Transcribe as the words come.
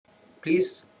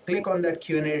please click on that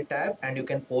Q&A tab and you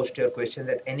can post your questions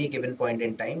at any given point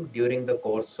in time during the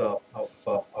course of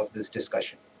this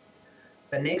discussion.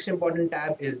 The next important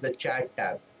tab is the chat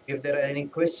tab. If there are any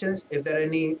questions, if there are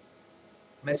any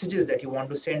messages that you want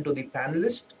to send to the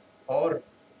panelist or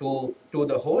to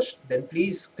the host, then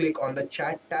please click on the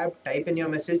chat tab, type in your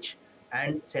message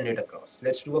and send it across.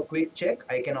 Let's do a quick check.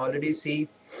 I can already see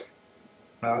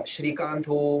Shrikant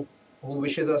who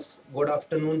wishes us good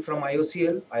afternoon from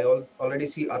IOCL. I already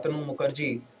see Atanu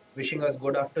Mukherjee wishing us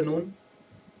good afternoon.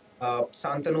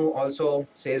 Santanu also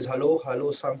says hello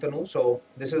Santanu. So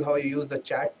this is how you use the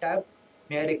chat tab.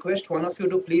 May I request one of you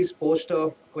to please post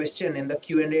a question in the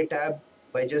Q&A tab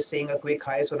by just saying a quick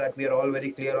hi so that we are all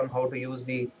very clear on how to use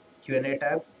the Q&A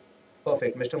tab.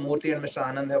 Perfect. Mr. Murthy and Mr.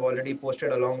 Anand have already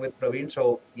posted along with Praveen.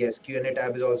 So yes, Q&A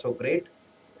tab is also great.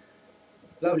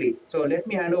 Lovely. So let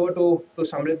me hand over to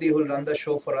Samriddhi, who will run the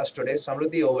show for us today.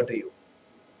 Samriddhi, over to you.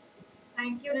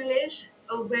 Thank you, Nilesh.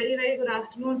 A very, very good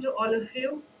afternoon to all of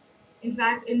you. In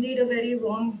fact, indeed, a very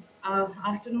warm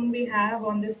afternoon we have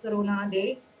on this Corona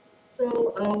day.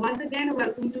 So once again,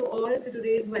 welcome to all to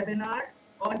today's webinar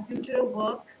on future of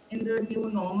work in the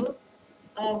new normal.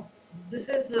 This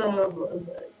is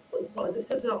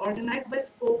organized by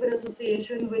Scope in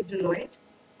association with Deloitte,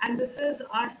 and this is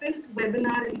our 5th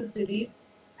webinar in the series.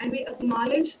 And we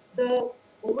acknowledge the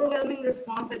overwhelming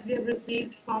response that we have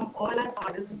received from all our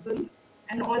participants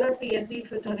and all our PSE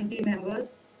fraternity members.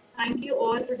 Thank you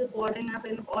all for supporting us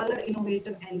in all our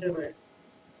innovative endeavors.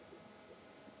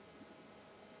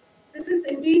 This is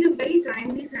indeed a very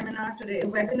timely webinar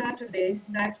today,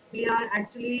 that we are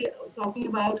actually talking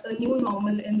about a new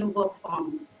normal in the work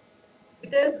forms.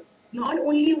 Because not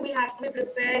only we have to be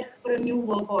prepared for a new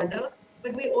work order,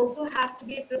 but we also have to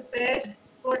be prepared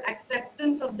for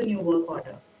acceptance of the new work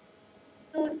order.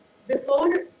 So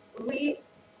before we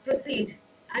proceed,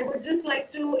 I would just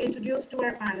like to introduce to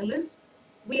our panelists.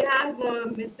 We have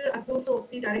Mr. Ankur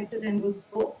Sopti, Director General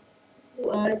Scope.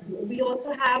 We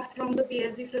also have from the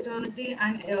PSE fraternity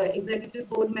and Executive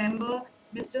Board member,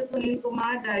 Mr. Sunil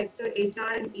Kumar, Director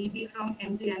HR and EB from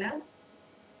MTNL.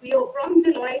 From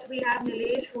Deloitte, we have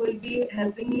Nilesh, who will be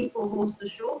helping me co-host the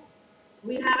show.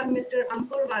 We have Mr.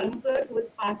 Ankur Walunjkar, who is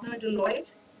partner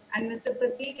Deloitte, and Mr.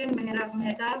 Pratik and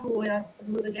Mehta, who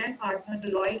is again partner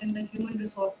Deloitte in the Human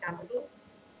Resource Capital.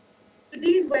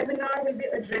 Today's webinar will be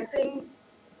addressing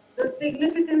the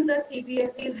significance that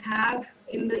CPSEs have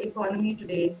in the economy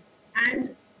today,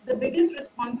 and the biggest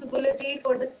responsibility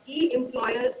for the key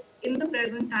employer in the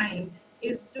present time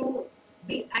is to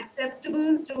be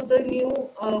acceptable to the new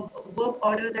work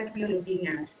order that we are looking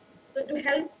at. So to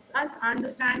help us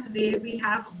understand today, we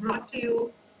have brought to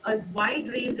you a wide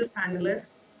range of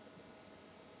panelists,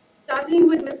 starting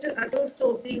with Mr. Atul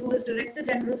Stopti, who is Director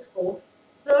General Scope.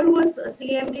 Sir was a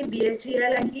CMD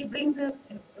BHEL, and he brings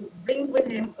with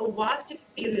him a vast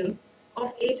experience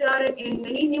of HR in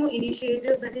many new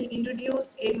initiatives that he introduced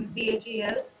in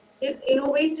BHEL. His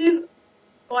innovative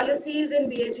policies in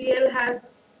BHEL has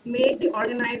made the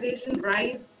organization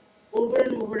rise over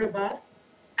and over above.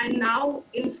 And now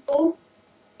in Scope,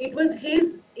 it was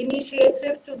his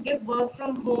initiative to give work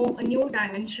from home a new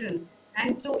dimension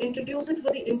and to introduce it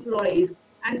for the employees.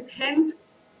 And hence,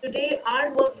 today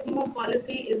our work from home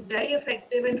policy is very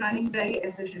effective and running very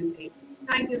efficiently.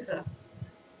 Thank you, sir.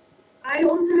 I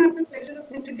also have the pleasure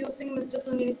of introducing Mr.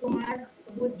 Sunil Kumar,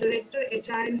 who is Director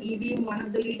HR and ED in one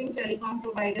of the leading telecom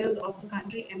providers of the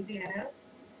country, MTNL.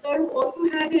 Sir also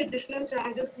had the additional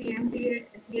charge of CMD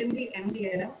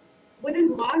MTNL. With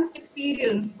his vast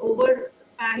experience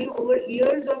spanning over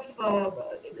years of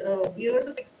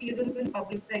experience in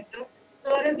public sector,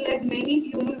 Sir has led many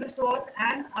human resource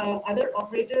and other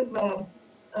operative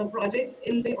projects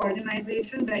in the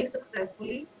organization very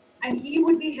successfully, and he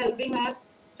would be helping us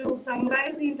to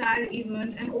summarize the entire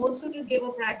event and also to give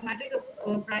a pragmatic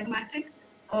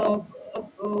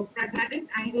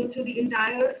angle to the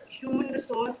entire human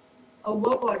resource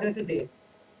work order today.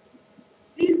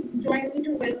 Please join me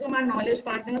to welcome our knowledge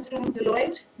partners from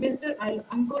Deloitte, Mr.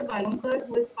 Ankur Walunjkar,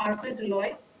 who is partner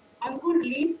Deloitte. Ankur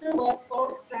leads the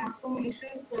workforce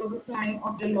transformation service line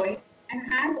of Deloitte and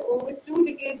has over 2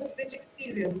 decades of rich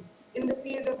experience in the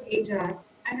field of HR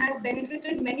and has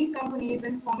benefited many companies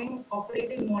in forming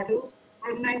operating models,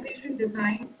 organization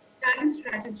design, talent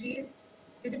strategies,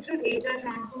 digital HR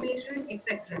transformation,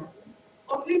 etc.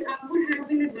 Of late, Ankur has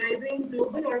been advising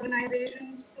global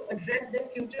organizations to address their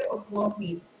future of work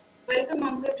needs. Welcome,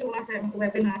 Ankur, to our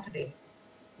webinar today.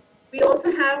 We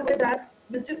also have with us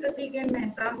Mr. Pratik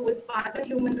Mehta, who is partner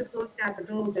Human Resource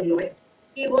Capital of Deloitte.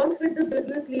 He works with the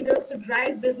business leaders to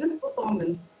drive business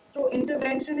performance through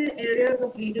intervention in areas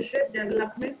of leadership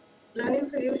development, learning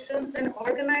solutions, and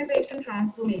organization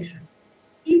transformation.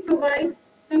 He provides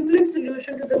simplest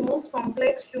solution to the most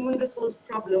complex human resource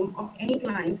problem of any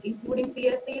client, including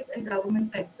PSCs and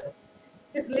government sector.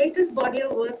 His latest body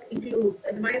of work includes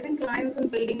advising clients on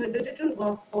building a digital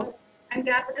workforce and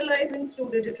capitalizing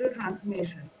through digital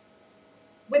transformation.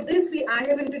 With this, I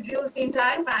have introduced the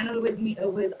entire panel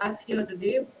with us here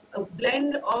today, a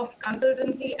blend of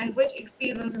consultancy and rich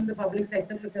experience in the public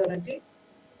sector fraternity.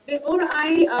 Before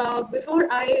I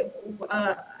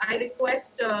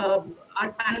request our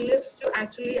panelists to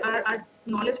our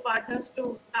knowledge partners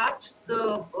to start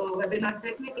the webinar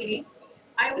technically,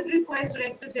 I would request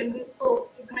Director General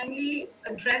Scope to kindly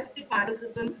address the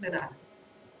participants with us.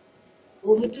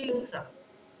 Over to you, sir.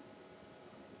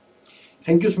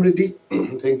 Thank you, Smriti.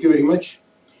 Thank you very much.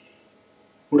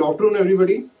 Good afternoon,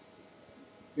 everybody.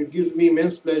 It gives me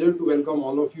immense pleasure to welcome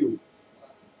all of you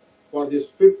for this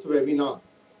 5th webinar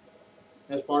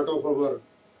as part of our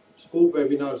Scope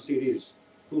webinar series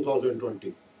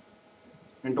 2020.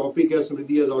 And topic, as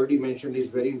Smriti has already mentioned, is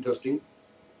very interesting: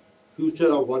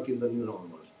 future of work in the new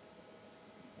normal.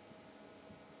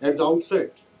 At the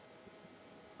outset,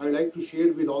 I'd like to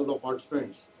share with all the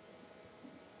participants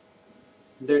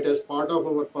that as part of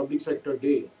our Public Sector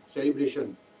Day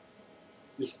celebration,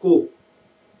 Scope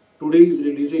today is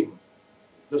releasing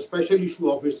the special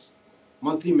issue of its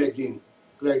monthly magazine,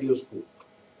 Kaleidoscope.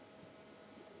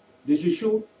 This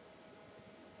issue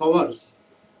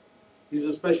is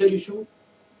a special issue,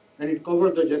 and it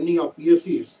covers the journey of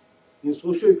PSCs in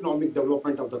socio-economic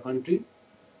development of the country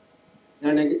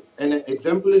and an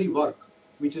exemplary work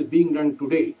which is being done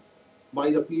today by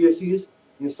the PSCs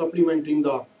in supplementing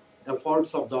the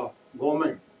efforts of the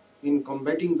government in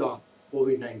combating the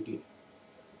COVID-19.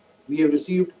 We have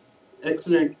received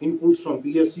excellent inputs from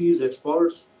PSCs,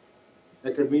 experts,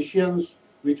 academicians,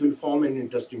 which will form an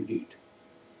interesting deed.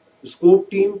 The Scope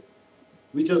team,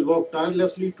 which has worked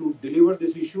tirelessly to deliver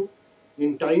this issue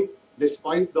in time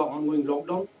despite the ongoing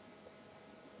lockdown,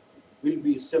 will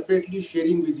be separately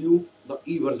sharing with you the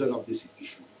e-version of this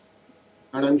issue.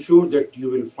 And I'm sure that you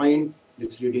will find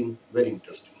this reading very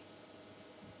interesting.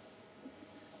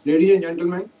 Ladies and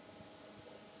gentlemen,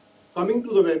 coming to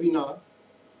the webinar,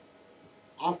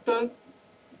 after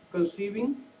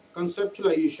conceiving,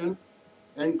 conceptualization,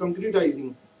 and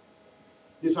concretizing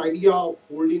this idea of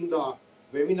holding the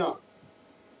webinar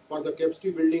for the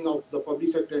capacity building of the public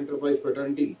sector enterprise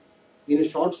fraternity in a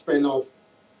short span of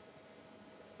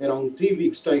around 3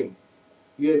 weeks' time,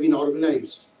 we have been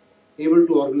able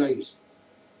to organize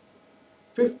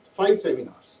 5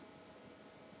 webinars.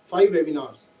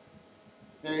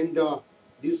 And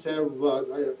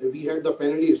we had the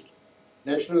panelists,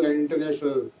 national and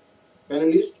international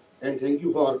panelists, and thank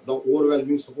you for the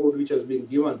overwhelming support which has been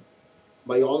given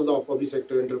by all the public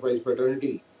sector enterprise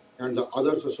fraternity and the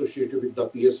others associated with the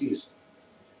PSCs.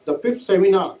 The 5th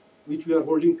seminar which we are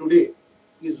holding today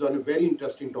is on a very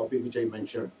interesting topic which I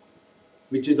mentioned,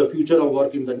 which is the future of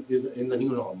work in the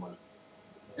new normal.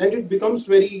 And it becomes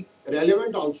very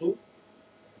relevant also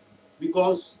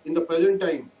because in the present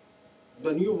time,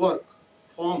 the new work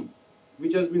form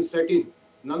which has been set in,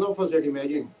 none of us had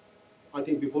imagined, I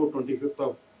think before 25th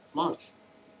of March.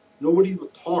 Nobody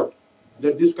thought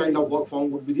that this kind of work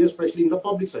form would be there, especially in the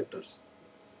public sectors.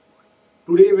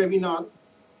 Today webinar,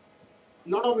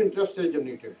 lot of interest has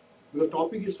generated because the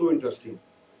topic is so interesting.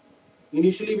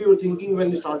 Initially we were thinking when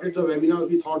we started the webinar,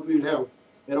 we thought we would have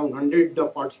around 100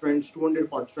 participants, 200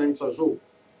 participants or so.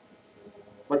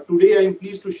 But today I am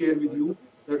pleased to share with you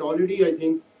that already I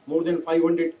think more than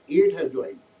 508 have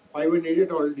joined.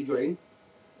 508 already joined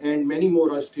and many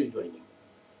more are still joining.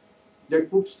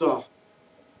 That puts a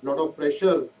lot of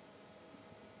pressure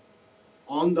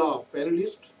on the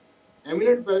panelists,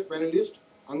 eminent panelists,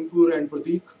 Ankur and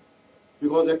Pratik,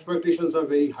 because expectations are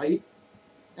very high.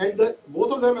 And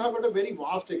both of them have got a very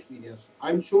vast experience.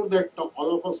 I'm sure that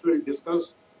all of us will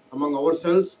discuss among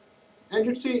ourselves. And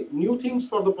it's a new things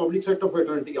for the public sector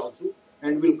fraternity also.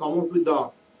 And we'll come up with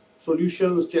the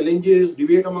solutions, challenges,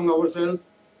 debate among ourselves.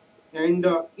 And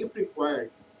if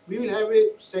required, we will have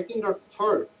a second or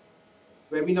third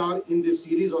webinar in this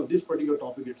series on this particular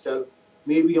topic itself.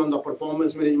 Maybe on the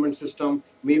performance management system,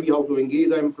 maybe how to engage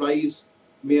the employees,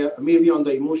 maybe on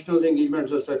the emotional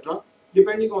engagements, etc.,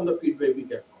 depending on the feedback we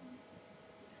get from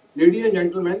you. Ladies and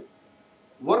gentlemen,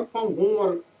 work from home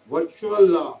or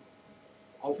virtual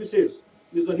offices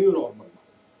is the new normal.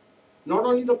 Not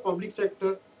only the public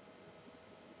sector,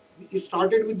 it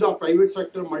started with the private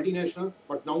sector, multinational,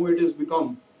 but now it has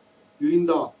become, during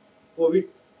the COVID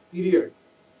period,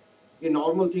 a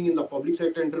normal thing in the public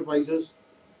sector enterprises,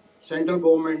 central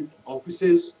government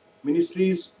offices,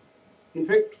 ministries, In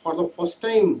fact, for the first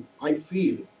time, I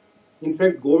feel, in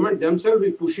fact, government themselves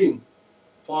is pushing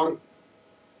for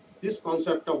this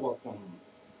concept of work from home.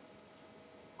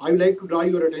 I would like to draw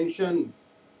your attention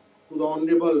to the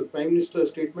Honorable Prime Minister's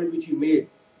statement which he made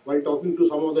while talking to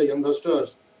some of the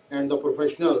youngsters and the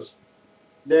professionals,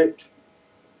 that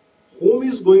home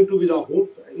is going to be the home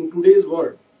in today's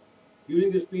world.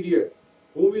 During this period,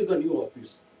 home is the new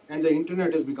office and the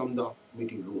internet has become the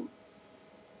meeting room.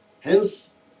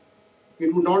 Hence,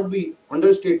 it would not be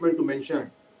understatement to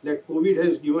mention that COVID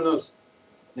has given us,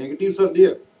 negatives are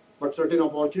there, but certain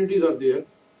opportunities are there,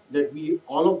 that we,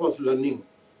 all of us, learning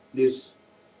this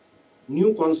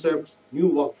new concepts, new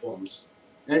work forms,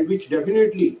 and which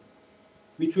definitely,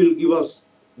 which will give us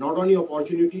not only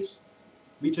opportunities,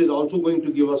 which is also going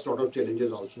to give us a lot of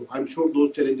challenges also. I'm sure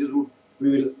those challenges we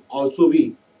will also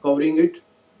be covering it.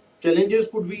 Challenges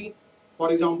could be,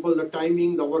 for example, the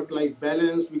timing, the work-life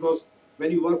balance, because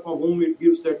when you work from home, it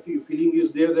gives that feeling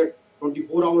is there that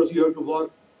 24 hours you have to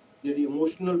work, the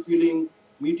emotional feeling,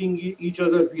 meeting each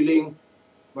other feeling,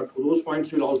 but those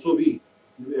points will also be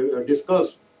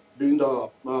discussed during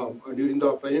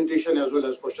the presentation as well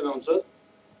as question answer.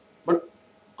 But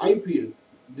I feel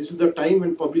this is the time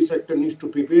when public sector needs to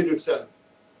prepare itself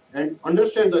and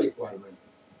understand the requirement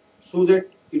so that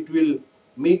it will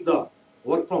make the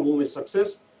work from home a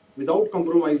success without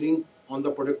compromising on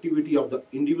the productivity of the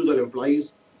individual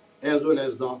employees as well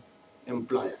as the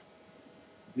employer.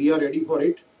 We are ready for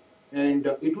it, and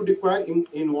it would require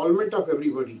involvement of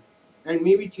everybody and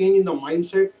maybe change in the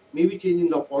mindset, maybe change in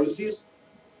the policies.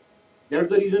 That's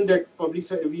the reason that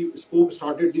Scope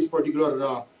started this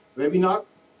particular webinar.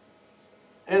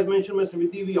 As mentioned by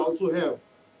Samiti, we also have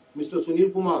Mr.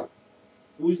 Sunil Kumar,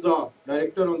 who is the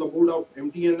director on the board of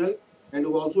MTNL and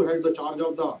who also had the charge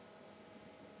of the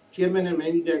chairman and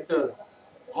managing director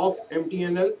of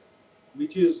MTNL,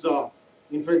 which is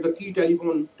in fact the key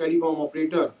telecom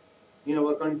operator in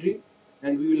our country,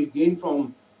 and we will gain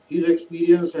from his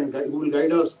experience and who will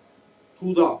guide us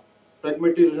through the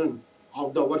pragmatism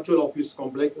of the virtual office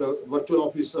complex,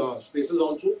 spaces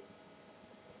also.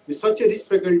 With such a rich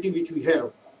faculty which we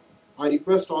have, I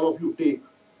request all of you take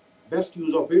best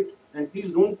use of it, and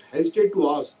please don't hesitate to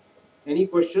ask any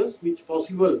questions which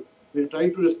possible. We'll try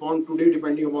to respond today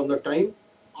depending upon the time,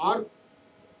 or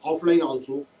offline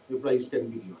also replies can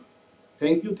be given.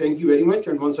 Thank you very much,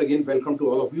 and once again welcome to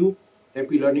all of you.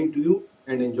 Happy learning to you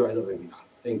and enjoy the webinar.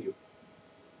 Thank you.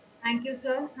 Thank you,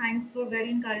 sir. Thanks for very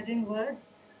encouraging words.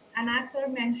 And as sir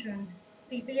mentioned,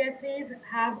 CPSEs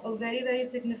have a very, very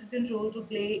significant role to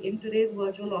play in today's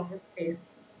virtual office space.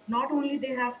 Not only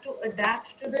they have to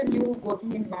adapt to the new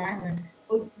working environment,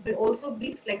 but also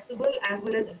be flexible as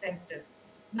well as effective.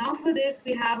 Now for this,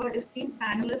 we have our esteemed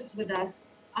panelists with us,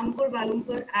 Ankur,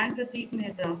 Walunjkar and Pratik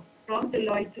Mehta from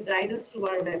Deloitte to guide us through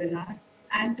our webinar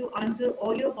and to answer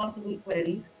all your possible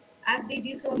queries. As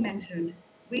DG sir mentioned,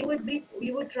 we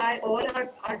would try all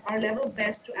our level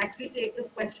best to actually take the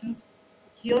questions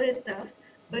here itself.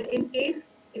 But in case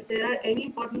if there are any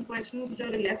important questions which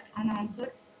are left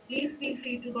unanswered, please feel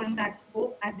free to contact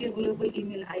Scope at the available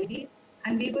email IDs,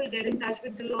 and we will get in touch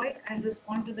with Deloitte and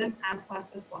respond to them as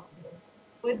fast as possible.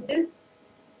 With this,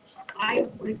 I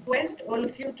request all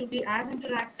of you to be as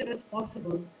interactive as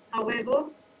possible. However,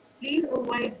 please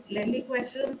avoid lengthy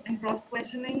questions and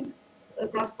cross-questioning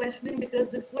because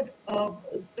this would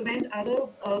prevent other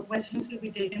questions to be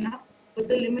taken up with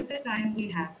the limited time we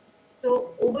have.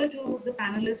 So over to the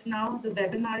panelists now. The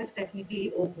webinar is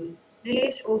technically open.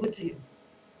 Nilesh, over to you.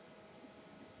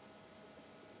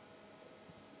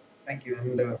 Thank you.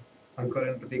 And Ankur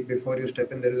and Pratik, before you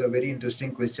step in, there is a very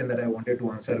interesting question that I wanted to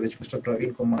answer, which Mr.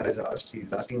 Praveen Kumar has asked.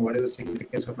 He's asking what is the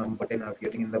significance of number 10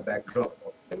 appearing in the backdrop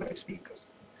of the live speakers.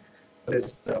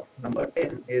 This number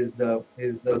 10 is the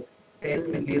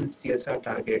 10 million CSR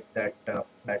target that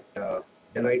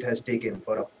Deloitte has taken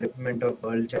for upliftment of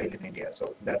girl child in India.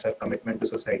 So that's our commitment to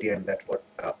society, and that's what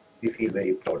we feel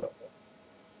very proud of.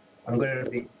 Ankur and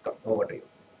Pratik, over to you.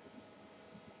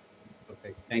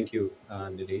 Perfect. Thank you,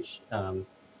 Nilesh.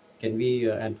 Can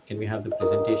we have the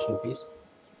presentation, please?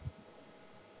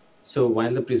 So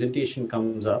while the presentation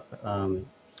comes up,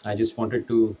 I just wanted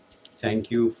to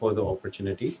thank you for the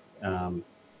opportunity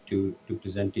to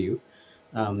present to you.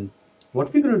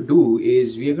 What we're going to do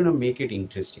is we're going to make it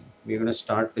interesting. We're going to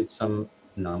start with some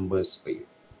numbers for you,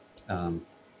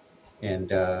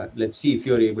 and let's see if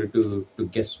you're able to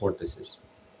guess what this is.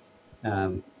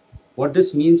 What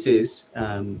this means is,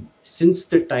 since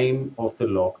the time of the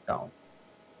lockdown,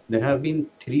 there have been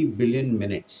 3 billion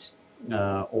minutes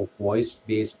of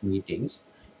voice-based meetings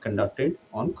conducted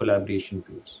on collaboration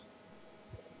tools.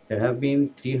 There have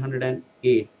been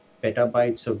 308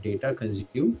 petabytes of data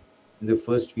consumed in the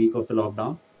first week of the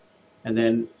lockdown. And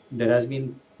then there has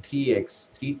been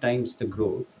 3 times the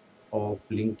growth of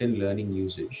LinkedIn learning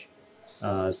usage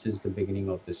since the beginning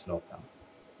of this lockdown.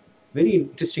 Very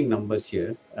interesting numbers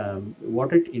here.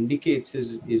 What it indicates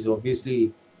is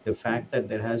obviously the fact that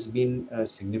there has been a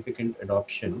significant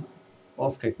adoption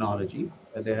of technology.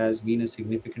 There has been a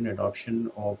significant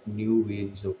adoption of new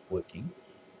ways of working,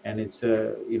 and it's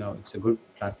a good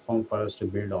platform for us to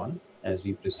build on as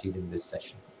we proceed in this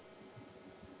session.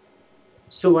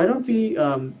 So why don't we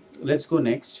let's go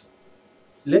next.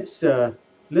 Let's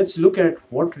let's look at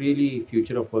what really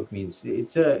future of work means. A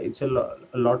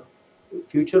lot.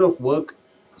 Future of work,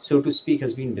 so to speak,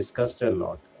 has been discussed a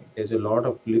lot. There's a lot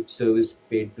of lip service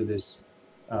paid to this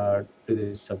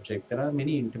subject. There are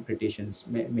many interpretations.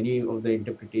 Many of the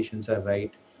interpretations are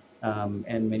right,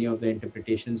 and many of the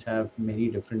interpretations have many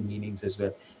different meanings as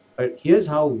well. But here's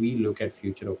how we look at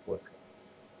future of work.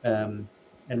 And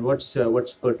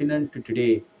what's pertinent to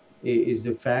today is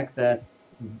the fact that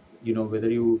whether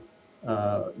you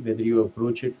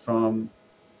approach it from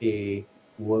a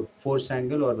workforce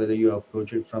angle or whether you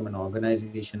approach it from an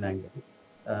organization angle,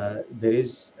 there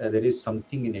is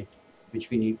something in it which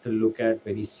we need to look at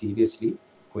very seriously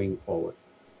going forward.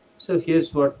 So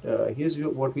here's what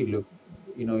we look.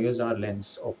 Here's our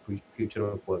lens of future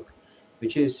of work,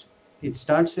 which is, it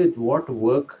starts with what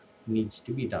work needs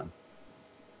to be done.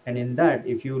 And in that,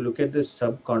 if you look at the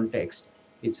sub-context,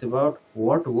 it's about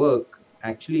what work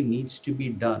actually needs to be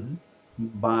done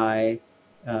by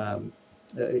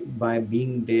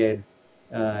being there.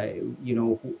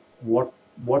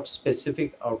 What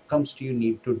specific outcomes do you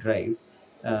need to drive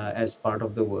as part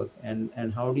of the work,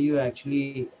 and how do you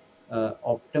actually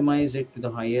optimize it to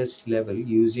the highest level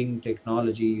using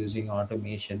technology, using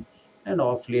automation, and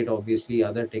off late, obviously,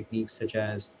 other techniques such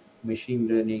as machine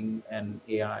learning and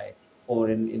AI, or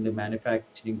in the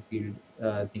manufacturing field,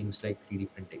 things like 3D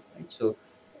printing, right? So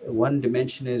one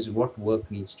dimension is what work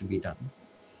needs to be done.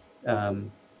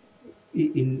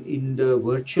 In the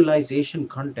virtualization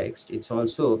context, it's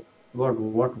also about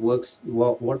what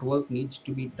work needs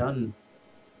to be done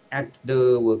at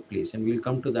the workplace, and we'll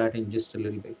come to that in just a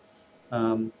little bit.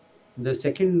 The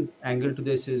second angle to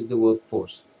this is the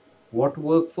workforce. What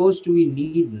workforce do we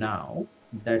need now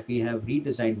that we have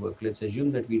redesigned work? Let's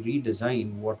assume that we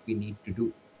redesign what we need to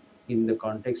do in the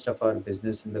context of our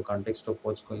business, in the context of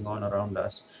what's going on around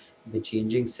us, the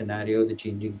changing scenario, the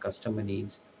changing customer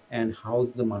needs, and how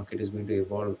the market is going to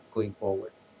evolve going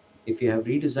forward. If you have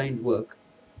redesigned work,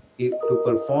 to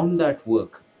perform that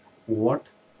work, what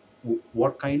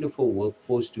kind of a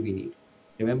workforce do we need?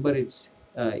 Remember, it's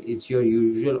your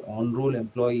usual on-roll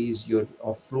employees, your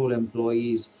off-roll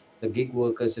employees, the gig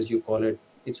workers, as you call it.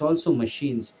 It's also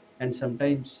machines and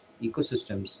sometimes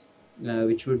ecosystems,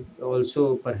 which would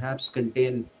also perhaps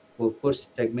contain workforce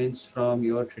segments from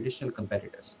your traditional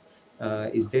competitors.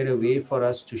 Is there a way for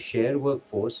us to share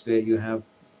workforce where you have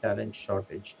talent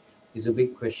shortage? Is a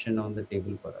big question on the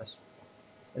table for us.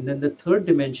 And then the third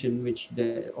dimension, which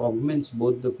augments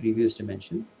both the previous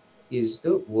dimension, is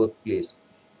the workplace.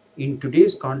 In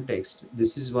today's context,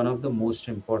 this is one of the most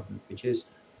important, which is,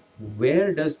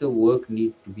 where does the work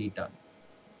need to be done?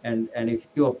 And if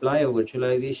you apply a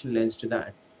virtualization lens to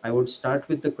that, I would start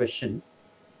with the question,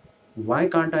 why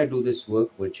can't I do this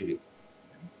work virtually?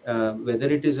 Whether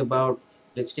it is about,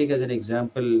 let's take as an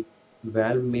example,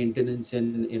 valve maintenance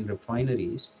in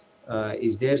refineries.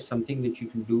 Is there something that you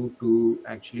can do to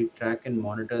actually track and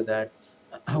monitor that,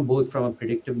 both from a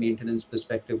predictive maintenance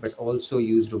perspective, but also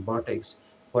use robotics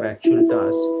for actual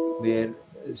tasks where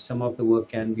some of the work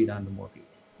can be done remotely?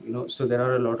 So there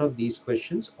are a lot of these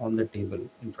questions on the table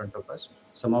in front of us.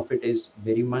 Some of it is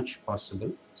very much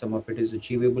possible. Some of it is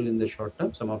achievable in the short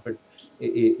term. Some of it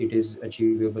is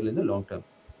achievable in the long term.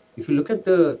 If you look at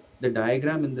the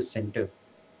diagram in the center,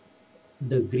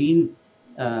 the green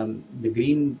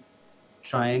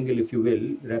triangle, if you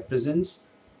will, represents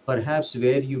perhaps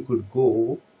where you could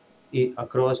go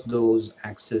across those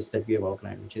axes that we have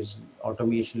outlined, which is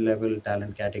automation level,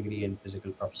 talent category, and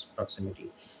physical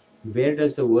proximity. Where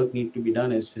does the work need to be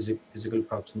done is physical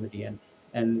proximity,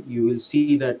 and you will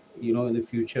see that in the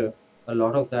future a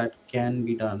lot of that can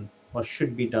be done or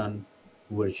should be done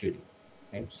virtually,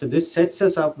 right? So this sets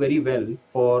us up very well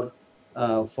for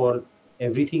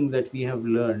everything that we have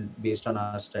learned based on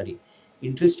our study.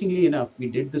 Interestingly enough, we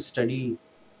did the study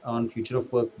on future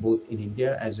of work both in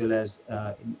India as well as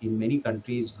in many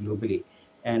countries globally,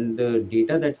 and the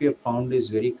data that we have found is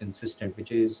very consistent,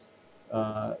 which is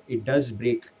it does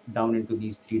break down into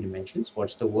these 3 dimensions.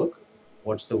 What's the work,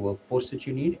 what's the workforce that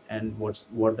you need, and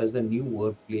what does the new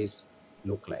workplace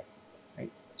look like,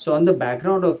 right? So on the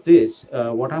background of this,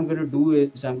 what I'm going to do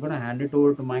is I'm going to hand it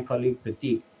over to my colleague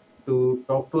Pratik to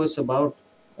talk to us about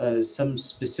some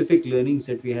specific learnings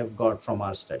that we have got from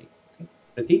our study. Okay.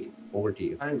 Pratik, over to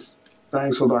you. Thanks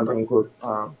for that, Ankur.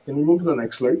 Can we move to the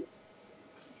next slide?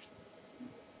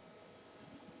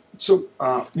 So,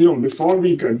 before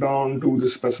we get down to the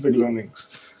specific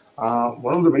learnings,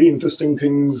 one of the very interesting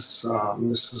things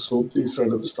Mr. Sopti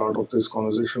said at the start of this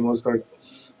conversation was that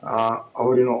our,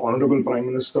 honorable Prime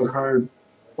Minister had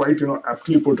quite,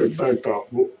 aptly put it that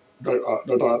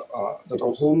that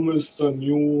our home is the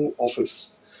new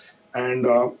office, and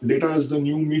data is the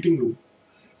new meeting room.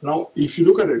 Now, if you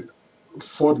look at it,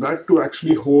 for that to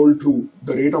actually hold true,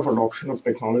 the rate of adoption of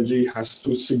technology has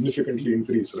to significantly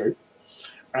increase, right?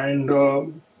 And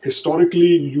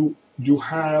historically, you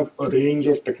have a range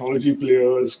of technology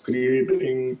players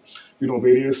creating,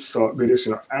 various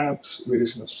apps,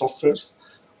 various softwares.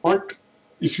 But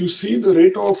if you see the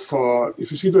rate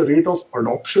of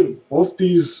adoption of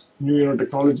these new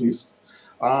technologies,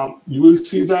 you will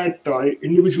see that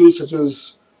individuals such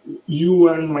as you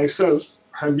and myself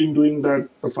have been doing that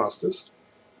the fastest.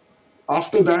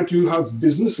 After that, you have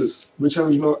businesses which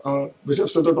have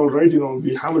said that, all right,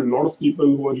 we have a lot of people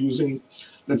who are using,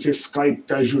 let's say, Skype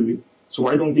casually. So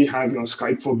why don't we have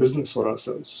Skype for business for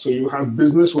ourselves? So you have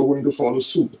business who are going to follow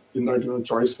suit in that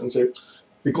choice and say,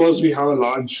 because we have a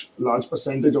large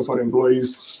percentage of our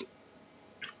employees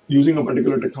using a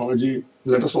particular technology,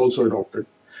 let us also adopt it.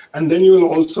 And then you will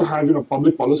also have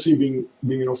public policy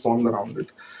being formed around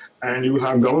it, and you will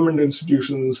have government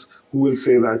institutions who will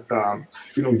say that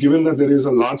given that there is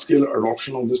a large scale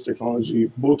adoption of this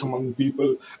technology both among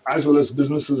people as well as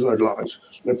businesses at large,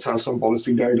 let's have some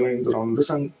policy guidelines around this,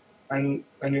 and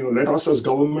let us as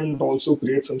government also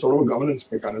create some sort of a governance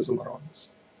mechanism around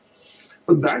this.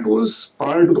 But that was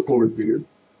prior to the COVID period.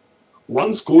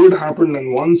 Once COVID happened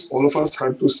and once all of us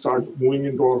had to start moving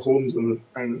into our homes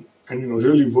and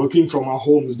really working from our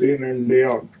homes day in and day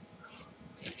out,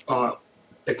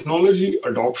 technology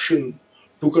adoption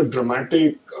took a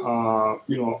dramatic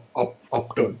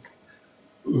upturn.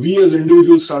 We as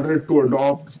individuals started to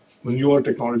adopt newer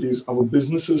technologies. Our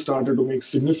businesses started to make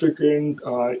significant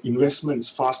investments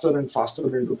faster and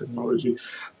faster into technology,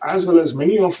 as well as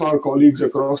many of our colleagues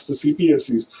across the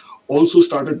CPSEs also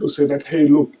started to say that, hey,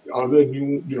 look, are there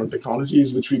new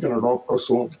technologies which we can adopt or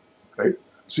so on, right?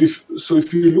 So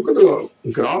if you look at the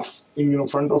graph in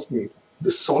front of me,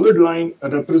 the solid line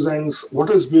represents what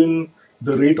has been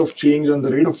the rate of change and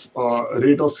the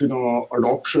rate of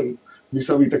adoption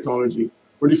vis-a-vis technology.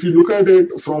 But if you look at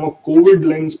it from a COVID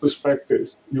lens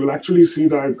perspective, you will actually see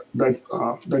that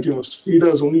speed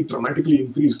has only dramatically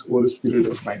increased over this period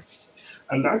of time,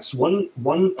 and that's one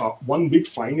big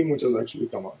finding which has actually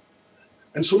come up.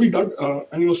 And so we did,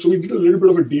 so we did a little bit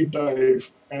of a deep dive,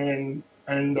 and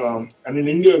in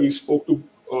India we spoke to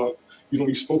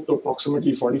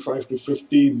approximately 45 to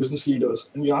 50 business leaders,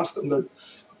 and we asked them that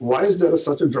why is there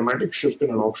such a dramatic shift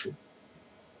in adoption?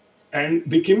 And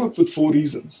they came up with 4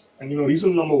 reasons. And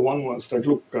reason number 1 was that,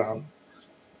 look,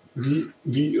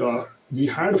 we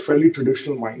had a fairly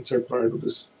traditional mindset prior to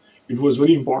this. It was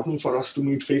very important for us to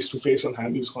meet face to face and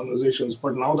have these conversations,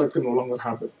 but now that can no longer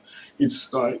happen.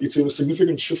 It's a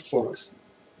significant shift for us,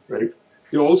 right?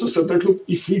 They also said that, look,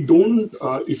 if we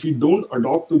don't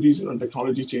adopt to these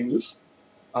technology changes,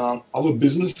 our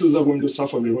businesses are going to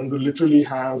suffer. We're going to literally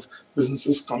have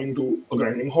businesses coming to a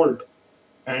grinding halt,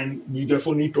 and we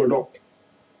therefore need to adopt.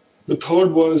 The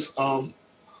third was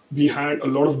we had a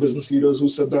lot of business leaders who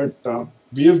said that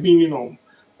we have been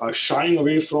shying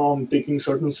away from taking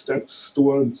certain steps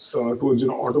towards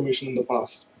automation in the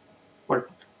past, but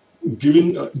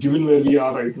given where we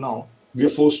are right now, we are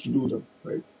forced to do them,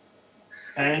 right?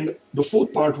 And the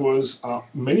fourth part was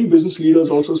many business leaders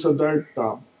also said that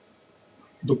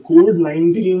the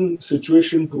COVID-19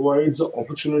 situation provides an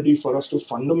opportunity for us to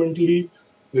fundamentally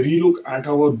relook at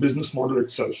our business model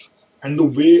itself and the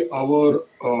way our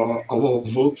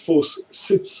workforce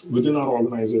sits within our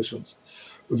organizations.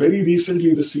 Very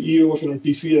recently, the CEO of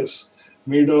TCS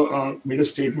made a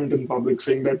statement in public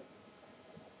saying that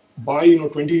by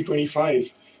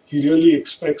 2025, he really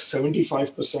expects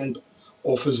 75%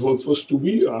 of his workforce to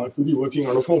be working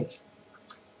out of home,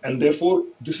 and therefore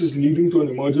this is leading to an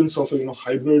emergence of a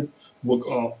hybrid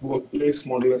workplace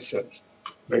model as such.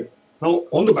 Right now,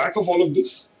 on the back of all of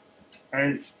this,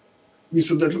 and we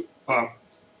said that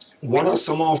what are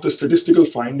some of the statistical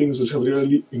findings which have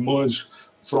really emerged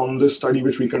from this study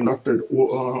which we conducted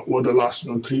over the last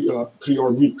 3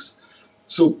 odd weeks.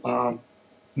 So,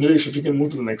 Nilesh, if you can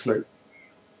move to the next slide.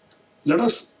 Let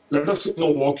us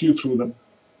walk you through them.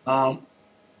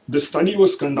 The study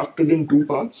was conducted in two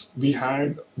parts. We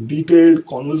had detailed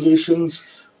conversations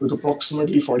with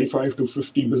approximately 45 to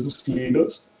 50 business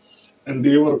leaders, and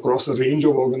they were across a range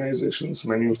of organizations.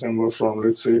 Many of them were from,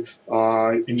 let's say,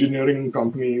 engineering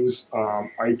companies,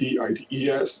 IT,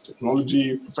 ITES,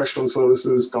 technology, professional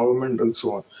services, government, and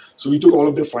so on. So we took all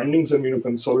of their findings and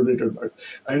consolidated that.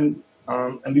 And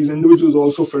these individuals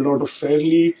also filled out a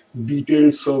fairly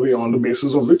detailed survey on the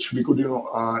basis of which we could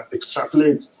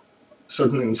extrapolate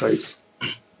certain insights.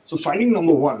 So finding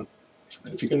number one,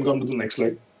 if you can come to the next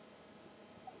slide.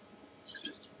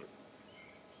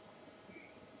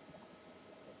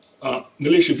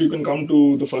 Nilesh, if you can come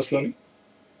to the first learning.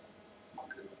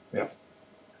 Yeah.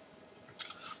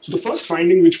 So the first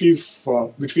finding which we've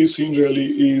seen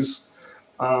really is,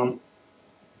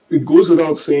 it goes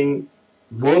without saying,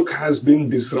 work has been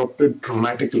disrupted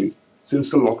dramatically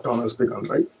since the lockdown has begun,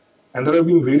 right? And there have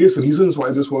been various reasons why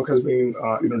this work has been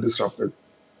disrupted.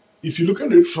 If you look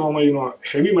at it from a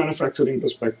heavy manufacturing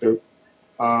perspective,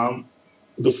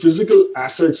 the physical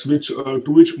assets to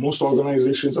which most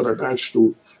organizations are attached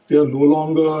to, they are no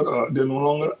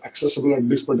longer accessible at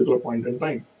this particular point in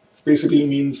time. Basically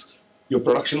means your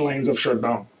production lines have shut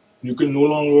down. You can no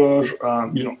longer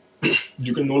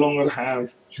you can no longer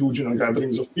have huge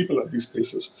gatherings of people at these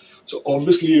places. So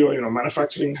obviously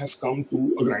manufacturing has come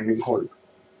to a grinding halt.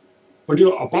 But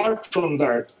apart from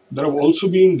that, there have also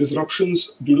been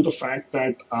disruptions due to the fact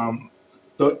that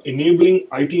the enabling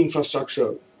IT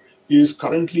infrastructure is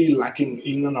currently lacking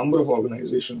in a number of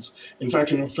organizations. In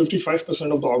fact,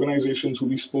 55% of the organizations who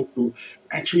we spoke to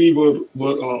actually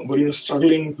were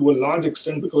struggling to a large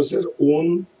extent because their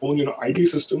own IT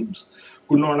systems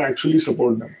could not actually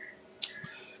support them.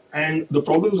 And the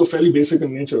problems are fairly basic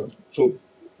in nature. So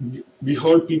we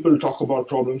heard people talk about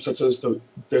problems such as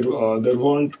there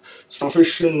weren't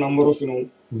sufficient number of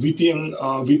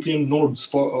VPN nodes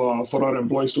for our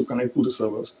employees to connect to the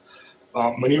servers.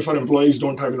 Many of our employees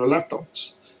don't have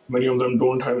laptops. Many of them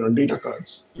don't have data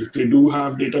cards. If they do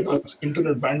have data cards,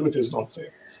 internet bandwidth is not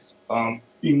there.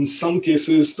 In some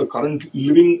cases, the current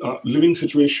living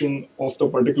situation of the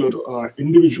particular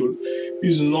individual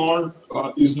is not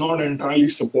entirely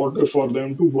supportive for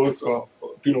them to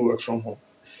work from home.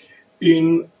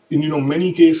 In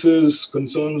many cases,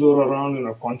 concerns are around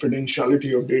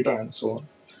confidentiality of data and so on.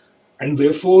 And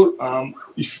therefore,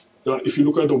 if you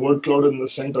look at the word cloud in the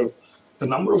center, the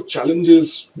number of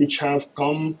challenges which have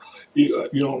come at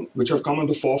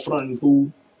the forefront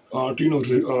to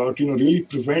really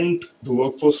prevent the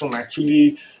workforce from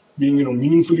actually being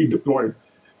meaningfully deployed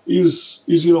is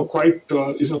quite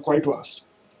vast.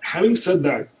 Having said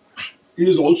that, it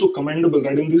is also commendable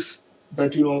that in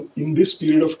this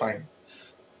period of time,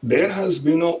 there has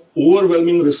been an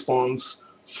overwhelming response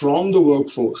from the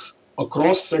workforce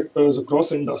across sectors,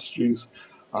 across industries,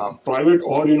 private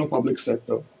or public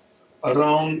sector,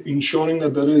 around ensuring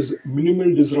that there is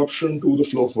minimal disruption to the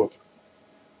flow of work.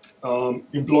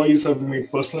 Employees have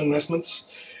made personal investments.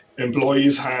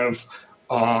 Employees have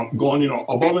gone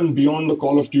above and beyond the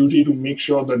call of duty to make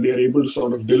sure that they are able to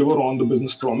sort of deliver on the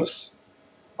business promise.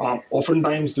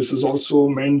 Oftentimes, this has also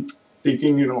meant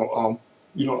taking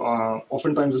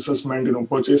oftentimes this has meant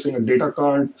purchasing a data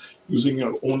card, using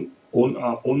your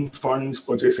own funds,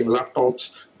 purchasing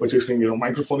laptops, purchasing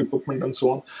microphone equipment and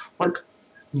so on. But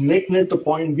net, the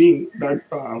point being that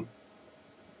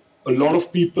a lot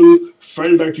of people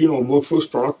felt that workforce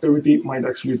productivity might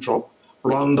actually drop.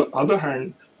 But on the other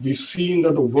hand, we've seen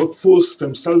that the workforce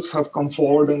themselves have come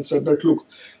forward and said that, look,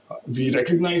 we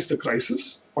recognize the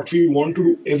crisis, but we want to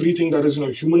do everything that is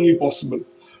humanly possible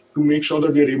to make sure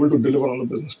that we are able to deliver on the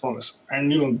business promise.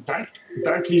 And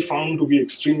that we found to be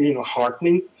extremely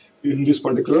heartening in this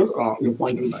particular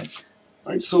point in time.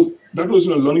 Right. So that was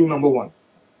learning number one.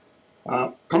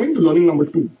 Coming to learning number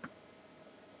two.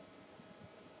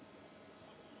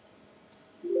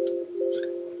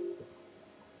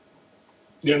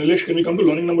 Yeah, Nilesh, can we come to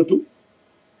learning number two?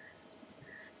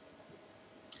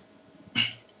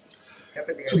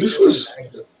 So this was,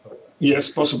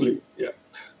 yes, possibly, yeah.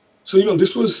 So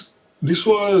this was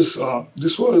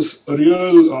a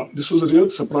real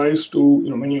surprise to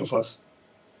many of us.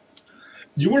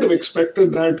 You would have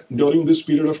expected that during this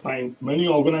period of time, many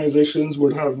organizations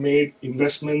would have made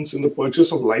investments in the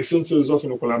purchase of licenses of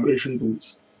collaboration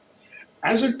tools.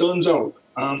 As it turns out,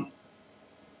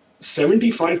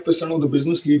 75% of the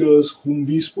business leaders whom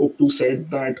we spoke to said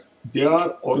that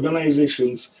their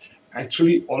organizations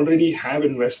actually already have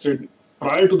invested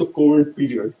prior to the COVID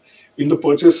period in the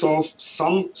purchase of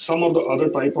some of the other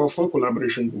type of a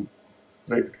collaboration tool,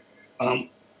 right?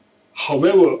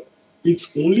 However,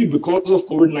 it's only because of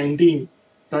COVID-19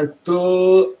 that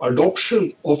the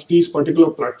adoption of these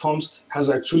particular platforms has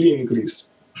actually increased.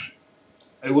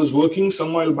 I was working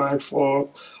some while back for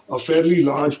a fairly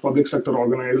large public sector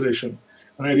organization,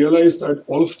 and I realized that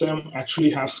all of them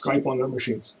actually have Skype on their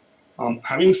machines.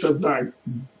 Having said that,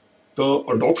 the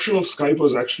adoption of Skype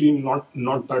was actually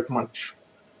not that much.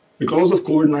 Because of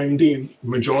COVID-19,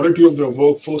 majority of their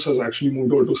workforce has actually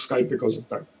moved over to Skype because of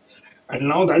that. And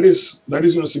now that is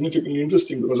significantly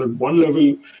interesting, because at one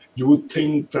level you would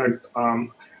think that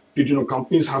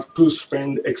companies have to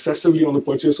spend excessively on the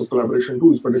purchase of collaboration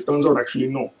tools, but it turns out actually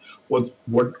no. What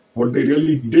they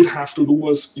really did have to do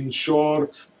was ensure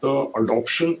the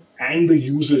adoption and the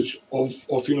usage of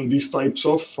these types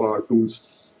of tools.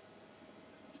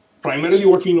 Primarily,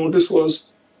 what we noticed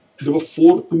was there were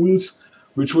 4 tools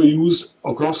which were used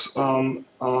across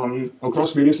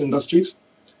various industries.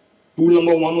 Tool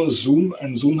number 1 was Zoom,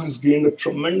 and Zoom has gained a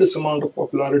tremendous amount of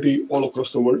popularity all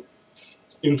across the world.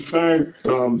 In fact,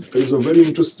 there's a very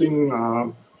interesting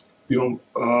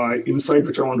insight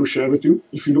which I want to share with you.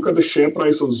 If you look at the share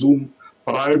price of Zoom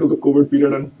prior to the COVID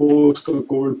period and post the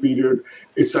COVID period,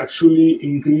 it's actually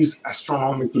increased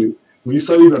astronomically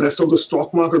vis-a-vis the rest of the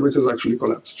stock market, which has actually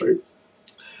collapsed, right?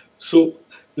 So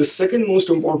the second most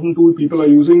important tool people are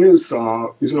using is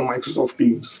Microsoft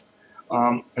Teams.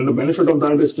 And the benefit of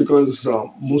that is because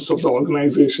most of the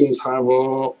organizations have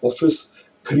a Office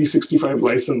 365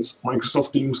 license.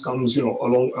 Microsoft Teams comes,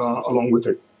 along with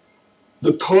it.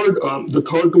 The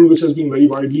third tool which has been very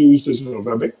widely used is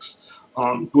WebEx,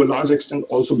 to a large extent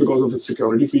also because of its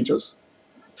security features.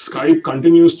 Skype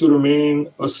continues to remain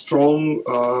a strong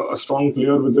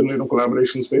player within the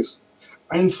collaboration space.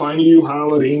 And finally, you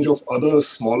have a range of other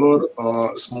smaller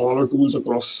tools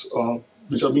across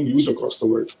which are being used across the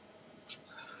world.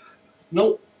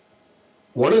 Now,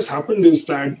 what has happened is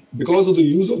that because of the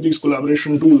use of these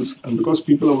collaboration tools and because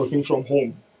people are working from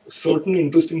home, certain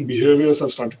interesting behaviors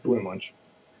have started to emerge.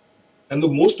 And the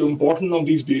most important of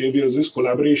these behaviors is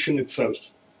collaboration itself.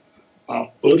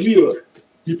 Earlier,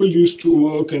 people used to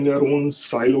work in their own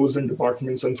silos and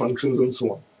departments and functions and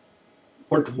so on.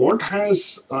 But what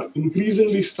has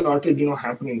increasingly started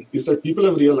happening is that people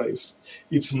have realized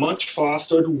it's much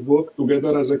faster to work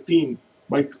together as a team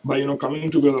by coming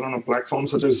together on a platform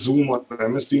such as Zoom or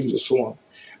MS Teams or so on,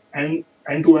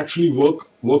 and to actually work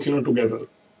together.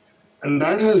 And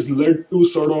that has led to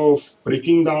sort of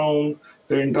breaking down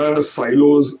the entire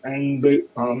silos and the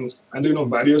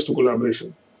barriers to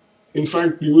collaboration. In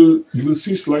fact, you will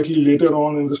see slightly later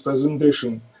on in this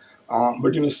presentation,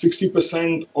 but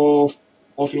 60% of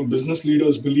business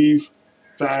leaders believe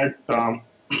that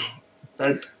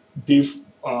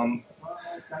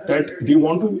they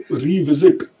want to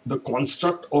revisit the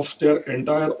construct of their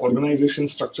entire organization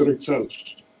structure itself,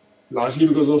 largely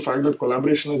because of the fact that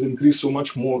collaboration has increased so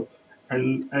much more,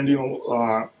 and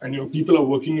people are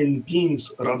working in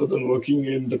teams rather than working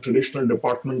in the traditional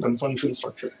department and function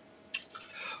structure.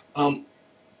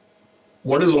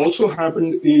 What has also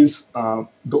happened is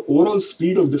the overall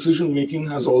speed of decision making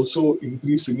has also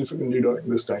increased significantly during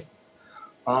this time.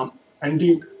 One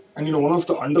of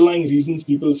the underlying reasons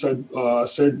people said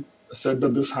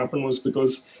that this happened was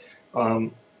because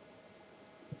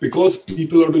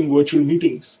people are doing virtual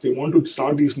meetings. They want to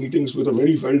start these meetings with a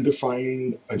very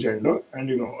well-defined agenda and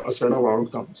a set of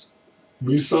outcomes,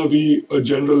 vis-a-vis a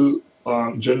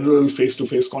general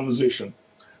face-to-face conversation.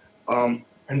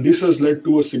 And this has led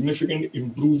to a significant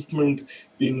improvement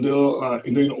in the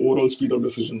overall speed of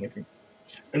decision making.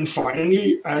 And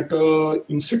finally, at an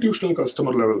institutional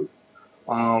customer level,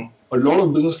 a lot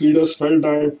of business leaders felt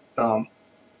that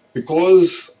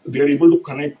because they are able to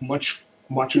connect much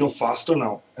faster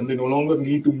now, and they no longer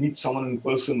need to meet someone in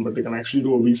person, but they can actually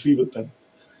do a VC with them.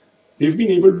 They've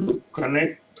been able to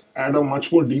connect at a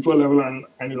much more deeper level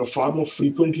and far more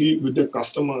frequently with their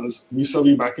customers,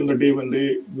 vis-a-vis back in the day when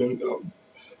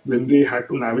they had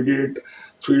to navigate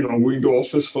through going to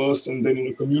office first and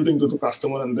then commuting to the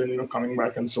customer and then coming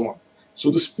back and so on. So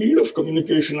the speed of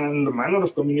communication and the manner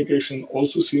of communication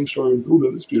also seems to have improved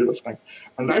in this period of time,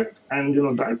 and that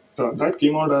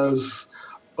came out as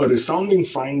a resounding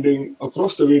finding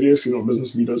across the various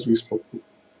business leaders we spoke to.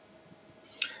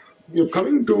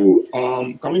 Coming to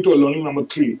a learning number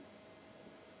 3.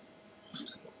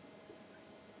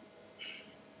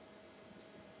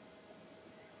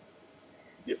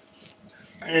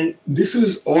 And this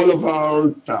is all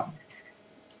about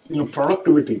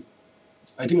productivity.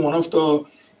 I think one of the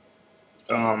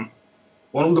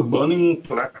burning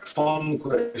platform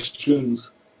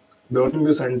questions during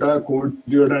this entire COVID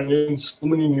period, and so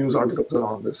many news articles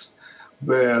around this,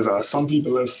 where some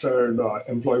people have said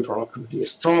employee productivity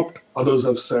has dropped, others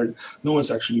have said no,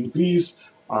 it's actually increased.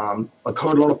 A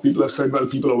third lot of people have said, well,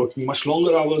 people are working much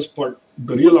longer hours, but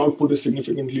the real output is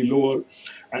significantly lower.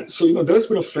 And so, there's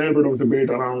been a fair bit of debate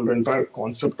around the entire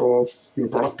concept of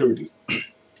productivity.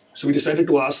 So we decided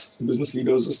to ask business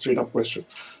leaders a straight up question.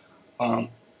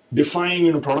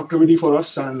 Define productivity for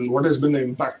us, and what has been the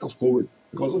impact of COVID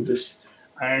because of this.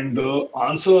 And the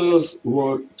answers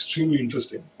were extremely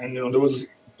interesting. And there was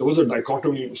a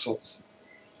dichotomy of sorts.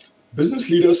 Business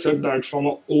leaders said that from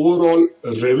an overall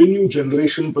revenue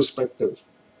generation perspective,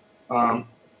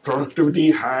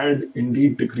 productivity had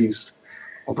indeed decreased.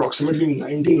 Approximately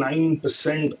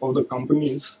 99% of the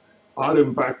companies are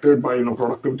impacted by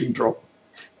productivity drop,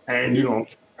 and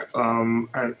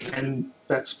and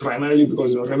that's primarily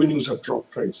because revenues have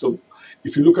dropped, right? So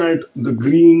if you look at the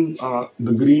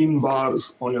green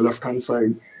bars on your left hand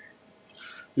side,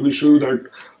 it will show you that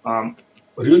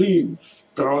really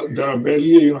there are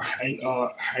barely a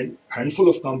handful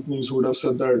of companies who would have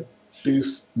said that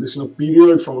this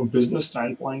period from a business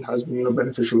standpoint has been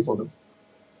beneficial for them.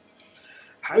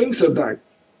 Having said that,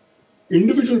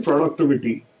 individual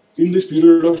productivity in this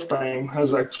period of time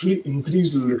has actually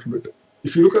increased a little bit.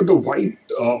 If you look at the white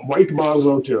bars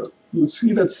out here, you would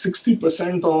see that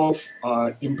 60% of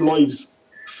employees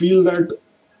feel that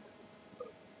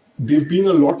they've been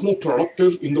a lot more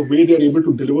productive in the way they're able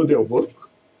to deliver their work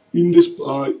in this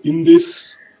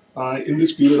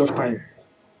period of time.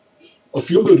 A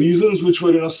few of the reasons which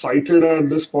were cited at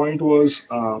this point was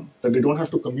that they don't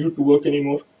have to commute to work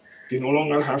anymore. They no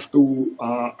longer have to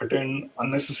attend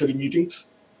unnecessary meetings.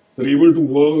 They're able to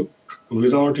work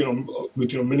without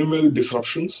with minimal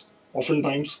disruptions.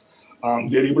 Oftentimes,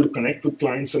 they're able to connect with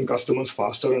clients and customers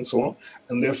faster and so on.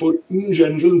 And therefore, in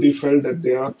general, they felt that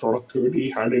their productivity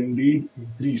had indeed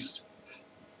increased.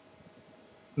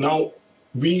 Now,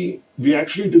 we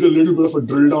actually did a little bit of a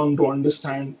drill down to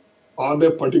understand, are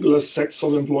there particular sets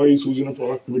of employees whose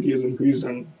productivity has increased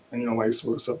and vice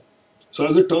versa. So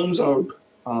as it turns out,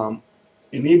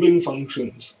 enabling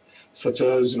functions such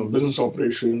as business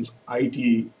operations,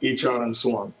 IT, HR, and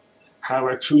so on, have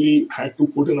actually had to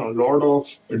put in a lot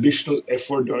of additional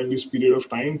effort during this period of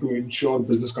time to ensure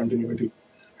business continuity.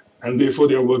 And therefore,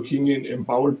 they are working in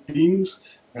empowered teams,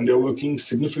 and they're working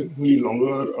significantly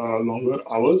longer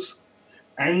hours.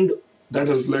 And that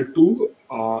has led to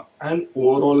an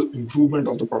overall improvement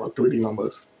of the productivity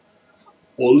numbers.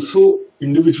 Also,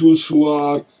 individuals who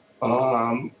are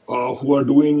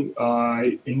doing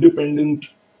independent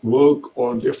work,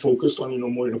 or they're focused on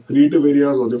more creative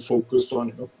areas, or they're focused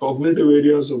on cognitive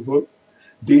areas of work,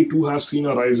 they too have seen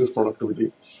a rise of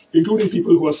productivity, including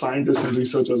people who are scientists and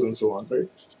researchers and so on, right?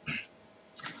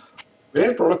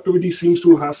 Where productivity seems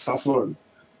to have suffered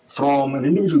from an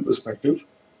individual perspective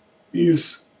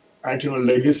is at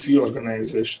legacy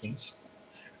organizations.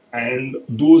 And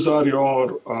those are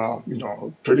your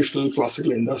traditional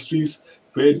classical industries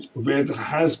where there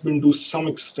has been to some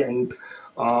extent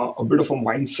a bit of a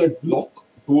mindset block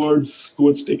towards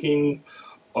taking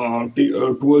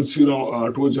towards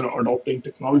adopting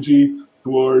technology,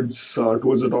 towards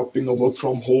adopting a work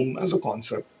from home as a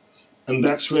concept. And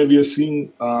that's where we are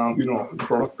seeing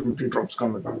productivity drops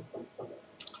coming up.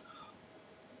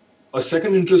 A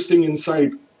second interesting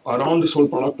insight around this whole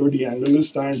productivity angle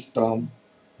is that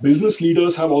business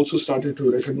leaders have also started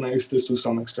to recognize this to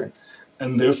some extent.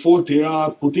 And therefore, they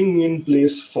are putting in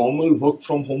place formal work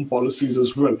from home policies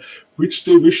as well, which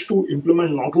they wish to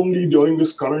implement not only during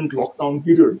this current lockdown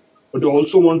period, but they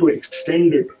also want to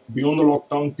extend it beyond the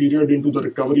lockdown period into the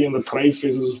recovery and the thrive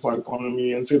phases of our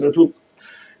economy, and say that, look,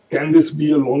 can this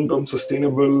be a long-term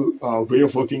sustainable way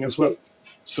of working as well?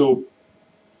 So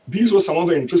these were some of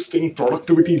the interesting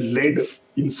productivity-led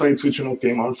insights which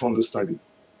came out from the study.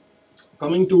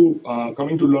 Coming to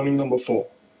learning number 4.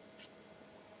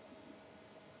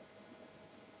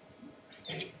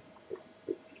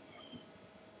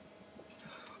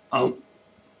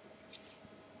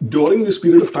 During this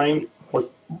period of time,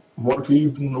 what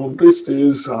we've noticed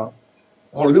is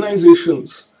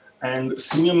organizations and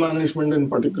senior management in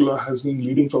particular has been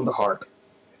leading from the heart.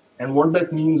 And what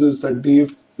that means is that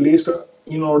they've placed an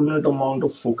inordinate amount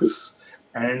of focus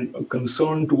and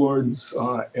concern towards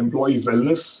employee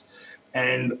wellness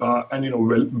and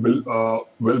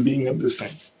well-being at this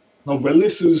time. Now,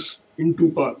 wellness is in two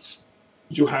parts.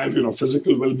 You have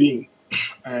physical well-being,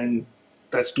 and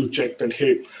that's to check that,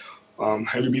 hey,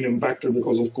 have you been impacted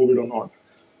because of COVID or not?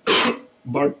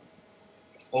 But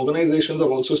organizations have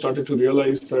also started to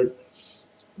realize that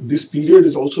this period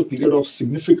is also a period of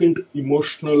significant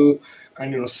emotional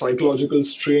and psychological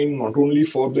strain, not only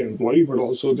for the employee, but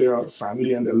also their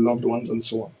family and their loved ones and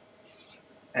so on.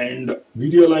 And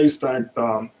we realized that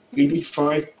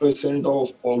 85%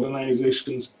 of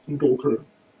organizations in total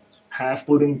have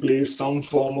put in place some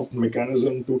form of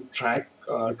mechanism to track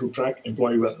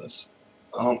employee wellness.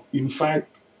 In fact,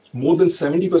 more than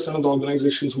 70% of the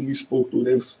organizations whom we spoke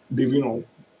to,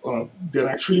 they're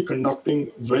actually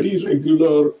conducting very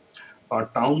regular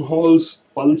town halls,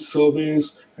 pulse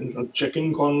surveys, and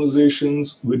checking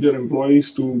conversations with their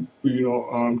employees to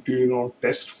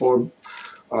test for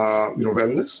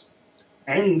wellness.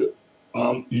 And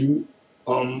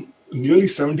nearly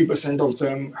 70% of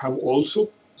them have also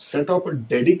set up a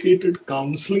dedicated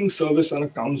counseling service and a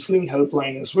counseling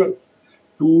helpline as well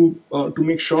to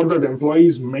make sure that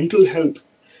employees' mental health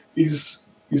is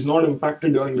not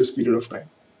impacted during this period of time.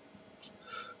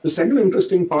 The second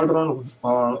interesting part around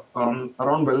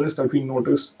wellness that we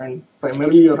noticed, and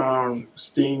primarily around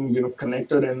staying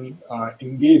connected and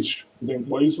engaged with the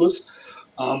employees, was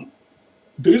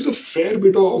there is a fair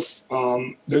bit of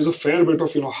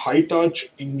high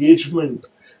touch engagement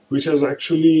which has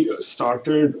actually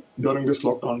started during this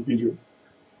lockdown period.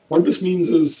 What this means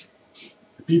is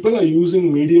people are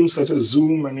using mediums such as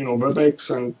Zoom and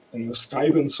WebEx and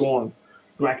Skype and so on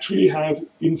to actually have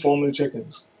informal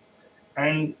check-ins.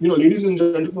 And ladies and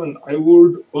gentlemen, I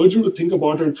would urge you to think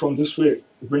about it from this way: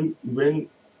 when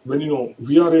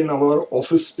we are in our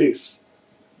office space,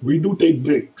 we do take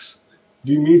breaks.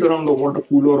 We meet around the water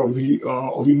cooler, or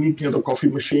we meet near the coffee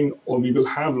machine, or we will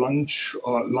have lunch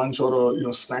or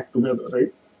a snack together,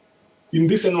 right? In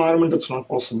this environment, it's not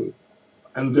possible,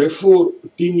 and therefore,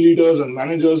 team leaders and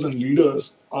managers and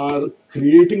leaders are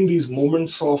creating these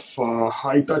moments of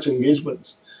high-touch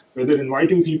engagements where they're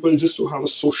inviting people just to have a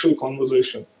social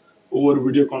conversation over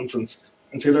video conference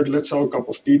and say that let's have a cup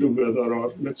of tea together,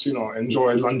 or let's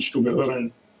enjoy lunch together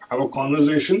and have a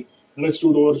conversation. Let's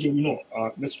do it over,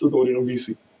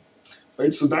 VC,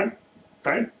 right? So that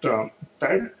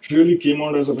really came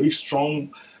out as a very strong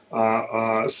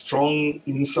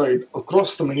insight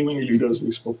across the many leaders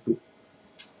we spoke to.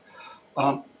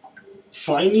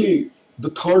 Finally, the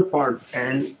third part,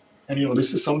 and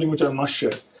this is something which I must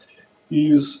share,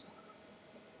 is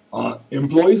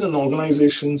employees and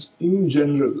organizations in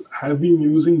general have been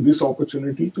using this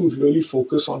opportunity to really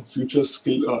focus on future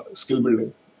skill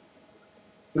building.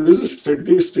 There is a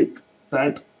statistic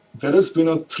that there has been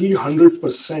a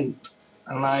 300%,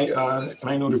 and I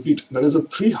repeat, there is a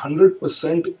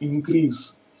 300%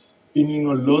 increase in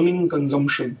learning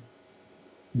consumption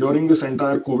during this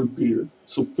entire COVID period.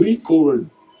 So pre-COVID,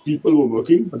 people were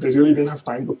working, but they really didn't have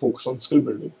time to focus on skill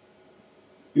building.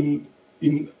 In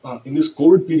this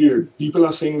COVID period, people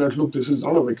are saying that, look, this is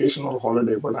not a vacation or a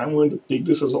holiday, but I'm going to take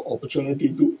this as an opportunity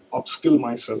to upskill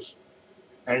myself.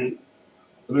 And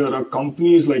there are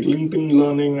companies like LinkedIn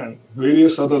Learning and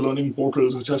various other learning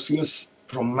portals which have seen a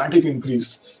dramatic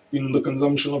increase in the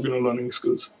consumption of learning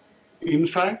skills. In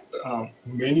fact,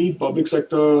 many public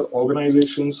sector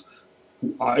organizations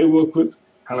who I work with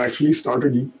have actually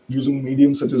started using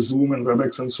mediums such as Zoom and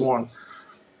WebEx and so on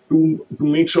to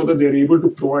make sure that they're able to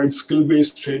provide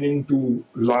skill-based training to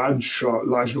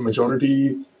large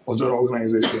majority of their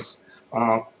organizations.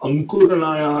 Ankur and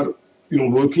I are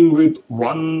working with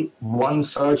one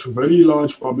such very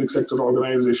large public sector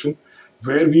organization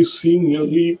where we've seen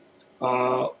nearly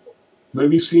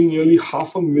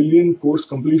 500,000 course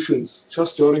completions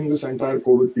just during this entire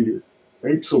COVID period,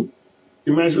 right? So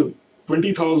imagine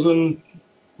 20,000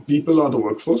 people are the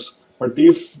workforce, but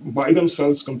they've by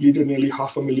themselves completed nearly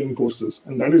 500,000 courses,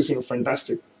 and that is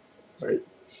fantastic, right?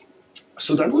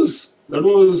 So that was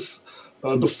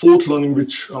the fourth learning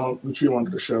which we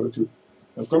wanted to share with you.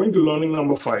 Now, coming to learning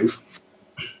number 5.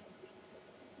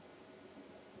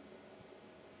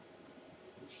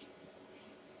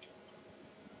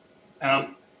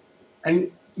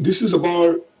 And this is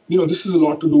about, this is a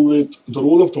lot to do with the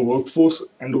role of the workforce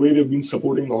and the way they've been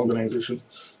supporting the organization.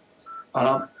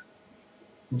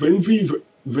 When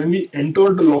we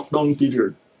entered the lockdown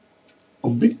period, a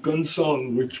big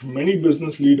concern which many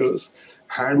business leaders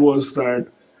had was that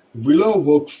will our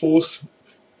workforce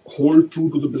hold true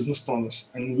to the business promise,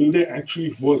 and will they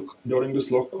actually work during this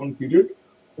lockdown period,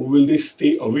 or will they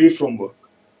stay away from work,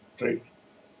 right?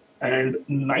 And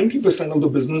 90% of the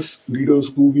business leaders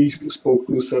who we spoke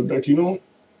to said that,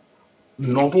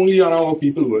 not only are our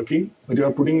people working, but they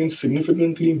are putting in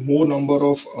significantly more number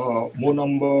of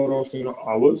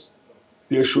hours.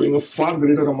 They are showing a far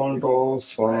greater amount of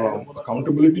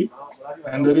accountability,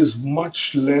 and there is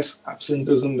much less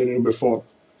absenteeism than before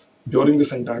during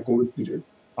this entire COVID period.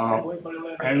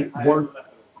 And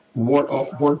what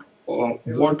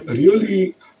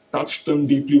really touched them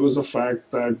deeply was the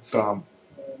fact that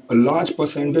a large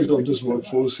percentage of this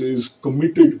workforce is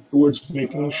committed towards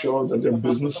making sure that their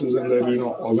businesses and their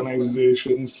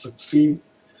organizations succeed,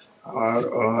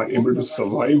 are able to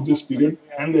survive this period,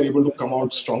 and they're able to come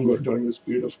out stronger during this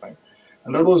period of time.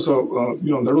 And that was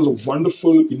a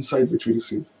wonderful insight which we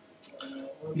received.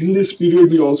 In this period,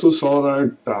 we also saw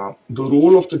that the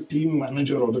role of the team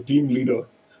manager or the team leader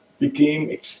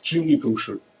became extremely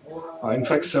crucial. In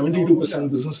fact, 72%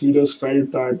 business leaders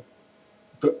felt that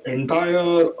the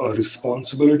entire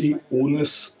responsibility,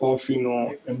 onus of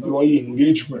employee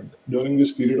engagement during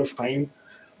this period of time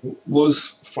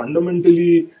was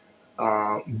fundamentally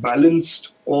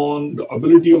balanced on the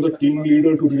ability of the team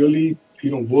leader to really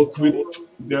work with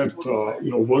their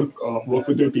work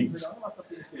with their teams,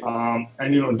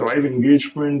 and drive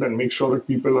engagement and make sure that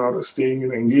people are staying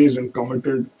engaged and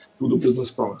committed to the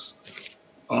business promise.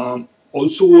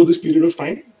 Also, over this period of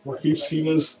time, what we've seen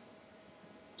is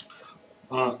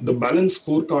the balanced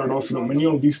scorecard of many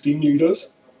of these team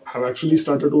leaders have actually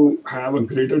started to have a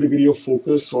greater degree of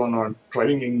focus on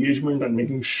driving engagement and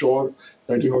making sure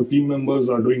that team members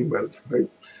are doing well, right?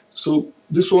 So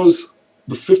this was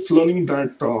the fifth learning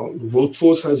that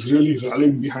workforce has really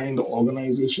rallied behind the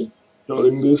organization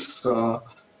during this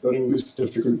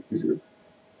difficult period.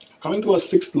 Coming to our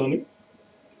sixth learning.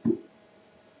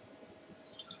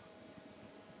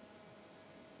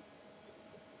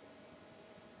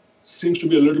 Seems to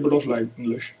be a little bit of lag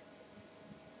English.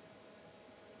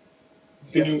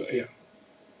 Can you,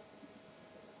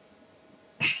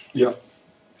 yeah.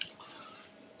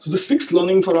 So the sixth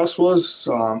learning for us was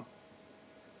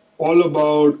all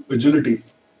about agility.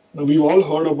 Now, we've all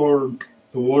heard about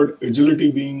the word agility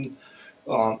being,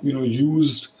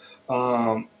 used,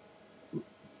 so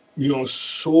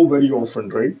very often,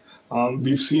 right?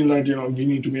 We've seen that, we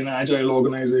need to be an agile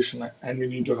organization and we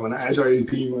need to have an agile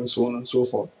team and so on and so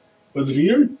forth. But the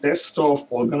real test of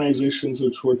organizations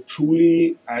which were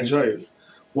truly agile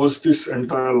was this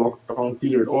entire lockdown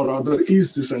period, or rather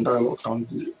is this entire lockdown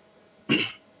period.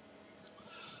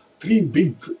 Three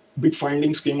big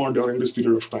findings came out during this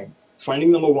period of time.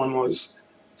 Finding number one was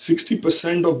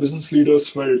 60% of business leaders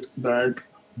felt that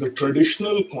the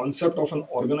traditional concept of an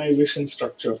organization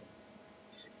structure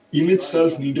in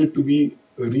itself needed to be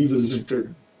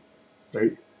revisited,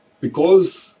 right?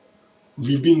 Because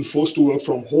we've been forced to work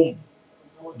from home,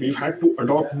 we've had to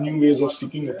adopt new ways of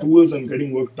seeking approvals and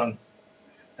getting work done.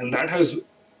 And that has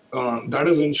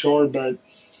ensured that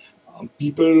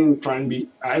people try and be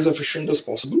as efficient as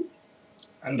possible.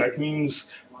 And that means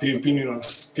they've been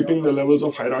skipping the levels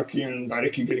of hierarchy and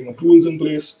directly getting approvals in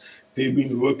place. They've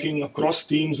been working across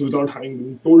teams without having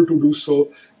been told to do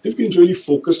so. They've been really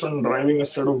focused on driving a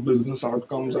set of business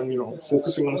outcomes and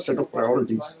focusing on a set of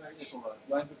priorities.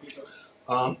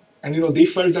 And they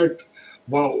felt that,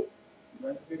 wow,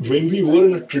 when we were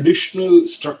in a traditional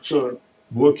structure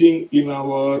working in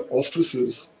our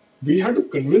offices, we had to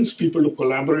convince people to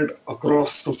collaborate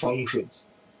across the functions.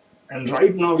 And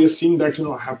right now we are seeing that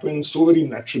happen so very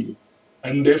naturally.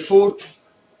 And therefore,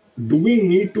 do we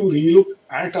need to relook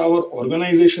at our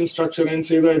organization structure and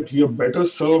say that we are better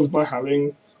served by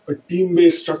having a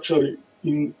team-based structure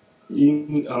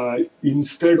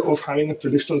instead of having a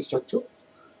traditional structure?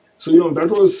 So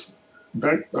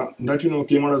that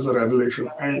came out as a revelation.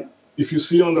 And if you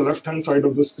see on the left-hand side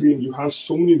of the screen, you have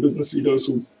so many business leaders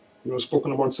who've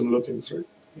spoken about similar things, right?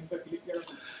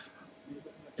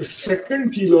 The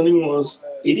second key learning was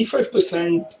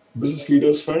 85% business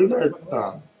leaders felt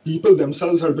that people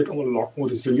themselves had become a lot more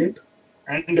resilient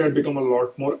and they had become a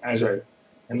lot more agile.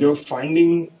 And they were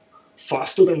finding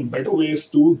faster and better ways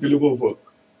to deliver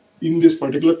work in this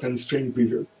particular constrained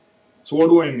period. So what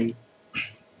do I mean?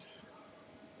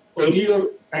 Earlier,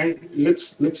 and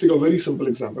let's take a very simple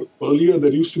example. Earlier,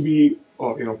 there used to be,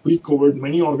 pre-COVID,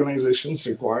 many organizations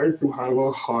required to have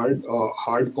a hard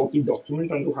copy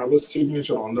document and to have a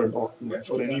signature on that document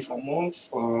for any form of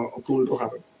approval to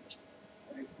happen.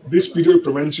 This period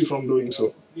prevents you from doing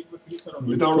so.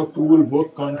 Without approval,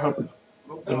 work can't happen.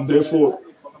 And therefore,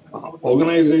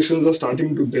 organizations are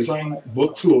starting to design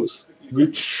workflows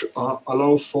which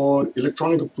allow for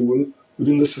electronic approval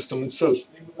within the system itself.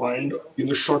 And in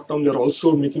the short term, they're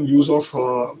also making use of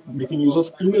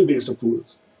email-based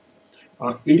approvals.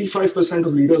 85%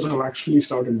 of leaders have actually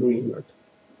started doing that.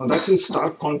 Now that's in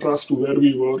stark contrast to where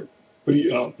we were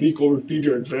pre-COVID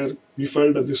period, where we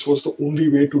felt that this was the only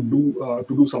way to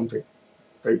do something,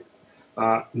 right?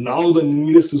 Now the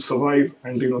need is to survive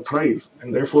and thrive,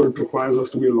 and therefore it requires us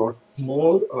to be a lot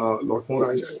more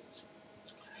agile.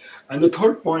 And the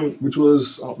third point, which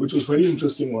was very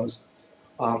interesting, was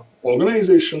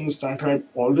organizations that had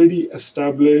already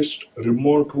established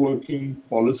remote working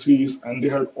policies and they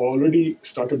had already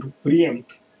started to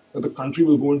preempt that the country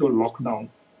will go into a lockdown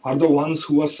are the ones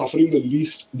who are suffering the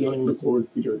least during the COVID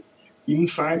period. In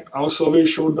fact, our survey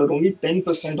showed that only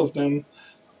 10% of them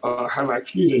have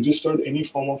actually registered any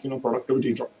form of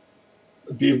productivity drop.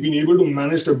 They've been able to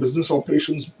manage their business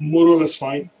operations more or less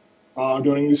fine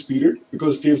during this period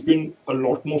because they've been a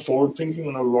lot more forward thinking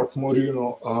and a lot more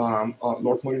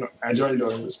agile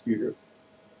during this period,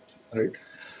 right?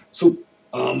 So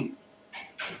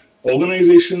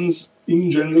organizations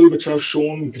in general which have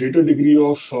shown greater degree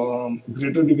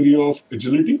of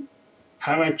agility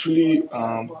have actually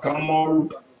come out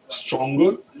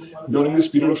stronger during this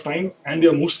period of time, and they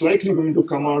are most likely going to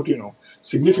come out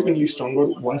significantly stronger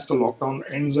once the lockdown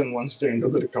ends and once they enter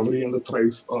the recovery and the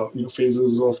thrive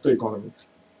phases of the economy.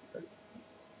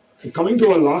 Coming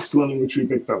to our last learning which we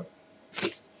picked up,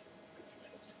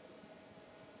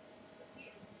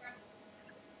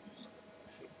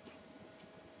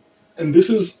 and this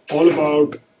is all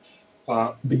about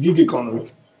the gig economy.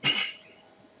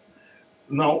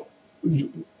 Now,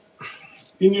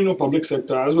 in public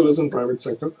sector as well as in private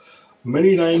sector,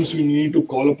 many times we need to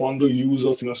call upon the use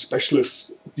of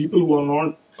specialists, people who are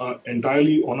not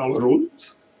entirely on our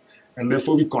roles, and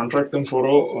therefore we contract them for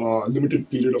a limited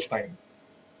period of time.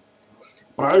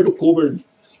 Prior to COVID,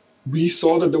 we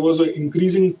saw that there was an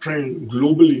increasing trend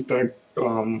globally that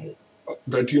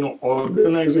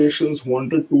organizations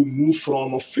wanted to move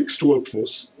from a fixed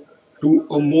workforce to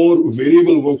a more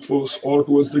variable workforce or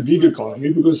towards the gig economy,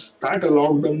 because that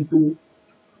allowed them to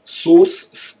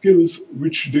source skills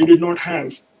which they did not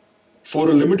have for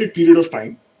a limited period of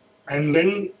time, and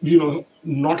then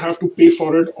not have to pay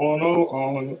for it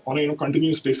on a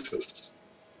continuous basis.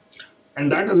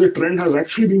 And that as a trend has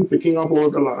actually been picking up over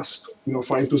the last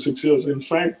 5 to 6 years. In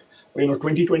fact,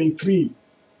 2023,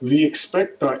 we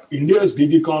expect India's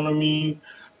gig economy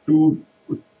to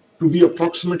be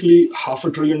approximately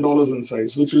 $500 billion in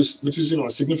size, which is a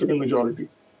significant majority.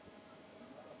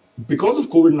 Because of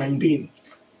COVID-19,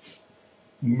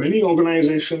 many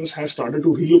organizations have started to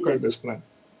relook at this plan.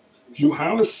 You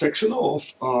have a section of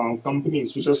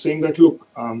companies which are saying that, look,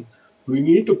 we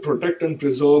need to protect and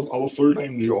preserve our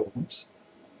full-time jobs,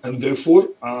 and therefore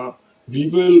we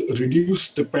will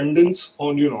reduce dependence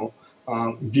on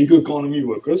gig economy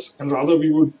workers, and rather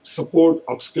we would support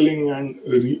upskilling and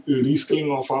reskilling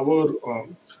of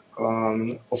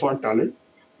our talent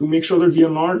to make sure that we are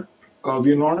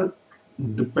not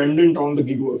dependent on the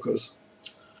gig workers.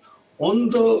 On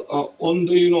the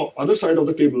other side of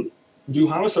the table, you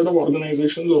have a set of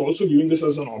organizations who are also viewing this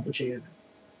as an opportunity,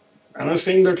 and are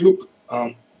saying that, look,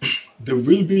 there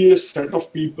will be a set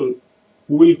of people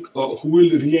who will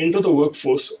re-enter the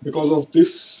workforce because of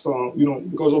this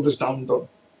downturn,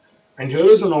 and here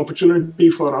is an opportunity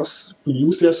for us to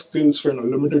use their skills for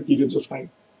limited periods of time,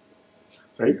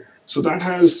 right? So that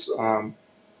has come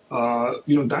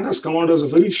out as a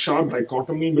very sharp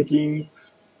dichotomy between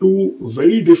two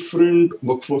very different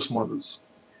workforce models.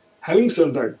 Having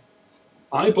said that,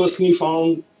 I personally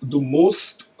found the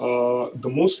most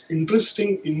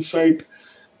interesting insight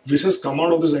which has come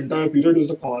out of this entire period is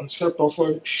the concept of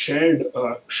a shared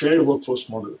workforce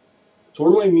model. So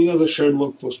what do I mean as a shared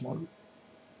workforce model?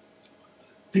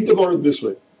 Think about it this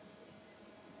way.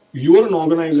 You are an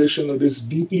organization that is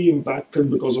deeply impacted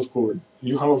because of COVID.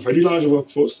 You have a very large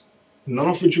workforce, none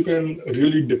of which you can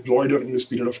really deploy during this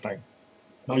period of time.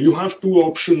 Now you have two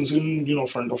options in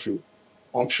front of you.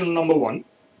 Option number one,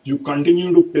 you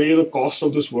continue to pay the cost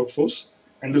of this workforce,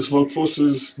 and this workforce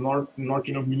is not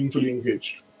meaningfully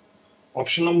engaged.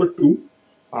 Option number two,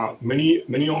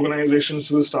 many organizations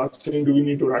will start saying, do we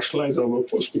need to rationalize our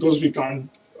workforce because we can't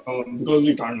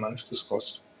manage this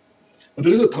cost. But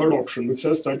there is a third option which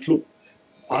says that, look,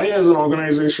 I as an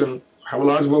organization have a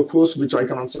large workforce which I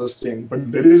cannot sustain,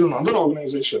 but there is another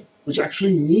organization which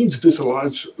actually needs this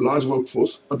large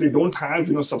workforce, but they don't have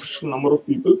sufficient number of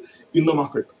people in the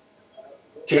market.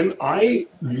 Can I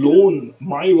loan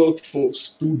my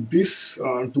workforce to this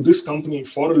company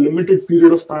for a limited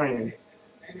period of time,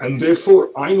 and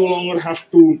therefore I no longer have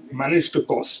to manage the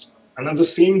cost, and at the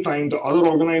same time the other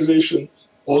organization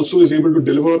also is able to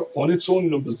deliver on its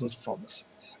own business promise,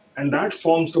 and that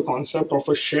forms the concept of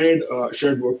a shared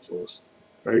workforce,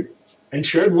 right? And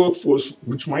shared workforce,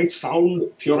 which might sound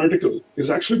theoretical, is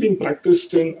actually being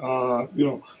practiced in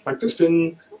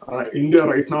India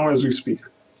right now as we speak.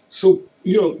 So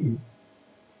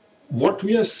what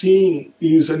we are seeing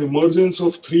is an emergence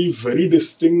of three very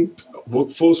distinct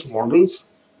workforce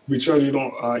models, which are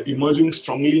emerging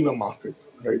strongly in the market,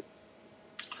 right?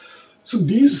 So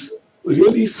these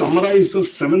really summarize the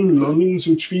 7 learnings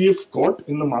which we have got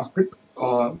in the market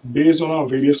based on our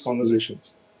various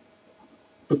conversations.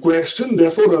 The question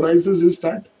therefore arises is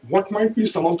that what might be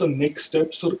some of the next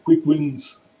steps or quick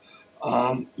wins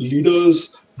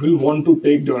leaders will want to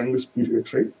take during this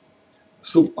period, right?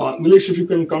 So, Nilesh, if you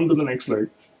can come to the next slide.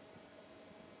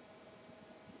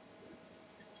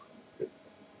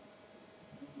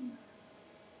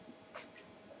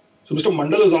 So, Mr.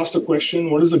 Mandal has asked a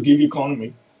question: what is a gig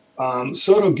economy?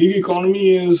 Sir, a gig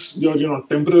economy is your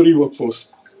temporary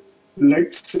workforce.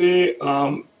 Let's say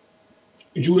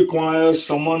you require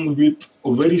someone with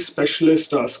a very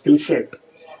specialist skill set,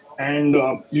 and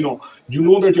you know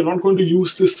that you're not going to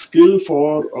use this skill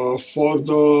for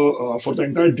the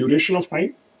entire duration of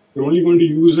time. You're only going to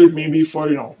use it maybe for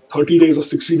 30 days or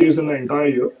 60 days in the entire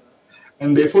year,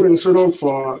 and therefore instead of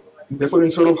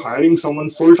hiring someone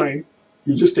full time,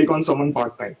 you just take on someone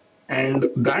part time. And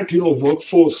that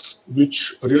workforce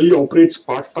which really operates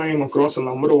part time across a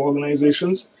number of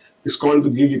organizations is called the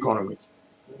gig economy.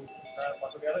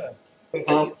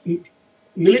 um,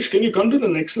 Nilesh, can you come to the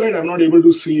next slide? I'm not able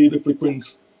to see the quick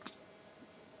wins.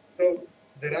 So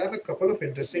there are a couple of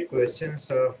interesting questions,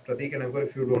 Pratik and Ankur.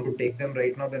 If you want to take them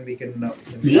right now, then we can.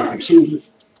 Yeah, absolutely.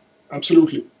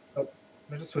 Absolutely.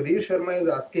 Mr. Sudhir Sharma is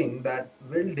asking that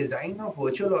will design of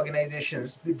virtual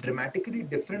organizations be dramatically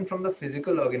different from the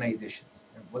physical organizations?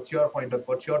 What's your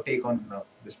take on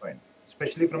this point,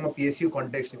 especially from a PSU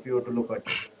context, if you were to look at it?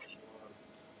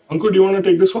 Ankur, do you want to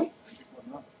take this one?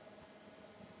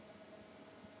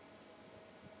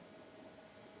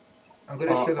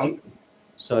 Ankur is still on.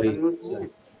 Sorry.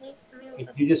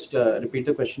 Could you just repeat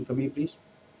the question for me, please?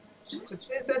 So it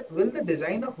says that will the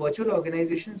design of virtual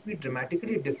organizations be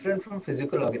dramatically different from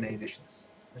physical organizations?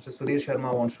 Mr. Sudhir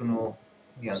Sharma wants to know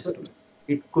the answer to it.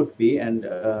 It could be, and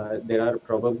there are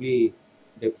probably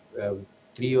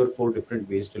 3 or 4 different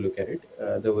ways to look at it.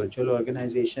 The virtual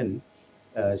organization,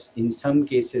 in some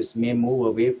cases, may move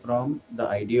away from the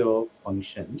idea of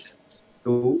functions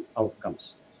to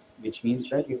outcomes, which means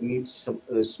that you need some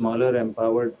smaller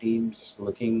empowered teams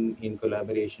working in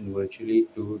collaboration virtually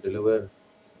to deliver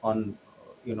on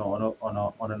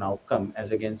on an outcome,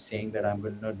 as against saying that I'm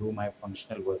going to do my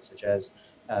functional work, such as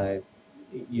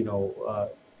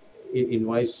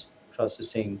invoice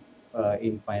processing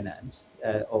in finance,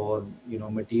 or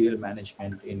material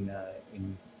management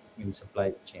in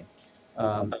supply chain.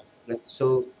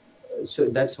 So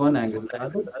that's one angle.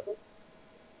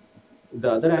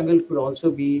 The other angle could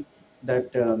also be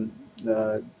that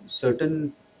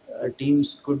certain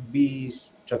teams could be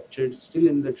structured still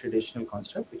in the traditional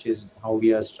construct, which is how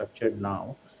we are structured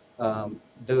now.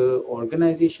 The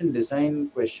organization design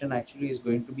question actually is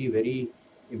going to be very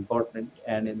important,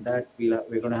 and in that we're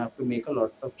going to have to make a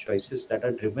lot of choices that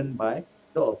are driven by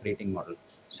the operating model.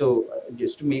 So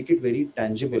just to make it very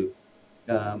tangible,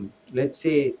 let's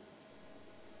say,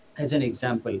 as an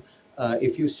example,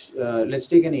 if you let's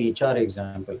take an HR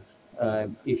example.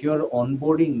 If your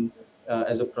onboarding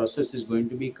as a process is going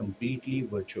to be completely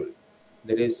virtual,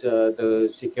 there is the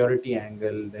security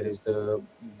angle, there is the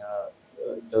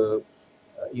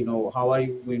how are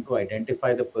you going to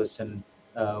identify the person,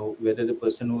 whether the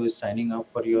person who is signing up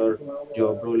for your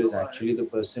job role is actually the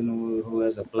person who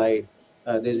has applied.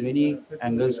 There's many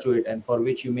angles to it, and for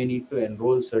which you may need to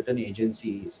enroll certain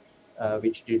agencies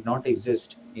which did not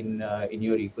exist in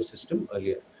your ecosystem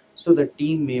earlier. So the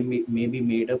team may be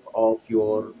made up of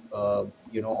your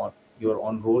your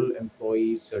on-roll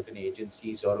employees, certain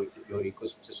agencies, or your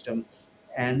ecosystem,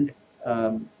 and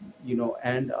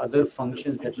and other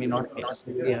functions that may not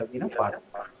necessarily have been a part of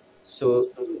it. So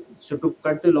to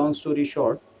cut the long story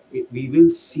short, we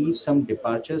will see some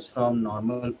departures from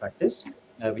normal practice,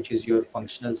 which is your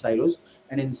functional silos,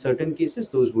 and in certain cases,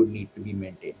 those would need to be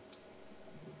maintained.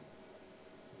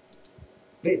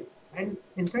 Great. And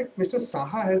in fact, Mr.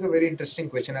 Saha has a very interesting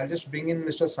question. I'll just bring in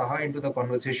Mr. Saha into the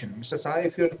conversation. Mr. Saha,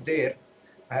 if you're there,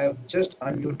 I have just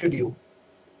unmuted you,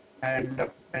 and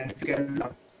if you can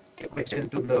ask a question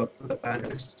to the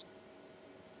panelists.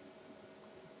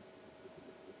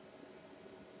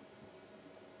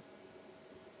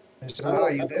 Mr. Saha,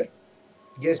 are you there?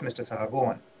 Yes, Mr. Saha, go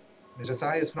on. Mr.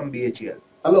 Saha is from BHEL.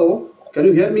 Hello, can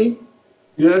you hear me?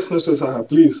 Yes, Mr. Saha,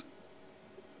 please.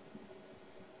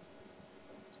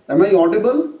 Am I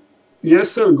audible?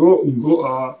 Yes, sir.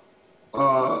 Go.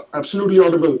 Absolutely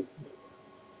audible.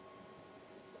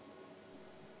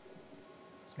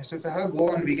 Mr. Saha, go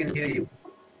on. We can hear you.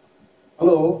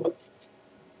 Hello.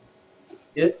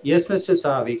 Yes, Mr.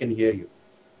 Saha, we can hear you.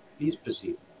 Please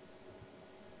proceed.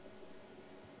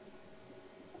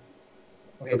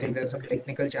 Okay, I think there's some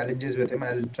technical challenges with him.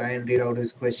 I'll try and read out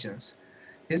his questions.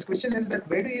 His question is that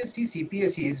where do you see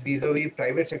CPSEs vis-a-vis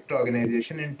private sector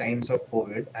organization in times of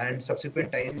COVID and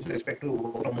subsequent times with respect to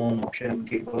work from home option,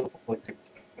 capable of etc.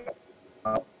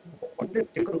 What they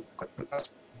take a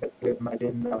contrast that you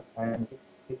imagine and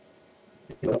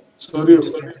Sorry,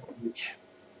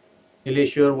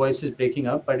 Nilesh, your voice is breaking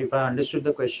up, but if I understood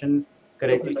the question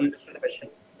correctly,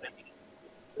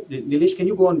 Nilesh, can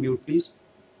you go on mute, please?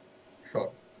 Sure.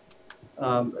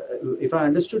 If I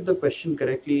understood the question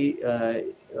correctly,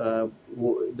 the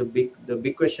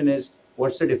big question is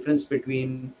what's the difference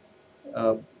between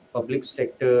public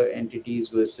sector entities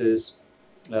versus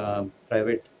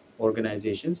private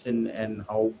organizations, and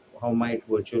how might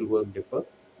virtual work differ?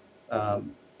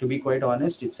 To be quite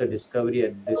honest, it's a discovery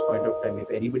at this point of time.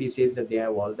 If anybody says that they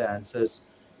have all the answers,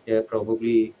 they are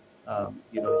probably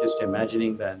just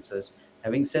imagining the answers.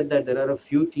 Having said that, there are a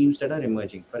few themes that are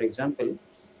emerging. For example,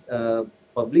 uh,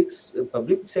 public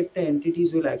sector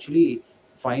entities will actually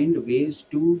find ways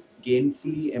to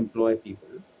gainfully employ people,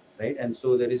 right? And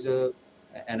so there is an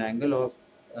angle of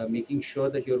making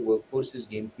sure that your workforce is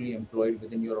gainfully employed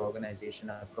within your organization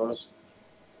across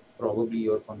probably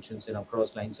your functions and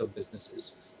across lines of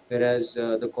businesses, whereas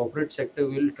the corporate sector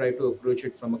will try to approach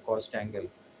it from a cost angle.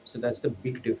 So that's the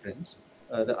big difference.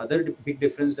 The other big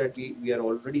difference that we are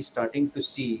already starting to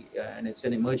see, and it's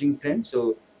an emerging trend,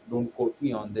 so don't quote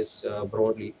me on this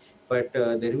broadly, but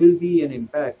there will be an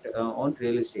impact on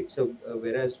real estate. So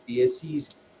whereas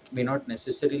PSCs may not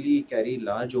necessarily carry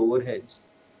large overheads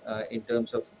in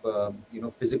terms of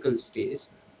physical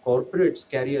space, corporates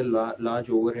carry a large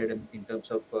overhead in terms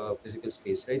of physical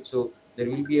space, right? So there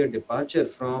will be a departure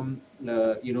from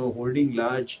holding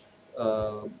large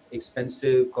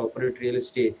expensive corporate real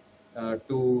estate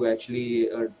to actually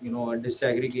a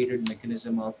disaggregated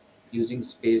mechanism of using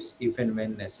space if and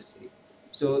when necessary.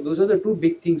 So those are the two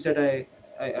big things that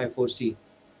I foresee.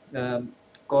 um,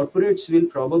 Corporates will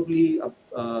probably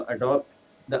adopt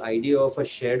the idea of a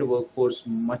shared workforce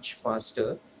much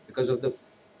faster because of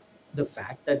the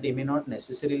fact that they may not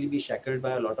necessarily be shackled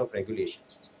by a lot of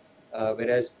regulations,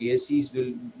 whereas PSCs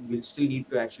will still need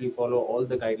to actually follow all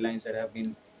the guidelines that have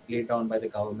been laid down by the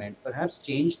government. Perhaps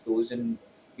change those and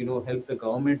help the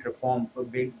government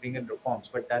bring in reforms,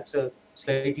 but that's a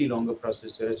slightly longer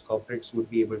process. Whereas corporates would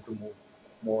be able to move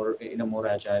more in a more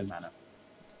agile manner.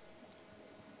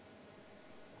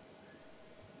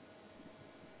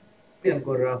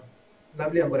 Ankur.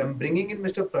 Lovely, Ankur. I'm bringing in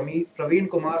Mr. Praveen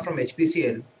Kumar from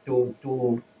HPCL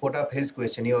to put up his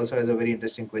question. He also has a very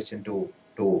interesting question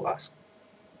to ask.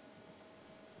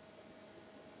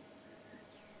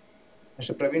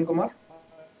 Mr. Praveen Kumar?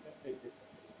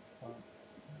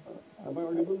 Am I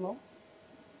audible now?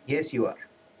 Yes, you are.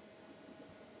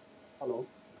 Hello.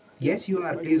 Yes, you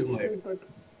are. Please go ahead.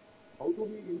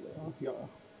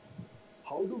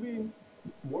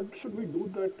 What should we do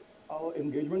that our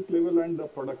engagement level and the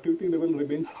productivity level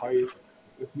remains high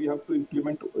if we have to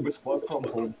implement this work from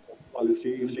home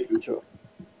policy in the future?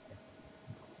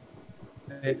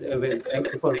 Thank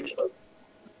you for.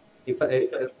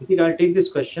 I think I'll take this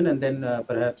question and then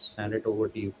perhaps hand it over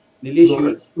to you. Nilesh, you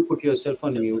have to put yourself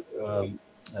on mute.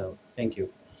 Thank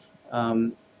you.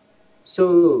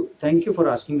 So thank you for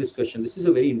asking this question. This is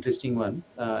a very interesting one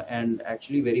and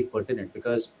actually very pertinent,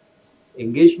 because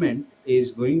engagement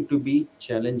is going to be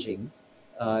challenging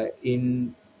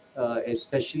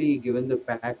especially given the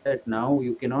fact that now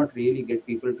you cannot really get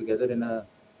people together in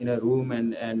a room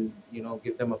and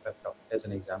give them a pep talk, as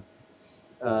an example.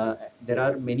 There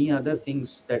are many other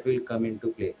things that will come into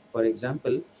play. For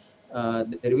example,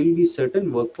 there will be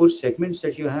certain workforce segments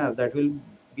that you have that will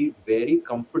be very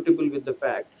comfortable with the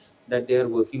fact that they are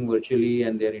working virtually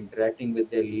and they're interacting with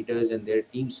their leaders and their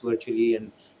teams virtually,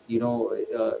 and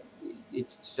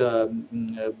it's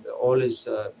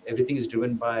everything is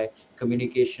driven by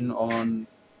communication on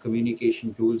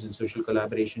communication tools and social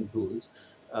collaboration tools,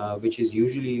 which is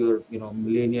usually your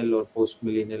millennial or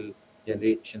post-millennial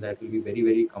generation that will be very,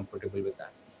 very comfortable with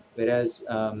that. Whereas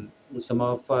some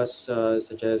of us,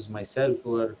 such as myself,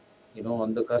 who are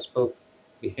on the cusp of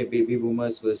baby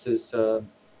boomers versus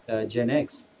Gen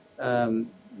X,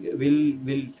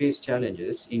 will face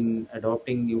challenges in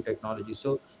adopting new technology.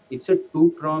 So it's a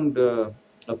two-pronged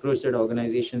approach that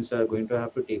organizations are going to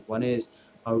have to take. One is,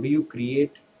 how do you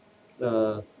create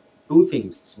two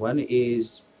things? One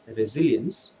is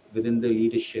resilience within the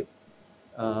leadership,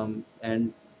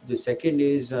 and the second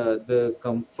is the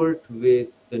comfort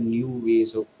with the new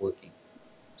ways of working.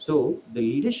 So the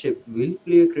leadership will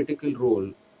play a critical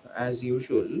role, as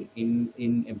usual, in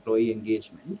employee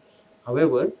engagement.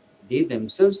 However, they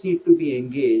themselves need to be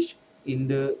engaged in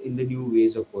the new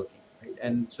ways of working. right?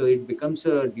 And so it becomes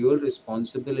a dual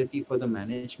responsibility for the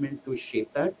management to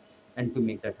shape that and to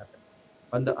make that happen.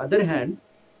 On the other hand,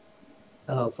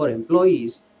 for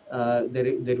employees,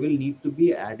 there will need to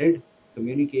be added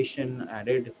communication,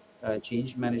 added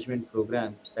change management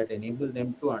programs that enable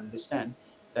them to understand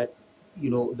that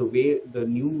the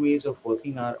new ways of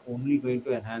working are only going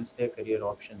to enhance their career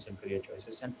options and career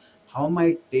choices, and how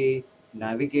might they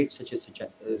navigate such a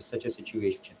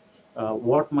situation,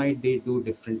 what might they do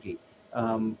differently.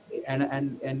 And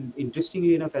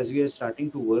interestingly enough, as we are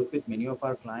starting to work with many of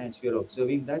our clients, we are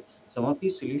observing that some of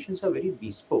these solutions are very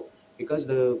bespoke, because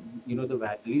the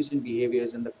values and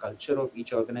behaviors and the culture of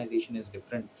each organization is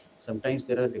different. Sometimes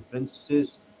there are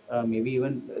differences, maybe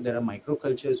even there are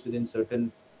microcultures within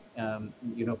certain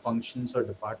functions or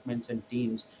departments and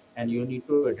teams, and you need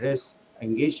to address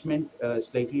engagement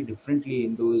slightly differently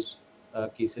in those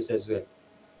cases as well.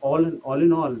 All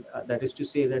in all, that is to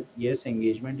say that yes,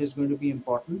 engagement is going to be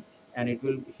important, and it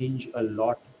will hinge a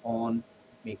lot on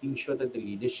making sure that the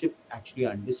leadership actually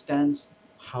understands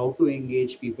how to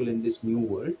engage people in this new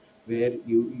world, where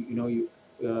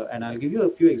and I'll give you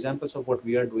a few examples of what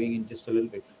we are doing in just a little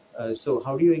bit. So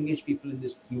how do you engage people in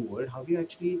this new world? How do you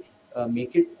actually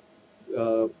make it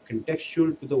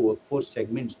contextual to the workforce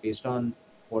segments based on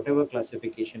whatever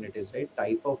classification it is, right?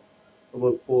 Type of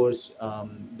workforce,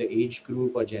 the age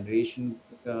group or generation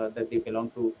that they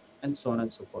belong to, and so on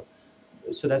and so forth.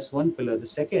 So that's one pillar. The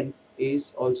second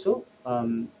is also,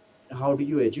 how do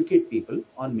you educate people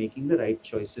on making the right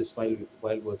choices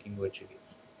while working virtually.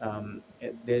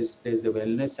 There's the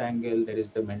wellness angle, there is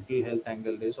the mental health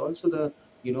angle, there's also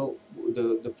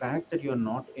the fact that you're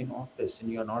not in office and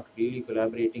you're not really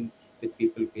collaborating with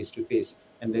people face to face,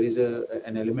 and there is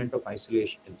an element of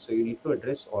isolation, so you need to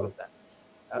address all of that.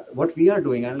 What we are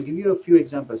doing, I'll give you a few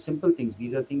examples, simple things.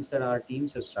 These are things that our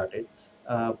teams have started,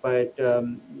 but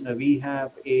we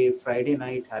have a Friday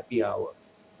night happy hour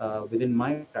within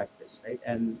my practice, right?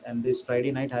 And this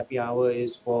Friday night happy hour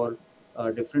is for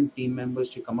different team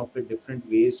members to come up with different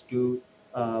ways to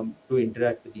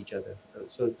interact with each other.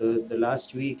 So the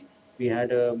last week we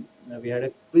had a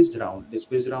quiz round. This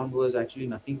quiz round was actually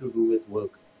nothing to do with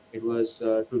work. It was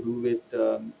to do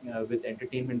with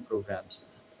entertainment programs,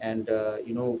 and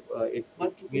it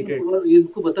created.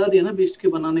 इनको बता दिया ना बिस्ट के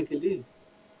बनाने के लिए,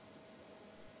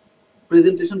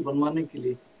 presentation बनवाने के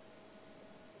लिए.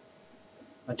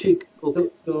 ठीक, okay.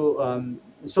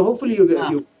 So hopefully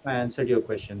you answered your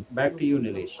question. Back to you,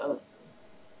 Nilesh.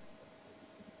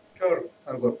 Sure,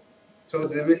 Ankur. So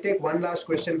we'll take one last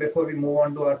question before we move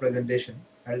on to our presentation.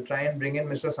 I'll try and bring in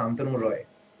Mr. Santanu Roy.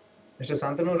 Mr.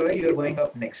 Santanu Roy, you're going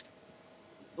up next.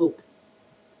 Okay.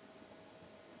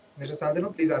 Mr.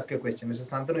 Santanu, please ask your question. Mr.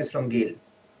 Santanu is from GAIL,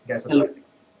 Gas Authority.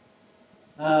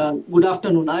 Good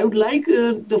afternoon. I would like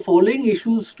the following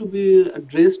issues to be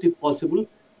addressed if possible.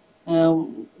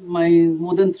 My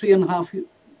more than 3.5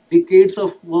 decades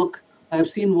of work, I have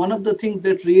seen one of the things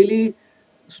that really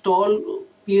stall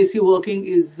PSE working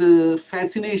is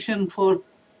fascination for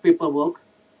paperwork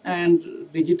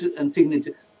and digital and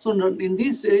signature. So in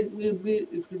this stage,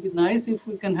 it would be nice if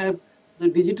we can have the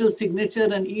digital signature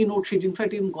and e-note sheet. In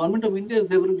fact, in Government of India,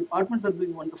 several departments are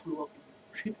doing wonderful work in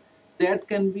sheet. That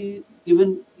can be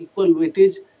given equal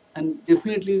weightage and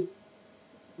definitely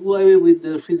do away with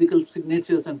the physical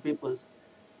signatures and papers.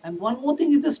 And one more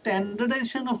thing is the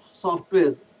standardization of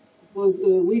softwares. Because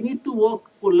we need to work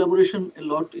collaboration a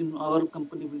lot in our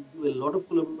company. We do a lot of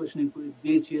collaboration, including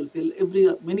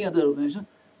BHEL, many other organizations.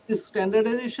 This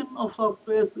standardization of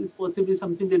softwares is possibly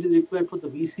something that is required for the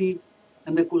VC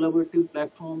and the collaborative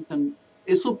platforms and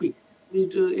SOP.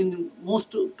 In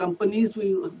most companies,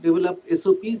 we develop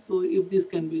SOPs. So if this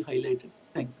can be highlighted,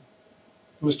 thank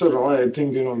you. Mr. Roy, I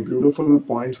think, beautiful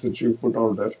points which you put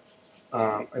out there.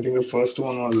 I think the first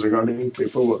one was regarding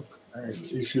paperwork. And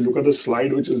if you look at the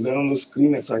slide which is there on the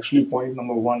screen, it's actually point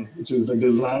number 1, which is the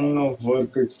design of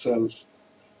work itself.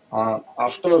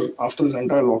 After this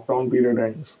entire lockdown period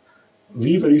ends,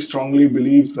 we very strongly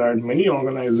believe that many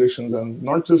organizations, and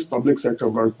not just public sector,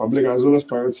 but public as well as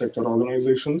private sector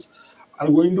organizations, are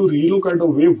going to relook at the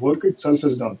way work itself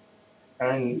is done.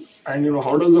 And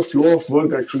how does the flow of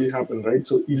work actually happen, right?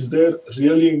 So is there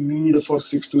really a need for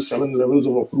 6 to 7 levels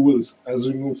of approvals as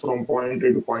we move from point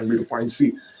A to point B to point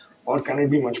C, or can it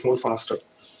be much more faster?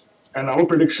 And our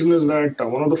prediction is that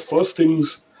one of the first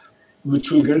things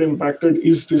which will get impacted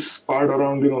is this part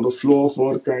around the flow of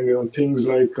work and things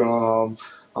like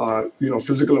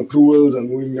physical approvals and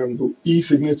moving them to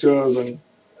e-signatures and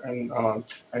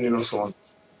so on.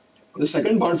 The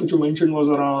second part which you mentioned was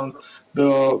around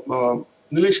the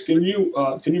Nilesh, can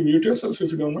you mute yourself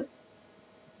if you don't mind?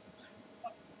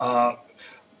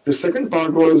 The second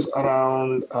part was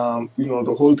around,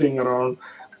 the whole thing around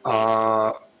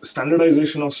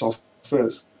standardization of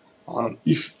softwares.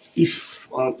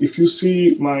 If you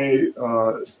see my,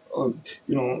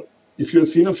 if you had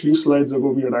seen a few slides ago,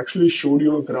 we had actually showed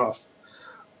you a graph.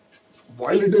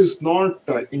 While it is not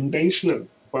intentional,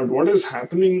 but what is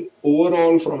happening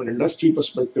overall from an industry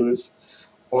perspective is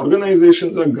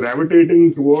organizations are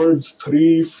gravitating towards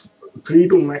three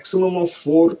to maximum of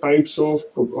four types of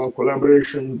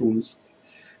collaboration tools.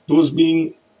 Those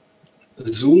being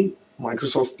Zoom,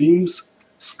 Microsoft Teams,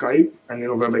 Skype, and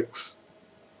WebEx.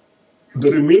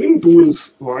 The remaining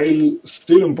tools, while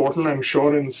still important, I'm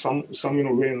sure in some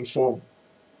way and form,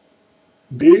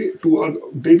 they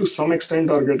to some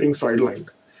extent are getting sidelined,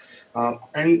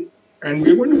 and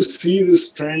we're going to see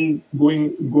this trend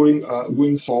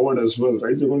going forward as well,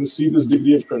 right? We're going to see this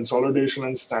degree of consolidation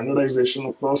and standardization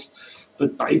across the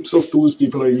types of tools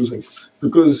people are using,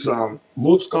 because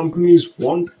most companies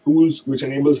want tools which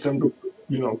enables them to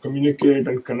communicate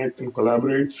and connect and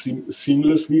collaborate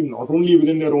seamlessly, not only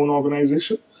within their own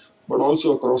organization but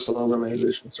also across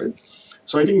organizations, right?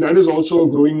 So I think that is also a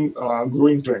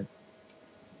growing trend.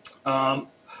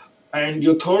 And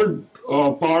your third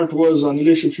part was,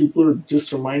 Anilesh, if you could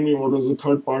just remind me what was the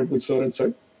third part that sir had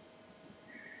said.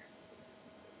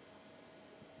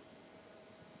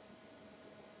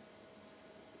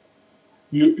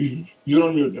 You're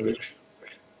on mute, Anilesh.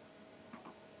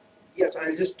 Yes,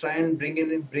 I'll just try and bring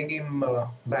him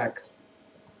back.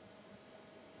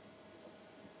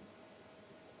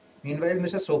 Meanwhile,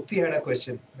 Mr. Sopti had a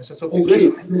question. Mr. Sopti,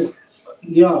 Okay.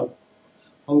 Yeah.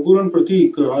 Ankur and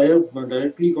Pratik, I have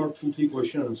directly got 2-3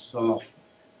 questions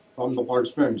from the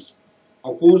participants.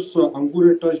 Of course, Ankur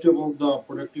had touched about the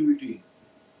productivity,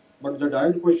 but the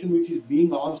direct question which is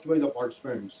being asked by the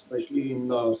participants, especially in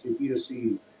the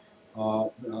CPSE,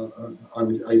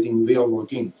 I think way of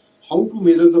working, how to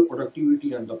measure the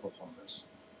productivity and the performance.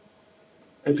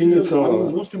 I think it's one of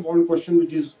the most important question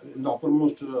which is in the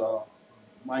uppermost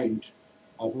mind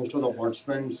of most of the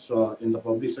participants in the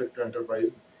public sector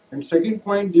enterprise. And second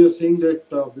point, they are saying that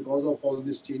because of all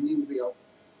this changing way of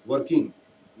working,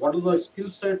 what are the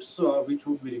skill sets which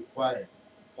would be required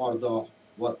for the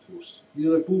workforce? These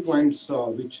are 2 points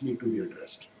which need to be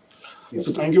addressed. Yes.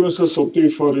 So thank you, Mr. Sopti,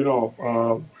 for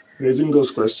raising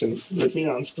those questions. Let me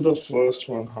answer the first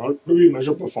one. How do we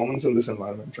measure performance in this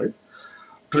environment, right?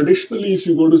 Traditionally, if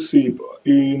you go to see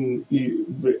when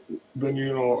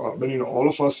all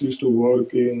of us used to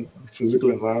work in physical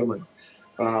environment,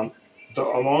 the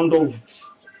amount of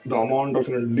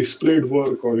displayed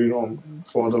work, or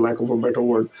for the lack of a better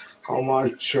word, how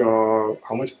much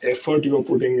effort you are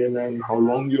putting in and how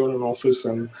long you're in office,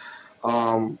 and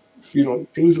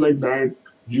things like that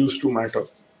used to matter.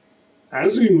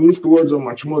 As we move towards a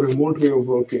much more remote way of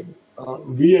working,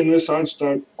 we envisage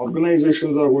that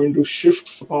organizations are going to shift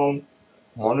from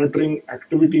monitoring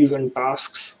activities and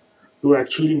tasks to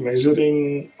actually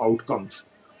measuring outcomes,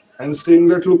 and saying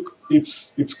that, look,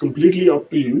 it's completely up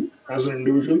to you as an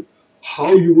individual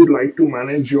how you would like to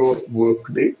manage your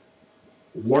work day.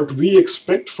 What we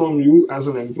expect from you as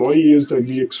an employee is that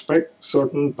we expect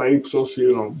certain types of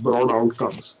broad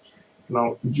outcomes.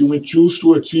 Now, you may choose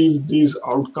to achieve these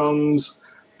outcomes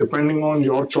depending on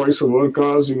your choice of work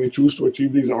hours. You may choose to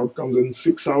achieve these outcomes in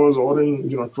 6 hours or in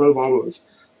 12 hours.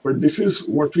 But this is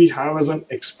what we have as an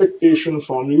expectation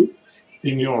from you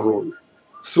in your role.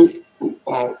 So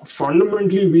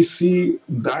fundamentally, we see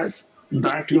that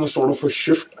sort of a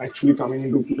shift actually coming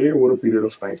into play over a period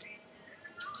of time.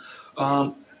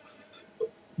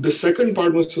 The second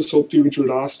part, Mr. Sopti, which you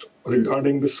had asked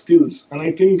regarding the skills, and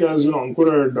I think, as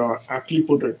Ankur had aptly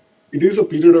put it, it is a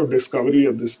period of discovery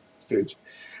at this stage.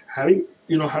 Having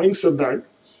said that,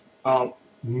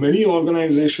 many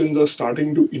organizations are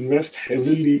starting to invest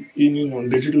heavily in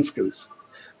digital skills,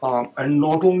 and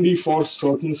not only for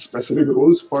certain specific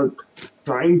roles, but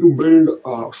trying to build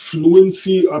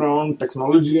fluency around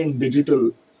technology and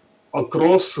digital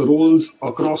across roles,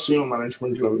 across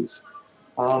management levels.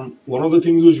 One of the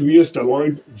things which we as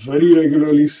Deloitte very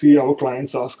regularly see our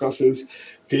clients ask us is,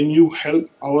 can you help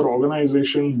our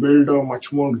organization build a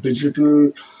much more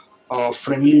digital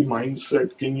friendly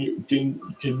mindset? Can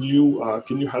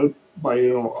you help by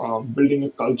building a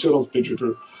culture of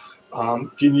digital?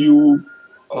 Can you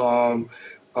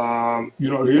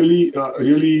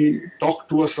really talk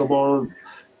to us about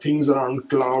things around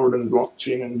cloud and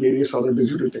blockchain and various other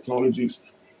digital technologies?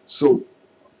 So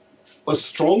a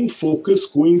strong focus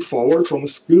going forward from a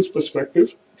skills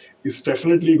perspective is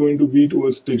definitely going to be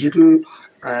towards digital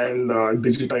and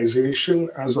digitization,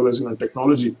 as well as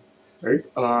technology, right?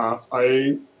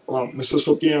 Mr.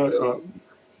 Sopti,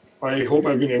 I hope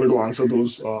I've been able to answer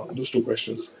those two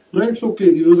questions. No, it's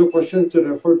okay. These are the questions that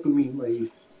referred to me by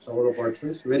some of the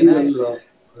participants. Very well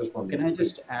responded. Can I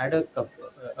just add a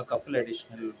couple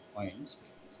additional points?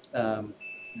 Um,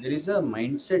 there is a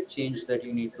mindset change that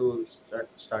you need to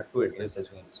start to address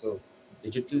as well. So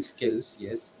digital skills,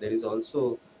 yes. There is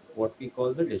also what we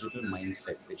call the digital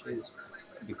mindset, which is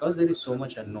because there is so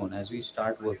much unknown as we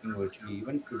start working virtually.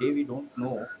 Even today, we don't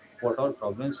know what all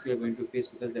problems we are going to face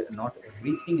because not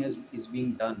everything is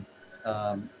being done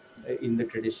um, in the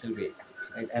traditional way.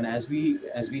 Right? And as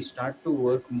we start to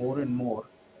work more and more,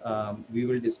 we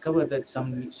will discover that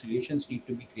some solutions need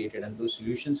to be created, and those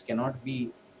solutions cannot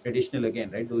be traditional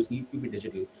again, right? Those need to be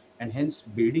digital, and hence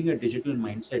building a digital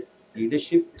mindset,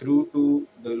 leadership through to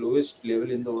the lowest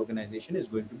level in the organization is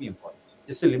going to be important.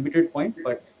 Just a limited point,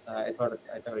 but I thought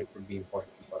it would be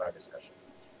important for our discussion.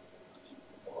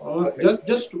 I have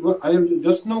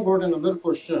just now got another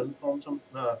question from some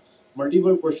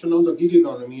multiple question on the gig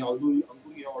economy. Although you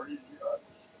have already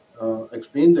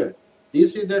explained that, they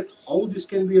say that how this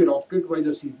can be adopted by the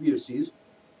CPSEs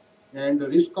and the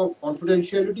risk of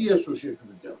confidentiality associated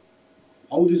with them.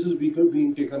 How this is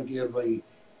being taken care by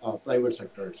private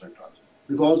sector, etc.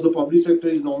 Because the public sector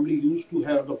is normally used to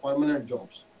have the permanent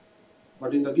jobs,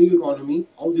 but in the gig economy,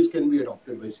 how this can be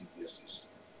adopted by CPSEs?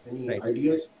 Any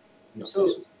ideas? Yeah,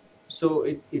 so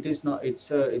it is not.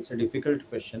 It's a difficult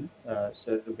question,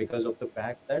 sir, because of the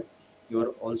fact that you are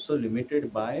also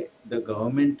limited by the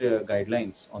government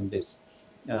guidelines on this.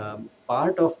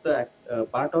 Part of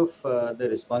the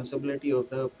responsibility of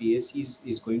the PSEs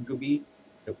is going to be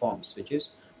reforms, which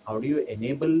is how do you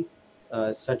enable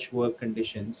such work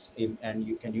conditions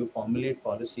and can you formulate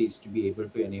policies to be able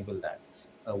to enable that,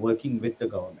 working with the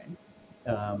government.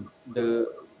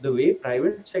 The way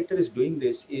private sector is doing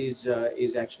this is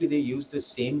actually they use the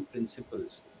same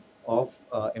principles of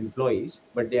employees,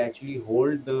 but they actually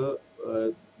hold the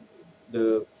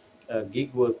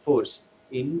gig workforce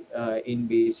in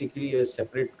basically a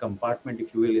separate compartment,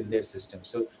 if you will, in their system.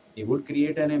 So they would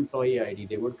create an employee ID,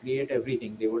 they would create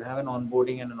everything, they would have an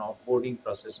onboarding and an offboarding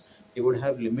process, they would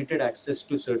have limited access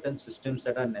to certain systems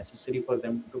that are necessary for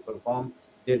them to perform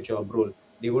their job role.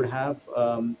 They would have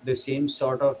the same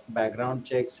sort of background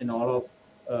checks and all of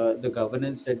the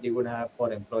governance that they would have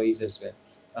for employees as well.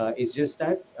 It's just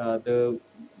that the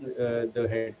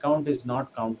headcount is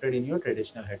not counted in your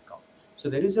traditional headcount. So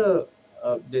there's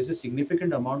a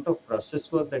significant amount of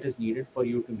process work that is needed for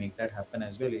you to make that happen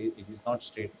as well. It is not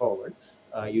straightforward.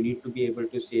 You need to be able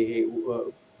to say, hey,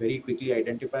 very quickly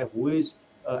identify who is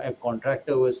a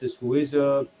contractor versus who is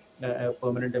a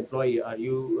permanent employee.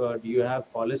 Do you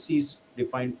have policies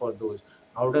defined for those?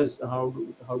 How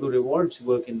do rewards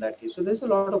work in that case? So there's a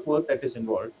lot of work that is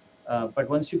involved. But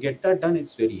once you get that done,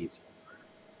 it's very easy.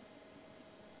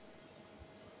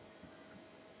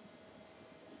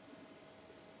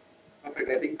 Perfect.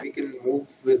 I think we can move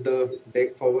with the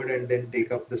deck forward and then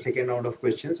take up the second round of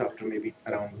questions after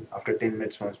 10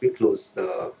 minutes once we close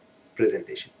the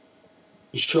presentation.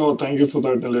 Sure, thank you for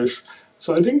that, Nilesh.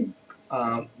 So I think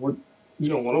one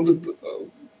of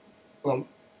the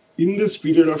in this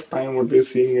period of time, what we're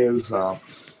seeing is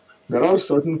there are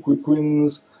certain quick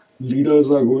wins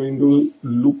leaders are going to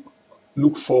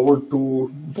look forward to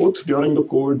both during the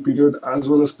COVID period as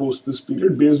well as post this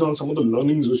period, based on some of the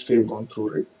learnings which they've gone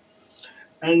through, right?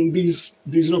 And these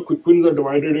quick wins are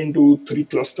divided into three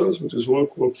clusters, which is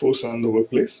work, workforce, and the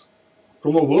workplace.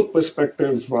 From a work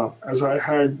perspective, as I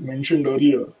had mentioned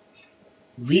earlier,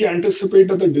 we anticipate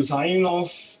that the design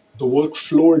of the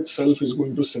workflow itself is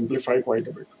going to simplify quite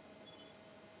a bit.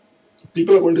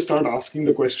 People are going to start asking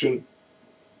the question,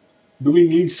 do we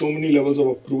need so many levels of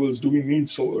approvals? Do we need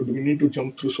to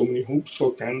jump through so many hoops,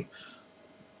 or can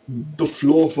the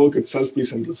flow of work itself be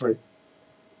simplified?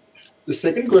 The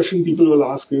second question people will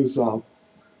ask is, are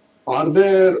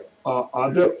there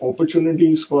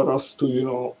opportunities for us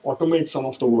to automate some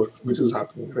of the work which is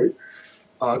happening,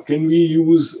 right? Can we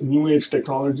use new age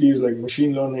technologies like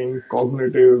machine learning,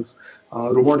 cognitive,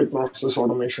 robotic process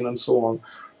automation, and so on,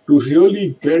 to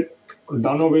really get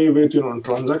done away with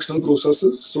transactional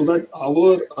processes, so that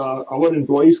our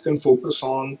employees can focus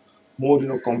on more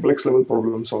complex level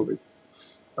problem solving.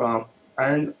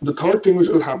 And the third thing which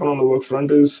will happen on the work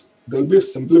front is there'll be a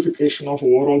simplification of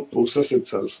overall process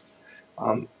itself.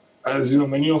 As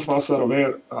many of us are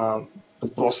aware, the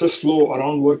process flow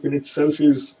around work in itself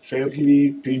is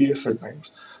fairly tedious at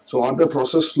times. So are there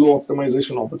process flow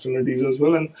optimization opportunities as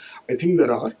well? And I think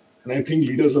there are, and I think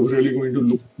leaders are really going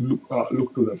to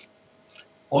look to them.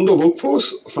 On the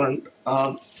workforce front,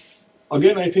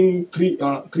 again, I think three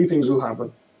things will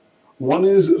happen. One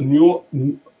is newer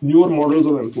models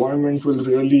of employment will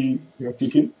really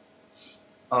kick in.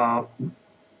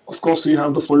 Of course, we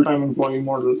have the full-time employee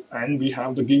model and we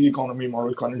have the gig economy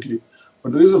model currently.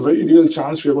 But there is a very real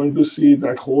chance we are going to see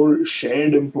that whole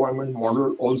shared employment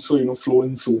model also flow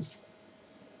in soon.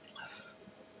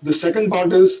 The second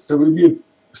part is there will be a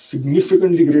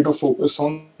significantly greater focus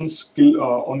on skill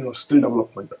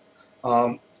development.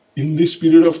 In this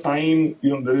period of time,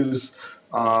 there is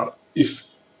if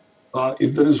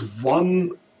there is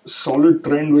one solid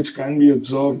trend which can be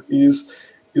observed is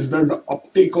that the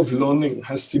uptake of learning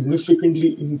has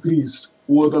significantly increased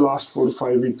over the last 4 to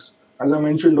 5 weeks. As I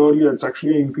mentioned earlier, it's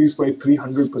actually increased by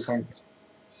 300%.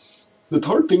 The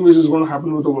third thing which is going to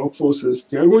happen with the workforce is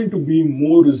they are going to be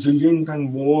more resilient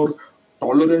and more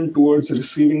tolerant towards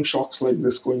receiving shocks like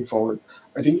this going forward.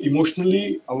 I think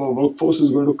emotionally, our workforce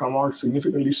is going to come out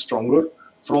significantly stronger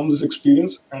from this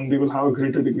experience, and they will have a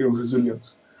greater degree of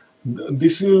resilience.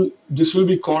 This will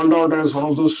be called out as one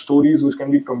of those stories which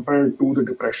can be compared to the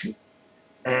Depression,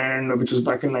 and which is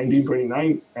back in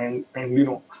 1929. And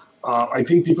I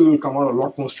think people will come out a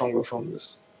lot more stronger from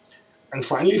this. And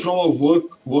finally, from a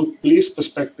workplace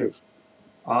perspective,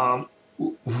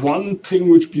 one thing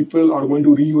which people are going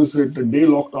to revisit the day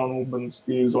lockdown opens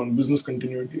is on business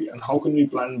continuity and how can we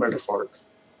plan better for it.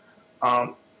 A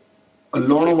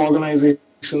lot of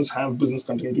organizations have business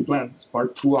continuity plans,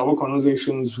 but through our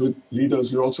conversations with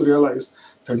leaders, we also realized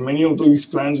that many of these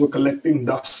plans were collecting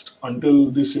dust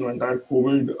until this entire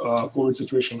COVID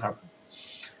situation happened.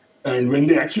 And when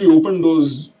they actually opened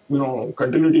those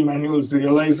continuity manuals, they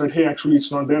realized that, hey, actually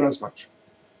it's not there as much.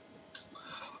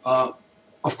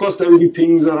 Of course, there will be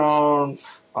things around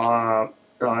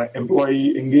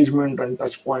employee engagement and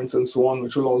touch points and so on,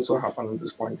 which will also happen at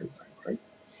this point in time, right?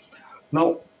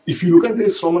 Now, if you look at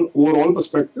this from an overall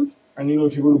perspective, and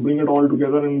if you were to bring it all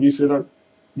together and we say that,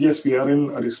 yes, we are in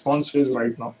a response phase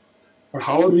right now, but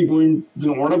how are we going,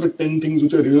 what are the 10 things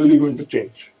which are really going to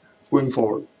change going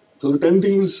forward? So the 10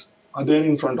 things are there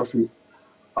in front of you.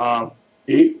 A,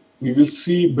 we will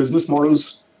see business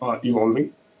models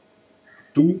evolving.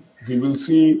 2, we will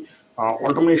see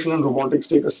automation and robotics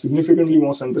take a significantly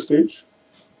more center stage.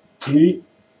 3,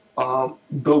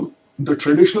 the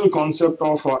traditional concept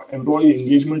of employee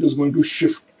engagement is going to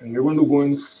shift, and we're going to go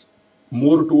in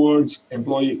more towards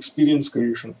employee experience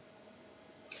creation.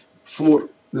 4,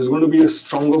 there's going to be a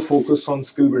stronger focus on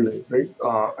skill building, right?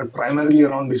 And primarily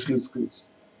around digital skills.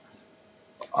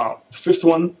 5th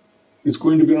one is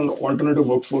going to be on the alternative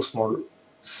workforce model.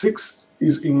 6th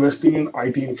is investing in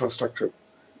IT infrastructure.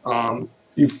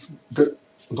 If the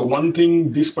one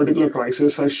thing this particular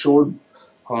crisis has showed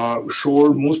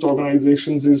most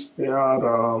organizations is their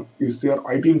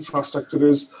IT infrastructure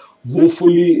is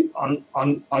woefully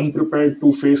unprepared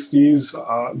to face these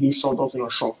sort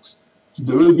of shocks. So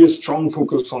there will be a strong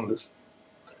focus on this.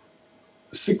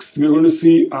 6th, we're going to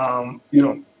see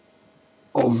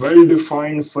a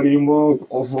well-defined framework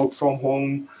of work from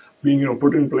home being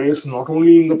put in place, not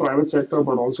only in the private sector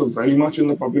but also very much in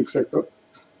the public sector.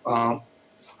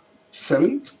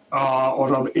 7th, or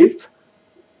rather 8th,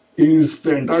 is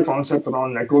the entire concept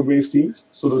around network-based teams.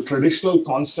 So the traditional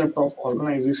concept of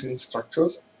organization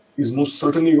structures is most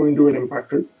certainly going to get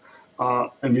impacted.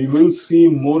 And we will see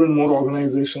more and more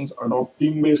organizations adopt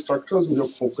team-based structures which are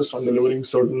focused on delivering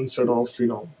certain set of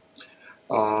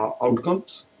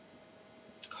outcomes.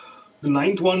 The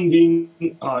 9th one being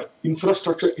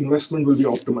infrastructure investment will be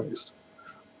optimized.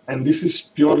 And this is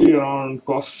purely around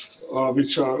costs,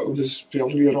 which is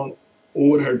purely around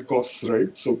overhead costs,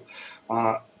 right? So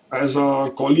as our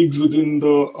colleagues within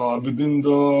the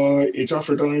HR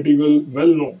fraternity will well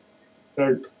know,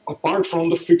 that apart from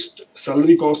the fixed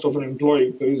salary cost of an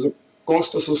employee, there is a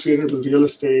cost associated with real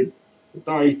estate, with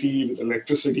IT, with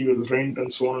electricity, with rent,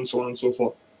 and so on and so on and so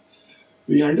forth.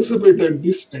 We anticipate that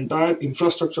this entire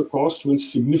infrastructure cost will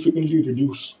significantly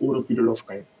reduce over a period of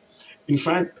time. In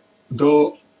fact,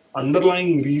 the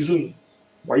underlying reason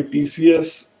why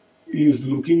TCS is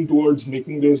looking towards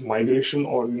making this migration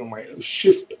or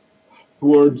shift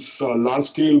towards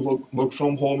large-scale work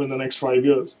from home in the next 5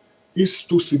 years is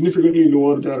to significantly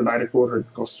lower their direct overhead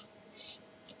cost.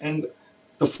 And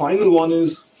the final one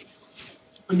is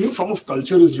a new form of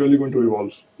culture is really going to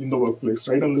evolve in the workplace,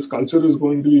 right? And this culture is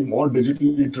going to be more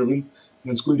digitally driven,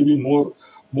 and it's going to be more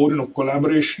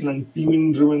collaboration and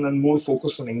teaming driven and more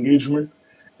focused on engagement.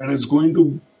 And it's going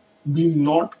to be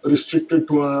not restricted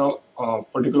to a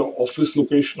particular office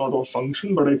location or a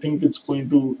function, but I think it's going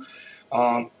to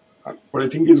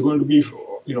be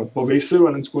pervasive,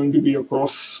 and it's going to be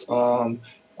across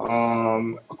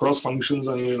functions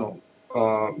and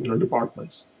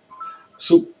departments.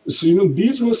 So,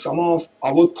 these were some of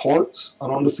our thoughts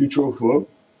around the future of work,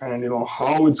 and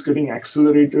how it's getting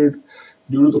accelerated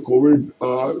due to the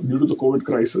COVID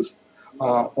crisis.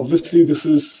 Obviously, this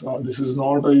is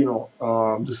not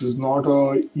a this is not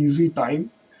a easy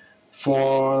time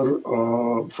for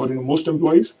most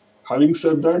employees. Having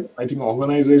said that, I think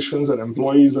organizations and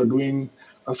employees are doing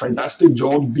a fantastic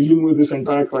job dealing with this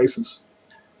entire crisis.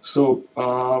 So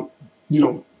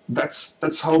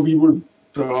that's how we would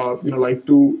like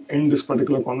to end this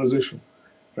particular conversation,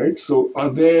 right? So are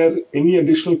there any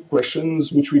additional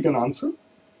questions which we can answer?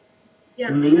 Yeah.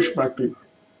 Nilesh, back to you.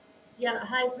 Yeah,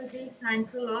 hi Pratik,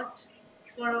 thanks a lot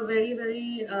for a very,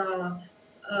 very uh,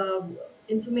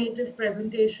 informative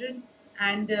presentation,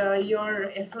 and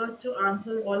your effort to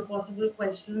answer all possible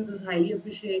questions is highly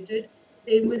appreciated.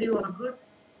 Same with you, Ankur.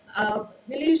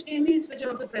 Nilesh, can we switch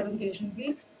off the presentation,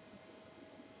 please?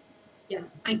 Yeah,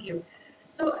 thank you.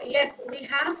 So yes, we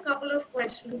have a couple of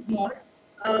questions more.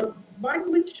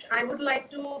 One which I would like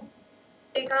to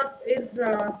take up is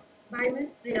by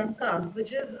Ms. Priyanka,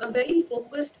 which is a very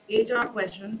focused HR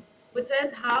question, which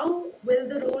says how will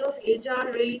the role of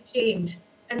HR really change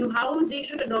and how they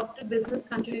should adopt a business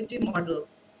continuity model.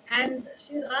 And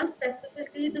she's asked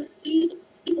specifically the three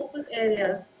focus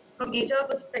areas from HR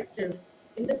perspective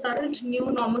in the current new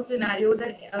normal scenario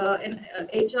that an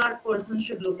HR person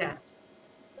should look at.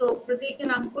 So, Pratik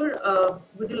and Ankur,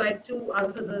 would you like to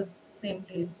answer the same,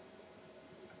 please?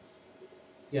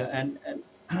 Yeah, and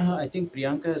I think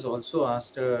Priyanka has also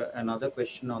asked another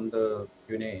question on the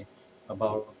Q&A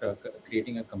about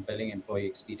creating a compelling employee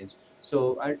experience.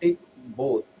 So I'll take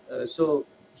both. So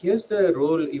here's the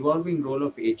evolving role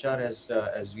of HR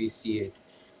as we see it.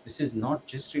 This is not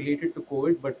just related to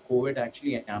COVID, but COVID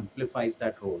actually amplifies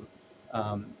that role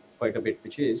quite a bit,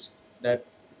 which is that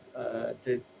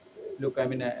look, I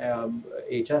mean,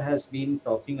 HR has been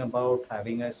talking about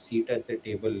having a seat at the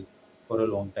table for a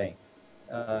long time.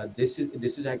 This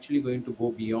is actually going to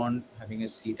go beyond having a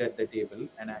seat at the table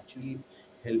and actually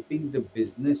helping the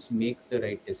business make the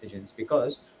right decisions,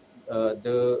 because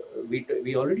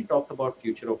we already talked about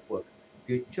future of work.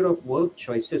 Future of work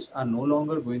choices are no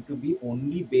longer going to be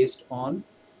only based on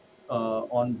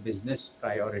business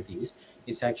priorities.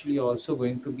 It's actually also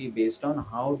going to be based on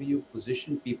how do you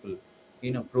position people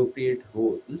in appropriate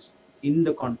roles in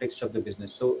the context of the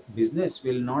business. So business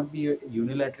will not be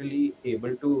unilaterally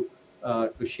able to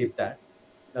shape that,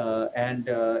 and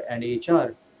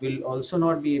HR will also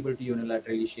not be able to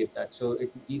unilaterally shape that. So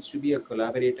it needs to be a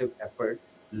collaborative effort,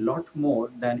 lot more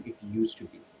than it used to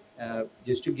be.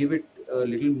 Just to give it a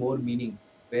little more meaning,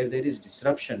 where there is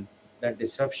disruption, that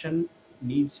disruption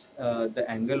needs the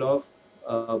angle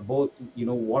of both,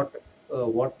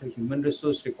 what human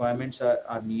resource requirements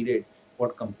are needed,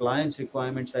 what compliance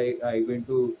requirements are going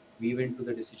to weave into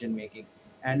the decision making,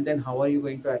 and then how are you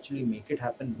going to actually make it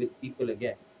happen with people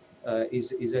again,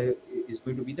 is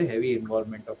going to be the heavy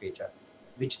involvement of HR,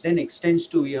 which then extends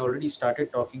to, we already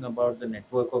started talking about the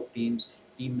network of teams,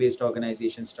 team-based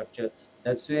organization structure.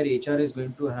 That's where HR is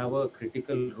going to have a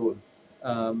critical role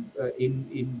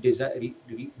in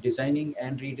designing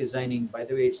and redesigning. By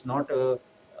the way, it's not a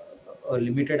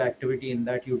limited activity in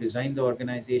that you design the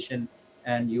organization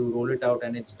and you roll it out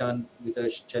and it's done with a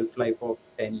shelf life of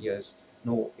 10 years.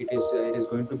 No, it is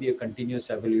going to be a continuous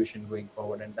evolution going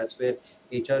forward, and that's where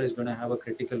HR is going to have a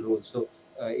critical role. So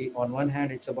on one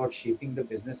hand, it's about shaping the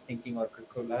business thinking or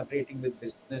collaborating with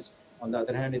business. On the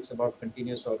other hand, it's about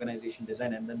continuous organization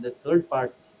design. And then the third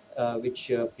part,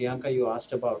 which Priyanka, you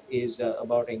asked about, is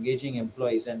about engaging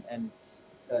employees, and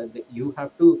you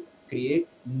have to create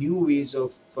new ways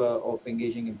of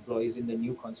engaging employees in the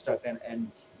new construct,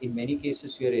 and in many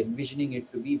cases we are envisioning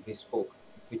it to be bespoke,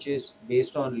 which is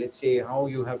based on, let's say, how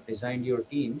you have designed your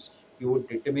teams. You would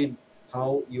determine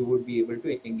how you would be able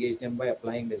to engage them by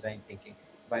applying design thinking,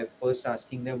 by first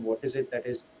asking them what is it that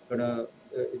is gonna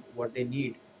what they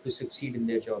need to succeed in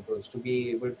their job roles, to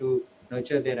be able to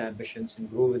nurture their ambitions and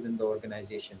grow within the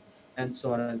organization, and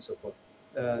so on and so forth.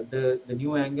 The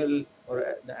new angle,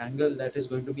 or the angle that is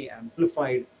going to be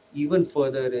amplified even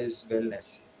further, is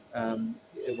wellness.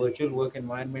 Virtual work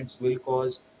environments will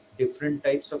cause different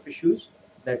types of issues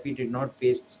that we did not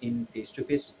face in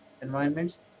face-to-face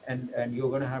environments, and you're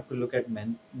going to have to look at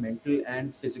mental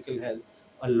and physical health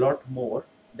a lot more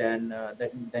than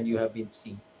you have been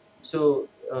seeing. So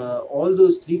all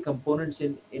those three components,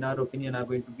 in our opinion, are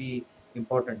going to be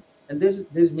important. And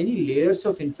there's many layers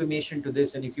of information to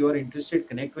this, and if you are interested,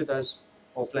 connect with us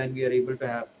offline. We are able to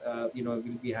have we'll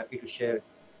be happy to share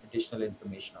additional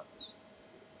information on this.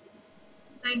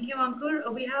 Thank you,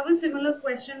 Ankur. We have a similar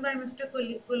question by Mr.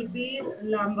 Kulbir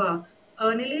Lamba.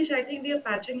 Nilesh, I think we are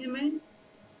patching him in.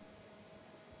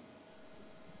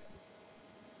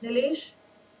 Nilesh?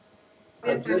 We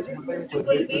have Just Mr. Pratik,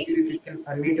 Kulveer. if you can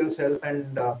unmute yourself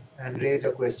and raise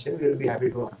your question, we'll be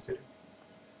happy to answer it.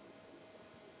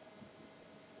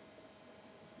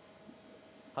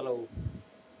 Hello,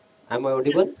 am I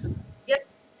audible? Yeah,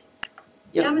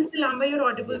 Yeah, Mr. Lamba, you're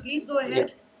audible. yeah, Please go yeah,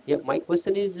 ahead. yeah. My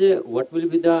question is, what will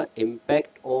be the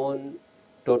impact on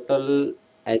total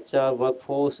HR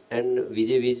workforce and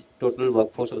vis-a-vis total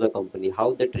workforce of the company?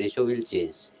 How that ratio will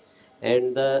change?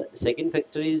 And the second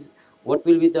factor is, what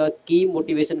will be the key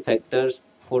motivation factors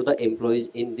for the employees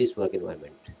in this work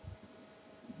environment?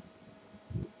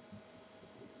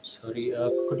 Sorry,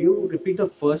 could you repeat the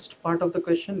first part of the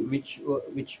question? Which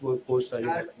workforce are you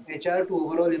talking about? HR to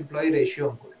overall employee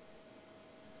ratio, Ankur.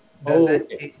 Does Oh, that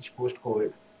okay. change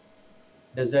post-COVID?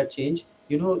 Does that change?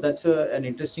 You know, that's an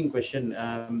interesting question.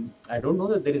 I don't know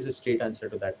that there is a straight answer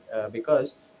to that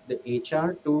because the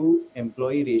HR to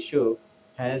employee ratio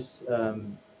has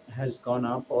gone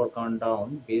up or gone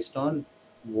down based on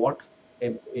what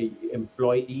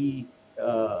employee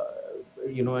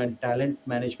and talent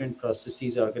management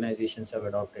processes organizations have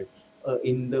adopted.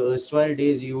 In the erstwhile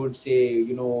days, you would say,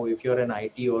 if you're an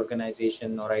IT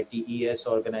organization or ITES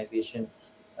organization,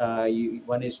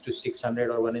 1:600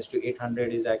 or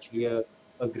 1:800 is actually a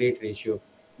great ratio.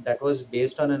 That was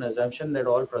based on an assumption that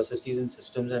all processes and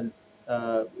systems and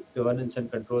governance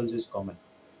and controls is common.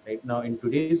 Right now, in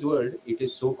today's world, it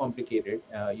is so complicated.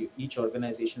 Each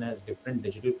organization has different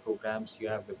digital programs. You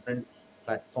have different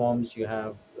platforms. You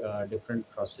have different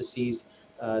processes.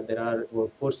 There are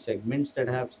workforce segments that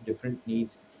have different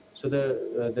needs. So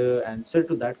the answer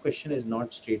to that question is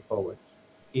not straightforward.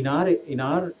 In our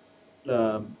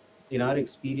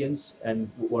experience and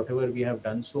whatever we have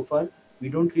done so far, we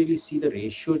don't really see the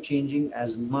ratio changing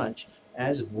as much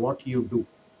as what you do.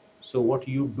 So what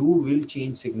you do will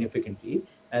change significantly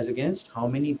as against how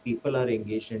many people are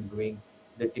engaged in doing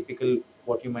the typical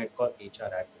what you might call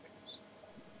HR activities.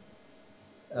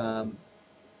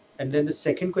 And then the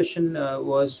second question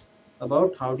was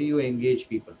about how do you engage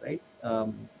people, right?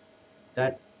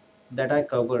 That I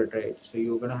covered, right? So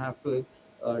you're going to have to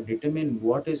determine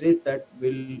what is it that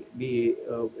will be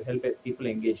help people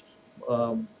engage.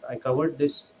 I covered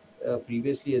this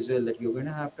previously as well, that you're going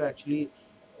to have to actually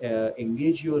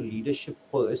engage your leadership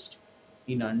first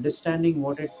in understanding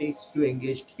what it takes to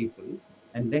engage people,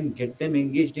 and then get them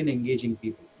engaged in engaging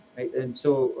people, right? And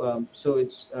so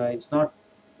it's not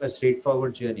a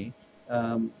straightforward journey.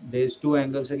 There's two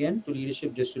angles again to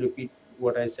leadership, just to repeat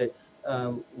what I said.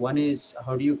 One is,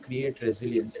 how do you create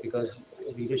resilience, because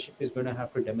leadership is going to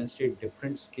have to demonstrate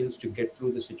different skills to get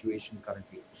through the situation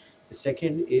currently. The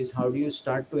second is, how do you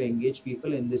start to engage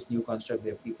people in this new construct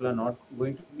where people are not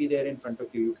going to be there in front of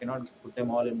you. You cannot put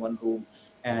them all in one room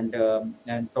and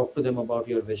talk to them about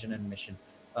your vision and mission.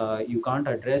 You can't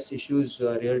address issues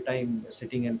real time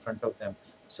sitting in front of them.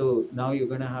 So now you're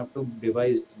going to have to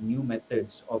devise new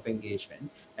methods of engagement,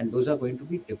 and those are going to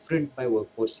be different by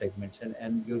workforce segments,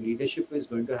 and your leadership is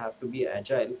going to have to be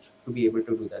agile to be able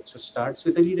to do that. So starts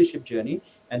with a leadership journey,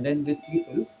 and then with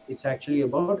people, it's actually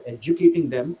about educating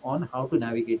them on how to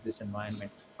navigate this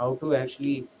environment, how to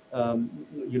actually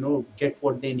get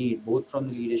what they need, both from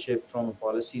the leadership, from a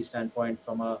policy standpoint,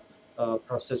 from a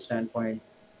process standpoint,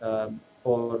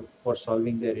 for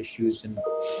solving their issues and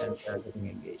getting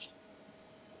engaged.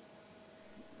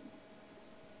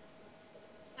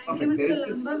 Thank you, Mr.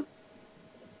 Lamba.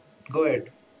 Go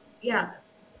ahead. Yeah,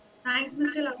 thanks,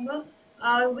 Mr. Lamba.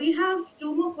 We have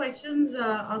two more questions,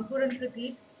 Ankur and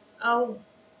Pratik.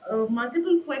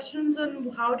 Multiple questions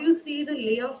on how do you see the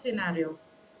layoff scenario?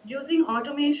 Do you think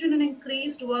automation and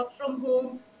increased work from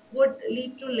home would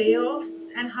lead to layoffs?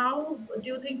 And how do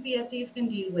you think PSEs can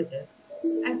deal with this?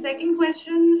 And second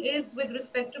question is with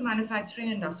respect to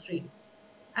manufacturing industry.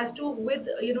 As to with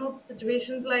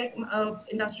situations like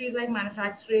industries like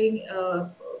manufacturing,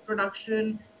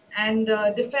 production, and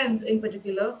defense in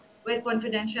particular, where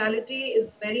confidentiality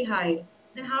is very high,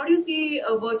 then how do you see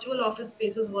virtual office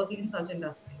spaces working in such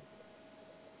industries?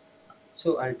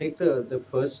 So I'll take the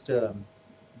first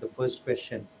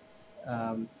question.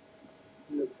 Um,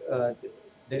 Look,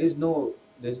 there is no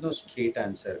straight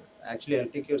answer. Actually, I'll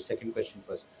take your second question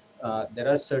first. There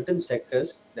are certain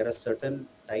sectors, there are certain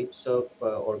types of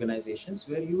organizations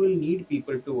where you will need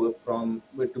people to work from,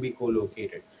 to be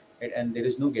co-located, right? And there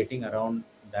is no getting around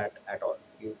that at all.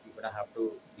 You're gonna have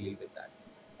to deal with that.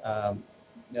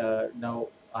 Now,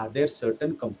 are there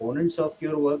certain components of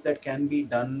your work that can be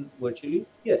done virtually?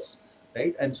 Yes,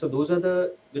 right. And so those are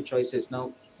the choices.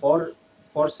 Now, for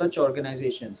such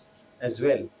organizations as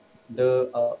well, the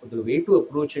way to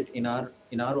approach it, in our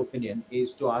opinion,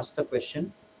 is to ask the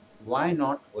question, why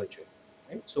not virtual?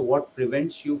 right? So what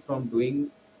prevents you from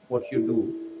doing what you do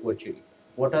virtually?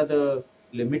 What are the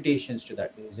limitations to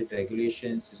that? Is it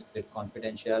regulations? Is it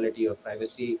confidentiality or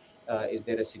privacy? Is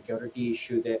there a security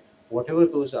issue there? Whatever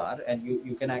those are, and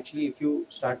you can actually, if you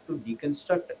start to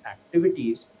deconstruct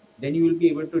activities, then you will be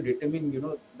able to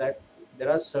determine, that there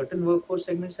are certain workforce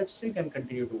segments that still can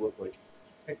continue to work virtually.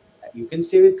 Right? You can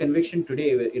say with conviction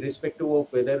today, irrespective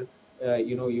of whether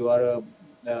you are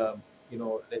a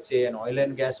let's say an oil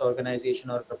and gas organization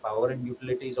or a power and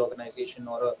utilities organization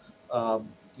or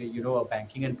a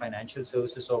banking and financial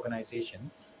services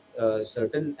organization.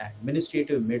 Certain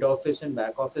administrative mid office and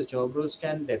back office job roles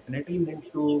can definitely move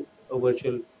to a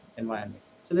virtual environment.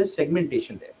 So there's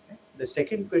segmentation there. Right? The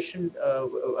second question,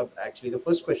 actually the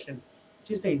first question,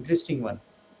 which is the interesting one.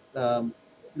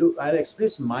 Look, I'll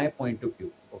express my point of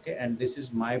view, okay, and this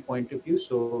is my point of view,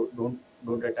 so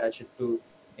don't attach it to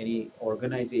any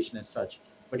organization as such.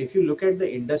 But if you look at the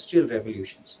industrial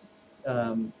revolutions,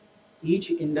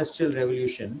 each industrial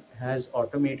revolution has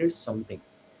automated something.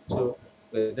 So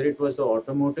whether it was the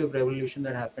automotive revolution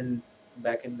that happened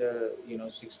back in the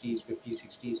 60s, 50s,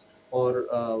 60s,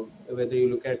 or whether you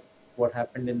look at what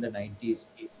happened in the 90s,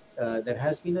 there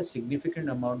has been a significant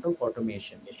amount of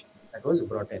automation that was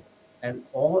brought in, and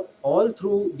all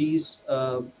through these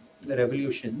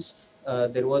revolutions,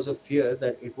 there was a fear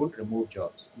that it would remove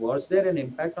jobs. Was there an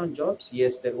impact on jobs?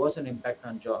 Yes, there was an impact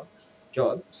on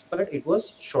jobs, but it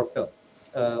was short term.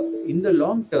 In the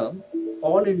long term,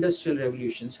 all industrial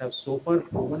revolutions have so far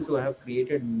proven to have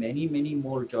created many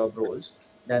more job roles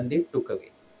than they took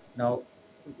away. Now,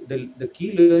 the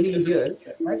key learning here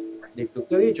is that they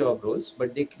took away job roles,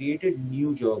 but they created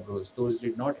new job roles. Those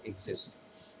did not exist.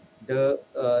 The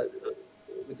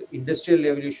industrial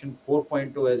revolution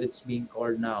 4.0, as it's being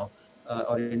called now,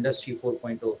 or industry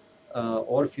 4.0,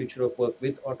 or future of work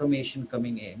with automation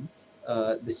coming in,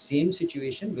 the same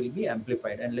situation will be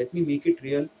amplified. And let me make it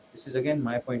real. This is again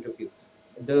my point of view.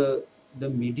 The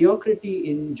mediocrity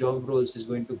in job roles is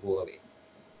going to go away.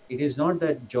 It is not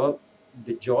that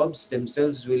the jobs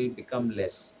themselves will become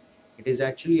less. It is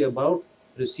actually about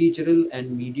procedural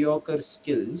and mediocre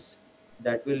skills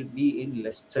that will be in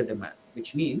lesser demand,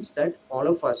 which means that all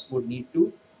of us would need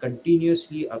to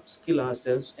continuously upskill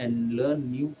ourselves and learn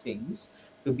new things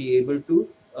to be able to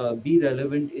be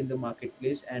relevant in the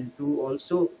marketplace, and to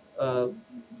also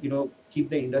keep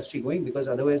the industry going, because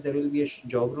otherwise there will be a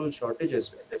job role shortage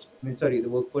as well. The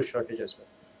workforce shortage as well.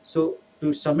 So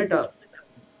to sum it up,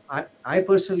 I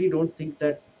personally don't think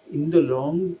that in the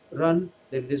long run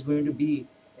there is going to be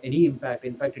any impact.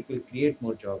 In fact, it will create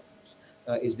more jobs.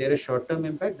 Is there a short-term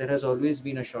impact? There has always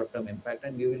been a short-term impact,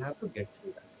 and we will have to get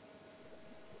through that.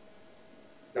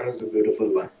 That is a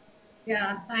beautiful one.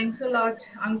 Yeah, thanks a lot,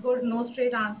 Ankur. No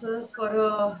straight answers for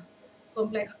a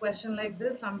complex question like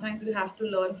this. Sometimes we have to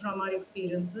learn from our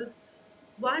experiences.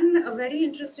 A very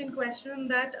interesting question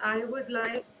that I would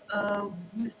like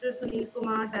Mr. Sunil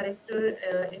Kumar, Director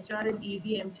HR and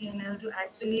ED MTNL, to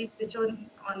actually pitch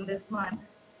on this one.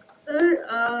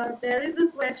 Sir, there is a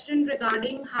question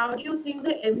regarding how do you think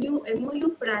the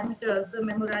MOU parameters, the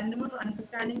Memorandum of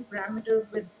Understanding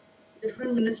parameters with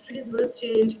different ministries will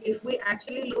change if we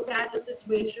actually look at a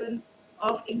situation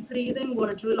of increasing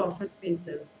virtual office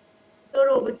spaces? Sir,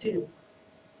 over to you.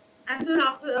 And sir,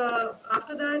 after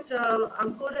that,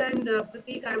 Ankur and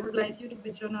Pratik, I would like you to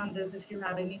pitch on this if you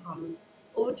have any comments.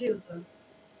 Over to you, sir.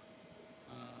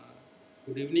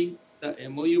 Good evening. The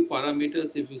MOU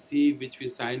parameters, if you see, which we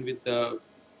signed with the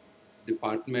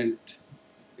department,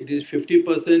 it is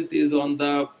 50% is on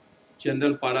the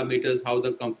general parameters, how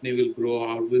the company will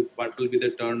grow, what will be the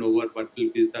turnover, what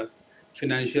will be the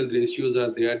financial ratios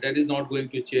are there. That is not going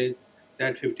to change.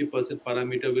 That 50%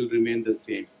 parameter will remain the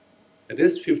same. The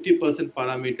rest 50%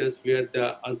 parameters where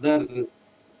the other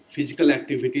physical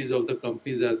activities of the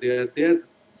companies are there,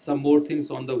 some more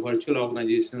things on the virtual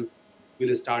organizations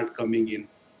will start coming in.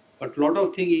 But a lot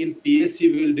of things in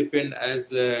PSC will depend, as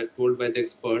told by the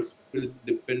experts, will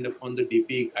depend upon the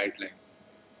DPE guidelines,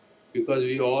 because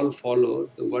we all follow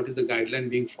what is the guideline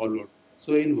being followed.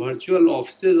 So in virtual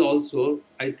offices also,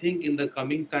 I think in the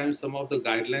coming time, some of the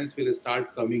guidelines will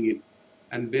start coming in.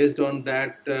 And based on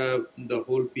that, the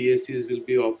whole PSCs will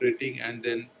be operating, and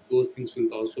then those things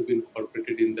will also be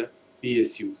incorporated in the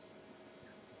PSUs.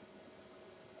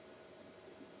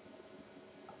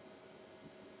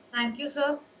 Thank you,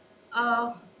 sir.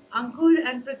 Ankur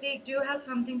and Pratik, do you have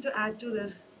something to add to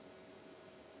this?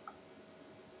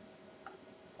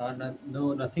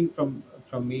 No, nothing from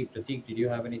me. Pratik, did you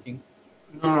have anything?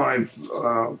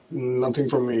 No, nothing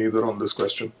from me either on this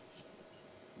question.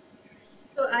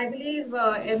 So I I believe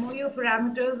MOU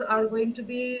parameters are going to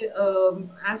be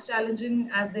as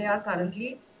challenging as they are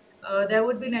currently. There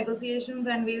would be negotiations,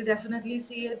 and we'll definitely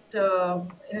see it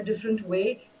in a different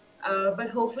way. But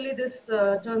hopefully, this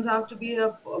turns out to be a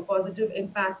positive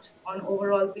impact on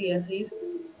overall PSEs.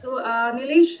 So,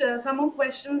 Nilesh, some more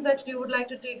questions that you would like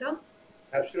to take up?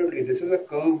 Absolutely. This is a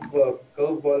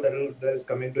curveball that is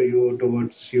coming to you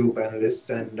towards you panelists.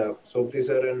 And Sopti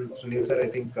sir and Sunil sir, I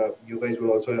think you guys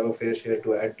will also have a fair share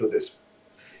to add to this.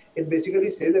 It basically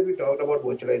says that we talked about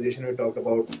virtualization, we talked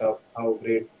about how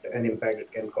great an impact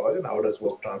it can cause and how does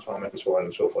work transform and so on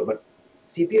and so forth. But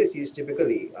CPSEs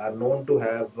typically are known to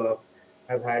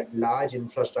have had large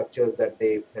infrastructures that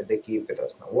they keep with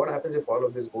us. Now, what happens if all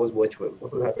of this goes virtual?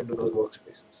 What will happen to those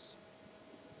workspaces?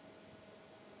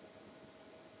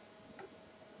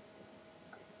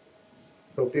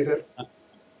 Sopti sir?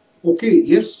 Okay,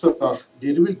 yes,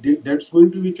 that's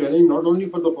going to be challenge not only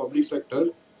for the public sector,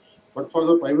 but for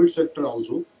the private sector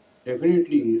also.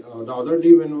 Definitely, the other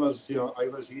day when I was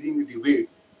hearing a debate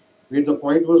where the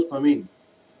point was coming,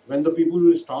 when the people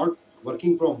will start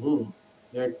working from home,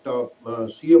 that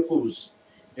CFOs,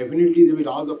 definitely they will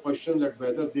ask the question that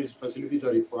whether these facilities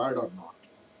are required or not.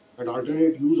 And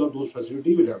alternate use of those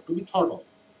facilities will have to be thought of.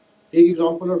 Take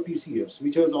example of TCS,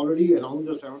 which has already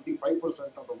announced that 75%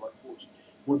 of the workforce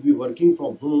would be working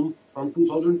from home from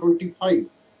 2025.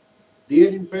 There,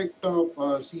 in fact,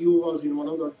 CEO was in one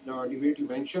of the debate, he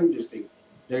mentioned this thing,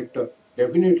 that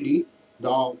definitely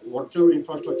the whatever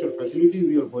infrastructure facility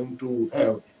we are going to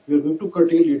have, we are going to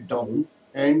curtail it down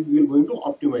and we are going to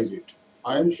optimize it.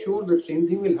 I am sure that same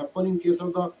thing will happen in case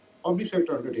of the public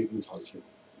sector undertakings also.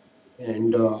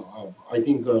 And I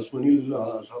think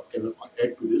Sunil can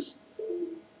add to this.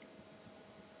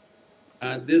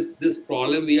 This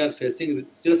problem we are facing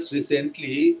just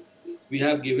recently, we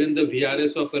have given the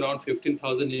VRS of around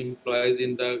 15,000 employees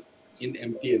in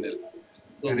MTNL.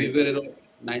 So we were around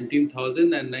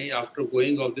 19,000, and now after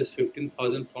going of this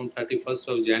 15,000 from 31st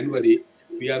of January,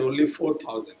 we are only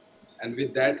 4,000, and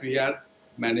with that we are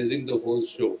managing the whole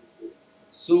show.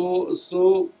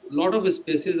 So lot of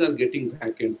spaces are getting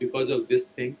vacant because of this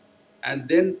thing, and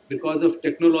then because of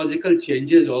technological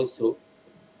changes also,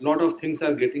 lot of things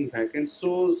are getting vacant.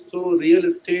 So real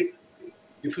estate,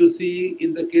 if you see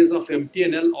in the case of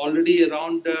MTNL, already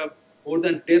around more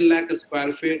than 10 lakh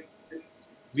square feet,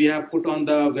 we have put on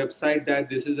the website that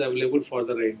this is available for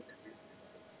the rent.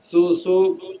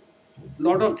 So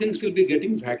lot of things will be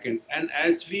getting vacant. And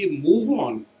as we move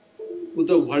on to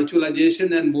the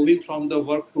virtualization and moving from the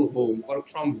work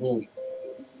from home,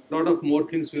 lot of more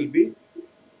things will be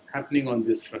happening on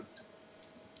this front.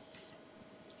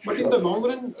 But in the long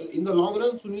run,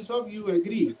 Sunil sir, you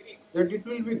agree that it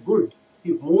will be good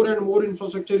if more and more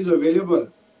infrastructure is available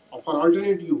for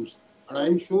alternate use. And I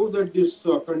am sure that this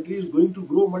country is going to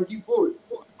grow multifold.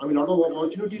 I mean, a lot of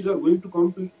opportunities are going to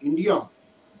come to India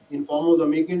in form of the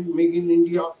Make in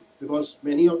India, because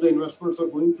many of the investments are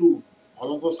going to,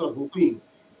 all of us are hoping,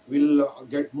 will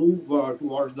get moved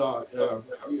towards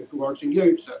India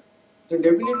itself. Then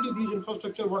definitely these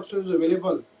infrastructure what is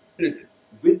available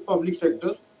with public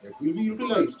sectors, that will be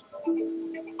utilized.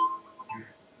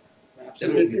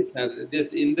 Definitely.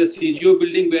 This in the CGO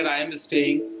building where I am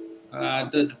staying,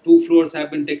 the 2 floors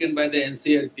have been taken by the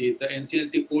NCLT. The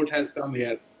NCLT court has come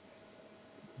here.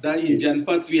 In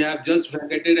Janpath, we have just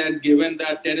vacated and given the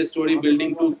 10-story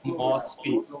building to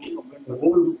MOSPI. The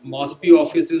whole MOSPI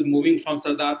office is moving from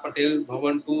Sardar Patel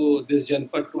Bhavan to this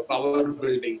Janpath to our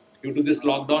building. Due to this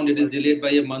lockdown, it is delayed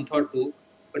by a month or two,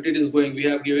 but it is going. We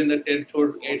have given the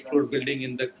 10-floor, 8-floor building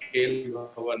in the KL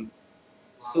Bhavan.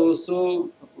 So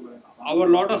our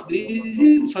lot of these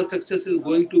infrastructures is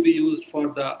going to be used for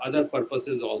the other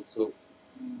purposes also.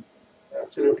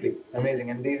 Absolutely amazing,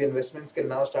 and these investments can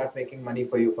now start making money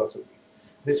for you possibly.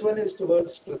 This one is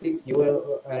towards Pratik, you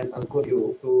and Ankur,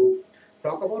 you to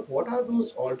talk about what are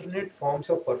those alternate forms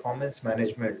of performance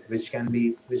management which can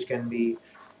be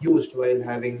used while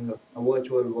having a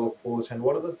virtual workforce, and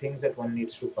what are the things that one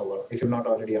needs to cover if you've not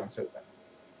already answered that.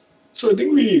 So I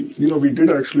think we did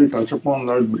actually touch upon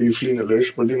that briefly,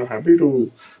 Nilesh, but happy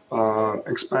to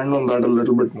expand on that a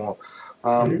little bit more.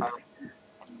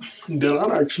 There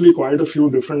are actually quite a few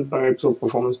different types of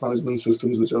performance management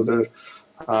systems which are there,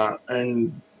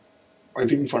 and I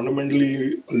think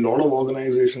fundamentally a lot of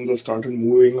organizations have started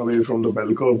moving away from the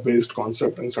bell curve based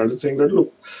concept and started saying that,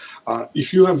 look,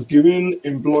 if you have given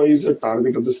employees a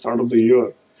target at the start of the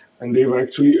year and they've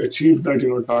actually achieved that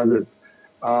target,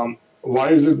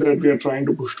 why is it that we are trying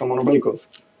to push them on a bell curve?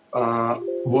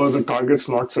 Were the targets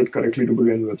not set correctly to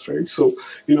begin with, right? So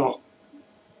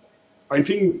I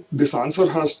think this answer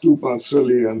has two parts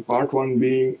really, and part one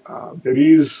being there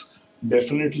is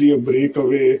definitely a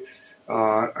breakaway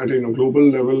at global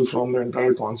level from the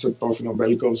entire concept of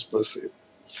bell curves per se.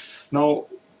 Now,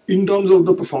 in terms of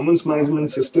the performance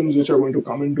management systems which are going to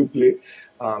come into play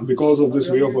because of this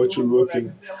way of virtual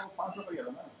working,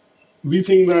 we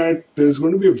think that there's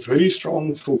going to be a very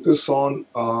strong focus on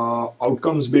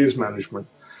outcomes-based management.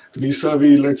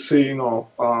 Vis-a-vis, let's say,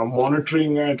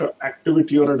 monitoring at an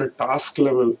activity or at a task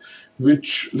level,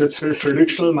 which let's say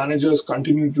traditional managers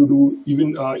continue to do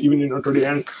even today.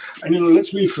 And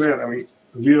let's be fair. I mean,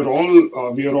 we are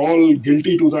all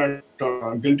guilty to that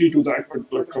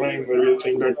particular crime where we are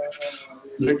saying that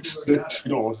let's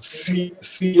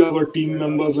see our team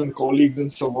members and colleagues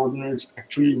and subordinates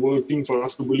actually working for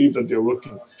us to believe that they're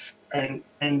working, and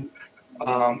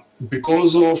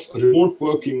because of remote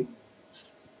working,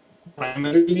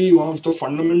 primarily one of the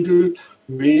fundamental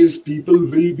ways people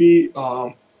will be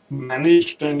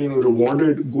managed and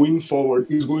rewarded going forward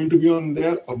is going to be on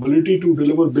their ability to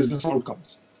deliver business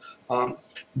outcomes.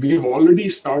 We have already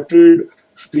started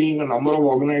seeing a number of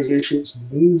organizations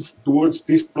move towards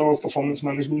this sort of performance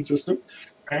management system,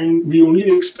 and we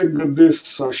only expect that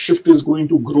this shift is going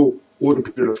to grow over a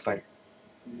period of time.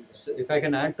 So if I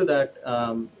can add to that,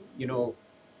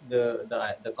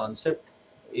 the concept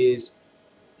is,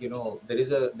 there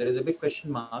is a big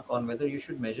question mark on whether you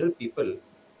should measure people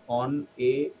on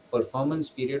a performance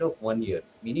period of 1 year,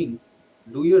 meaning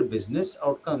do your business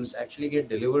outcomes actually get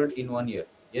delivered in 1 year?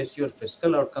 Yes, your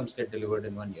fiscal outcomes get delivered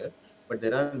in 1 year, but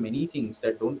there are many things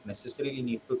that don't necessarily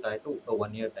need to tie to a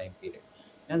 1 year time period.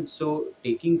 And so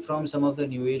taking from some of the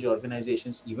new age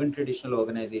organizations, even traditional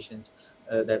organizations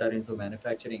that are into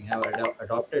manufacturing, have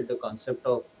adopted the concept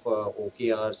of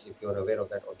OKRs, if you're aware of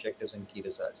that, objectives and key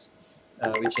results,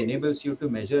 which enables you to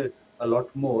measure a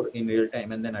lot more in real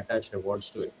time and then attach rewards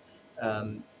to it.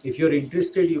 If you're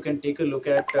interested, you can take a look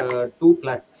at two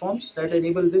platforms that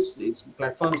enable this. It's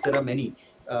platforms, there are many,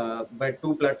 but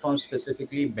two platforms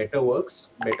specifically: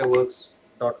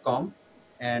 betterworks.com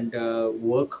and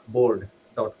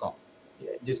workboard.com.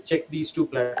 Just check these two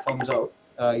platforms out.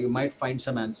 You might find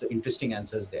some interesting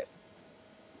answers there.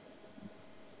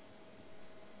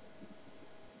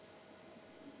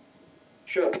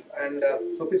 Sure. And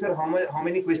Sophie sir, how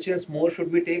many questions more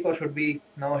should we take, or should we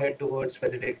now head towards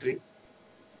valedictory? I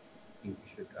think we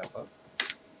should wrap up.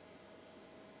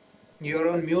 You're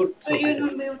on mute. You're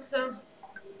on mute, sir.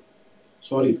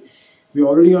 Sorry, we're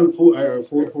already on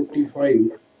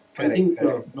 4:45. I think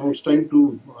now it's time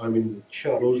to,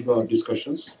 Sure. close the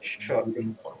discussions. Sure. We can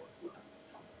move forward.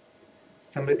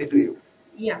 Samriti, to you.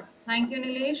 Yeah, thank you,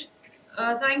 Nilesh.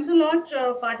 Thanks a lot,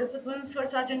 participants, for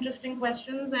such interesting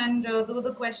questions. And though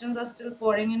the questions are still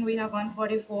pouring in, we have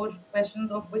 144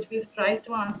 questions, of which we've tried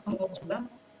to answer most of them.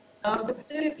 But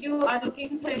still, if you are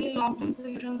looking for any long-term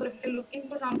solutions, or if you're looking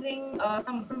for something,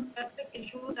 some specific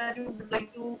issues that you would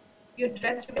like to be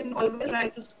addressed, you can always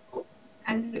write to Scope,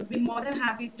 and we'd be more than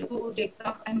happy to take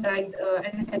up and guide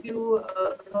and help you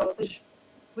resolve this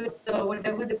with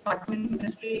whatever department,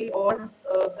 ministry, or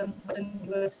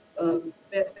concerned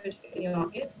best fit in your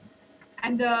case.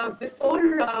 And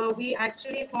before we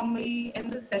actually formally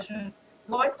end the session,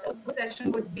 what the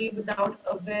session would be without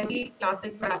a very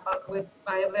classic wrap up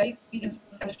by a very experienced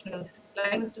professional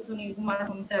like Mr. Sunil Kumar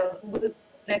himself, who is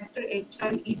Director HR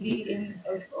and ED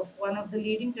of one of the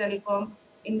leading telecom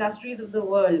industries of the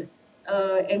world,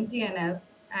 MTNL,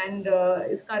 and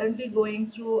is currently going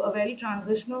through a very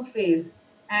transitional phase.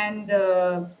 And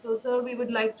so, sir, we would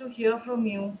like to hear from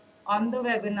you on the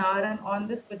webinar and on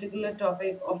this particular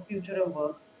topic of future of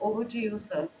work. Over to you,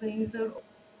 sir. Sir.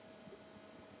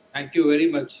 Thank you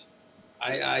very much.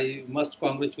 I must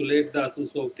congratulate the Atu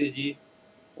Sopti ji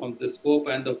from the Scope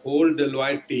and the whole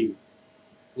Deloitte team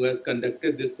who has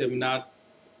conducted this webinar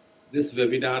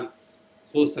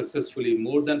so successfully.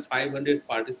 More than 500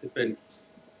 participants,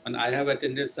 and I have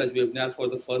attended such webinar for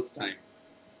the first time.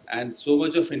 And so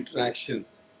much of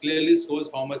interactions clearly shows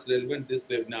how much relevant this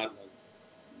webinar was.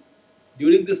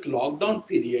 During this lockdown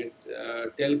period,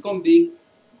 telecom being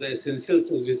the essential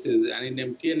services, and in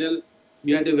MTNL,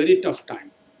 we had a very tough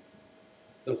time.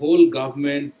 The whole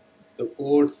government, the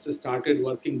courts started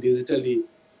working digitally,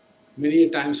 many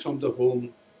times from the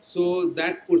home. So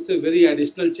that puts a very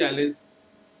additional challenge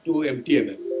to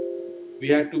MTNL. We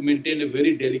had to maintain a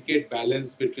very delicate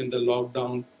balance between the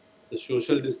lockdown, the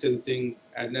social distancing,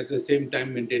 and at the same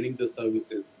time maintaining the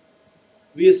services.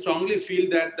 We strongly feel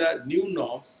that the new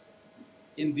norms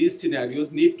in these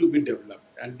scenarios need to be developed,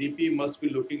 and DP must be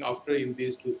looking after in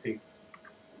these two things.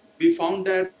 We found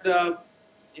that the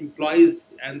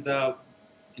employees and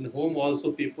in home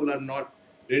also people are not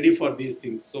ready for these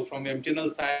things. So from MTNL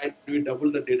side, we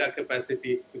doubled the data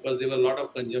capacity because there were a lot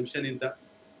of consumption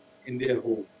in their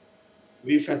home.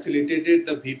 We facilitated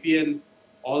the VPN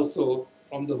also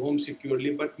from the home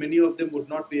securely, but many of them would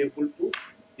not be able to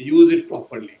use it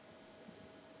properly.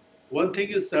 One thing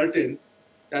is certain,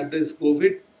 that this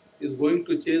COVID is going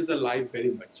to change the life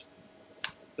very much.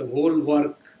 The whole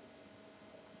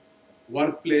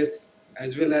workplace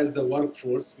as well as the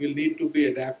workforce will need to be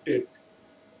adapted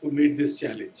to meet this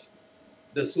challenge.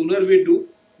 The sooner we do,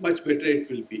 much better it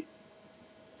will be.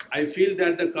 I feel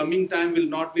that the coming time will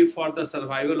not be for the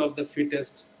survival of the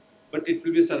fittest, but it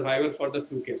will be survival for the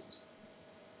quickest.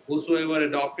 Whosoever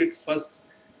adopt it first,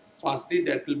 fastly,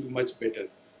 that will be much better.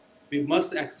 We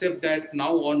must accept that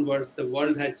now onwards, the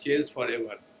world has changed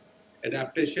forever.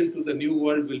 Adaptation to the new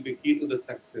world will be key to the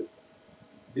success.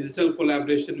 Digital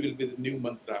collaboration will be the new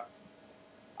mantra.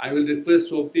 I will request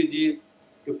Sopti ji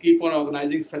to keep on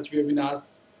organizing such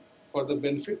webinars for the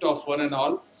benefit of one and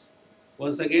all.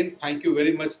 Once again, thank you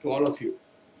very much to all of you.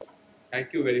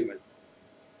 Thank you very much.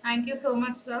 Thank you so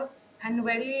much, sir. And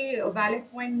very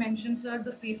valid point mentioned, sir.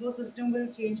 The FIFO system will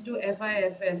change to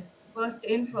FIFS. First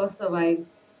in, first survives.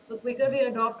 So quicker we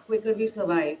adopt, quicker we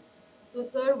survive. So,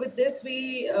 sir, with this,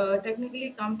 we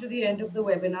technically come to the end of the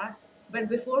webinar. But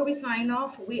before we sign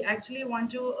off, we actually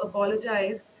want to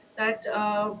apologize that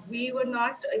we were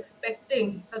not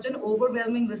expecting such an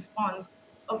overwhelming response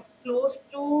of close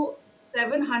to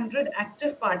 700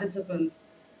 active participants.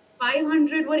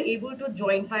 500 were able to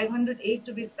join, 508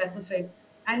 to be specific,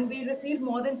 and we received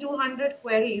more than 200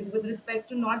 queries with respect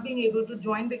to not being able to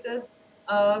join because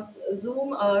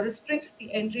Zoom restricts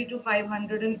the entry to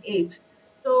 508.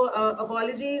 So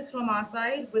apologies from our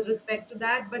side with respect to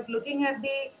that, but looking at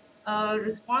the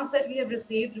response that we have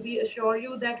received, we assure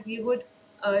you that we would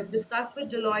discuss with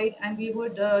Deloitte and we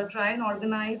would try and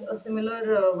organize a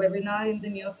similar webinar in the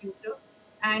near future.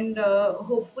 And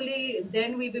hopefully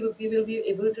then we will be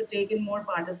able to take in more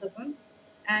participants.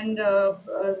 And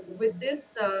with this,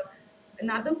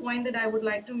 another point that I would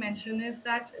like to mention is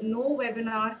that no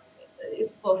webinar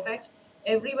is perfect.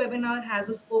 Every webinar has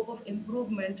a scope of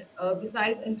improvement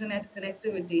besides internet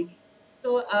connectivity.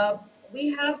 So we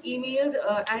have emailed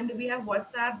and we have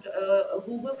WhatsApped a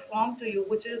Google form to you,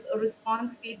 which is a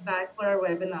response feedback for our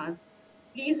webinars.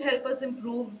 Please help us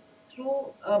improve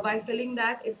through by filling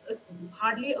that. It's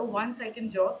hardly a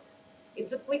 1-second job.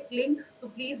 It's a quick link, so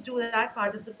please do that,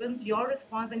 participants. Your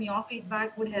response and your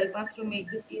feedback would help us to make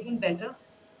this even better.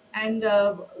 And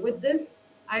with this,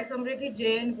 I, Samriddhi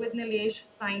Jain, with Nilesh,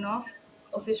 sign off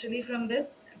officially from this,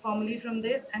 formally from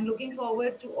this, and looking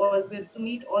forward to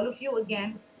meet all of you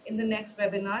again in the next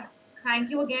webinar. Thank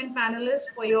you again,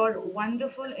 panelists, for your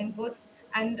wonderful inputs,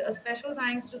 and a special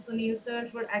thanks to Sunil sir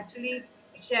for actually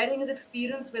sharing his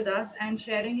experience with us and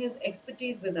sharing his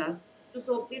expertise with us. To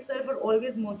Sopti sir for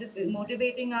always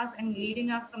motivating us and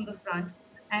leading us from the front.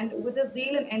 And with the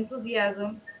zeal and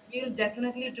enthusiasm, we'll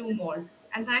definitely do more.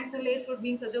 And thanks, Nilesh, for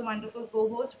being such a wonderful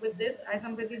co-host. With this, I,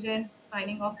 Samriddhi Jain,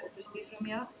 signing off officially from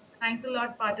here. Thanks a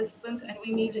lot, participants, and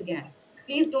we meet again.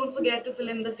 Please don't forget to fill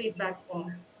in the feedback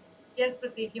form. Yes,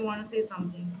 Pratik, you want to say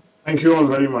something? Thank you all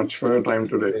very much for your time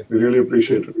today. We really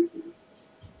appreciate it.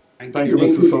 Thank you,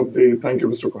 Thank Mr. you. Sopti. Thank you,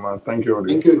 Mr. Kumar. Thank you,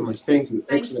 audience. Thank you very much. Thank you.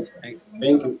 Excellent.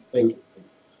 Thank you. Thank you.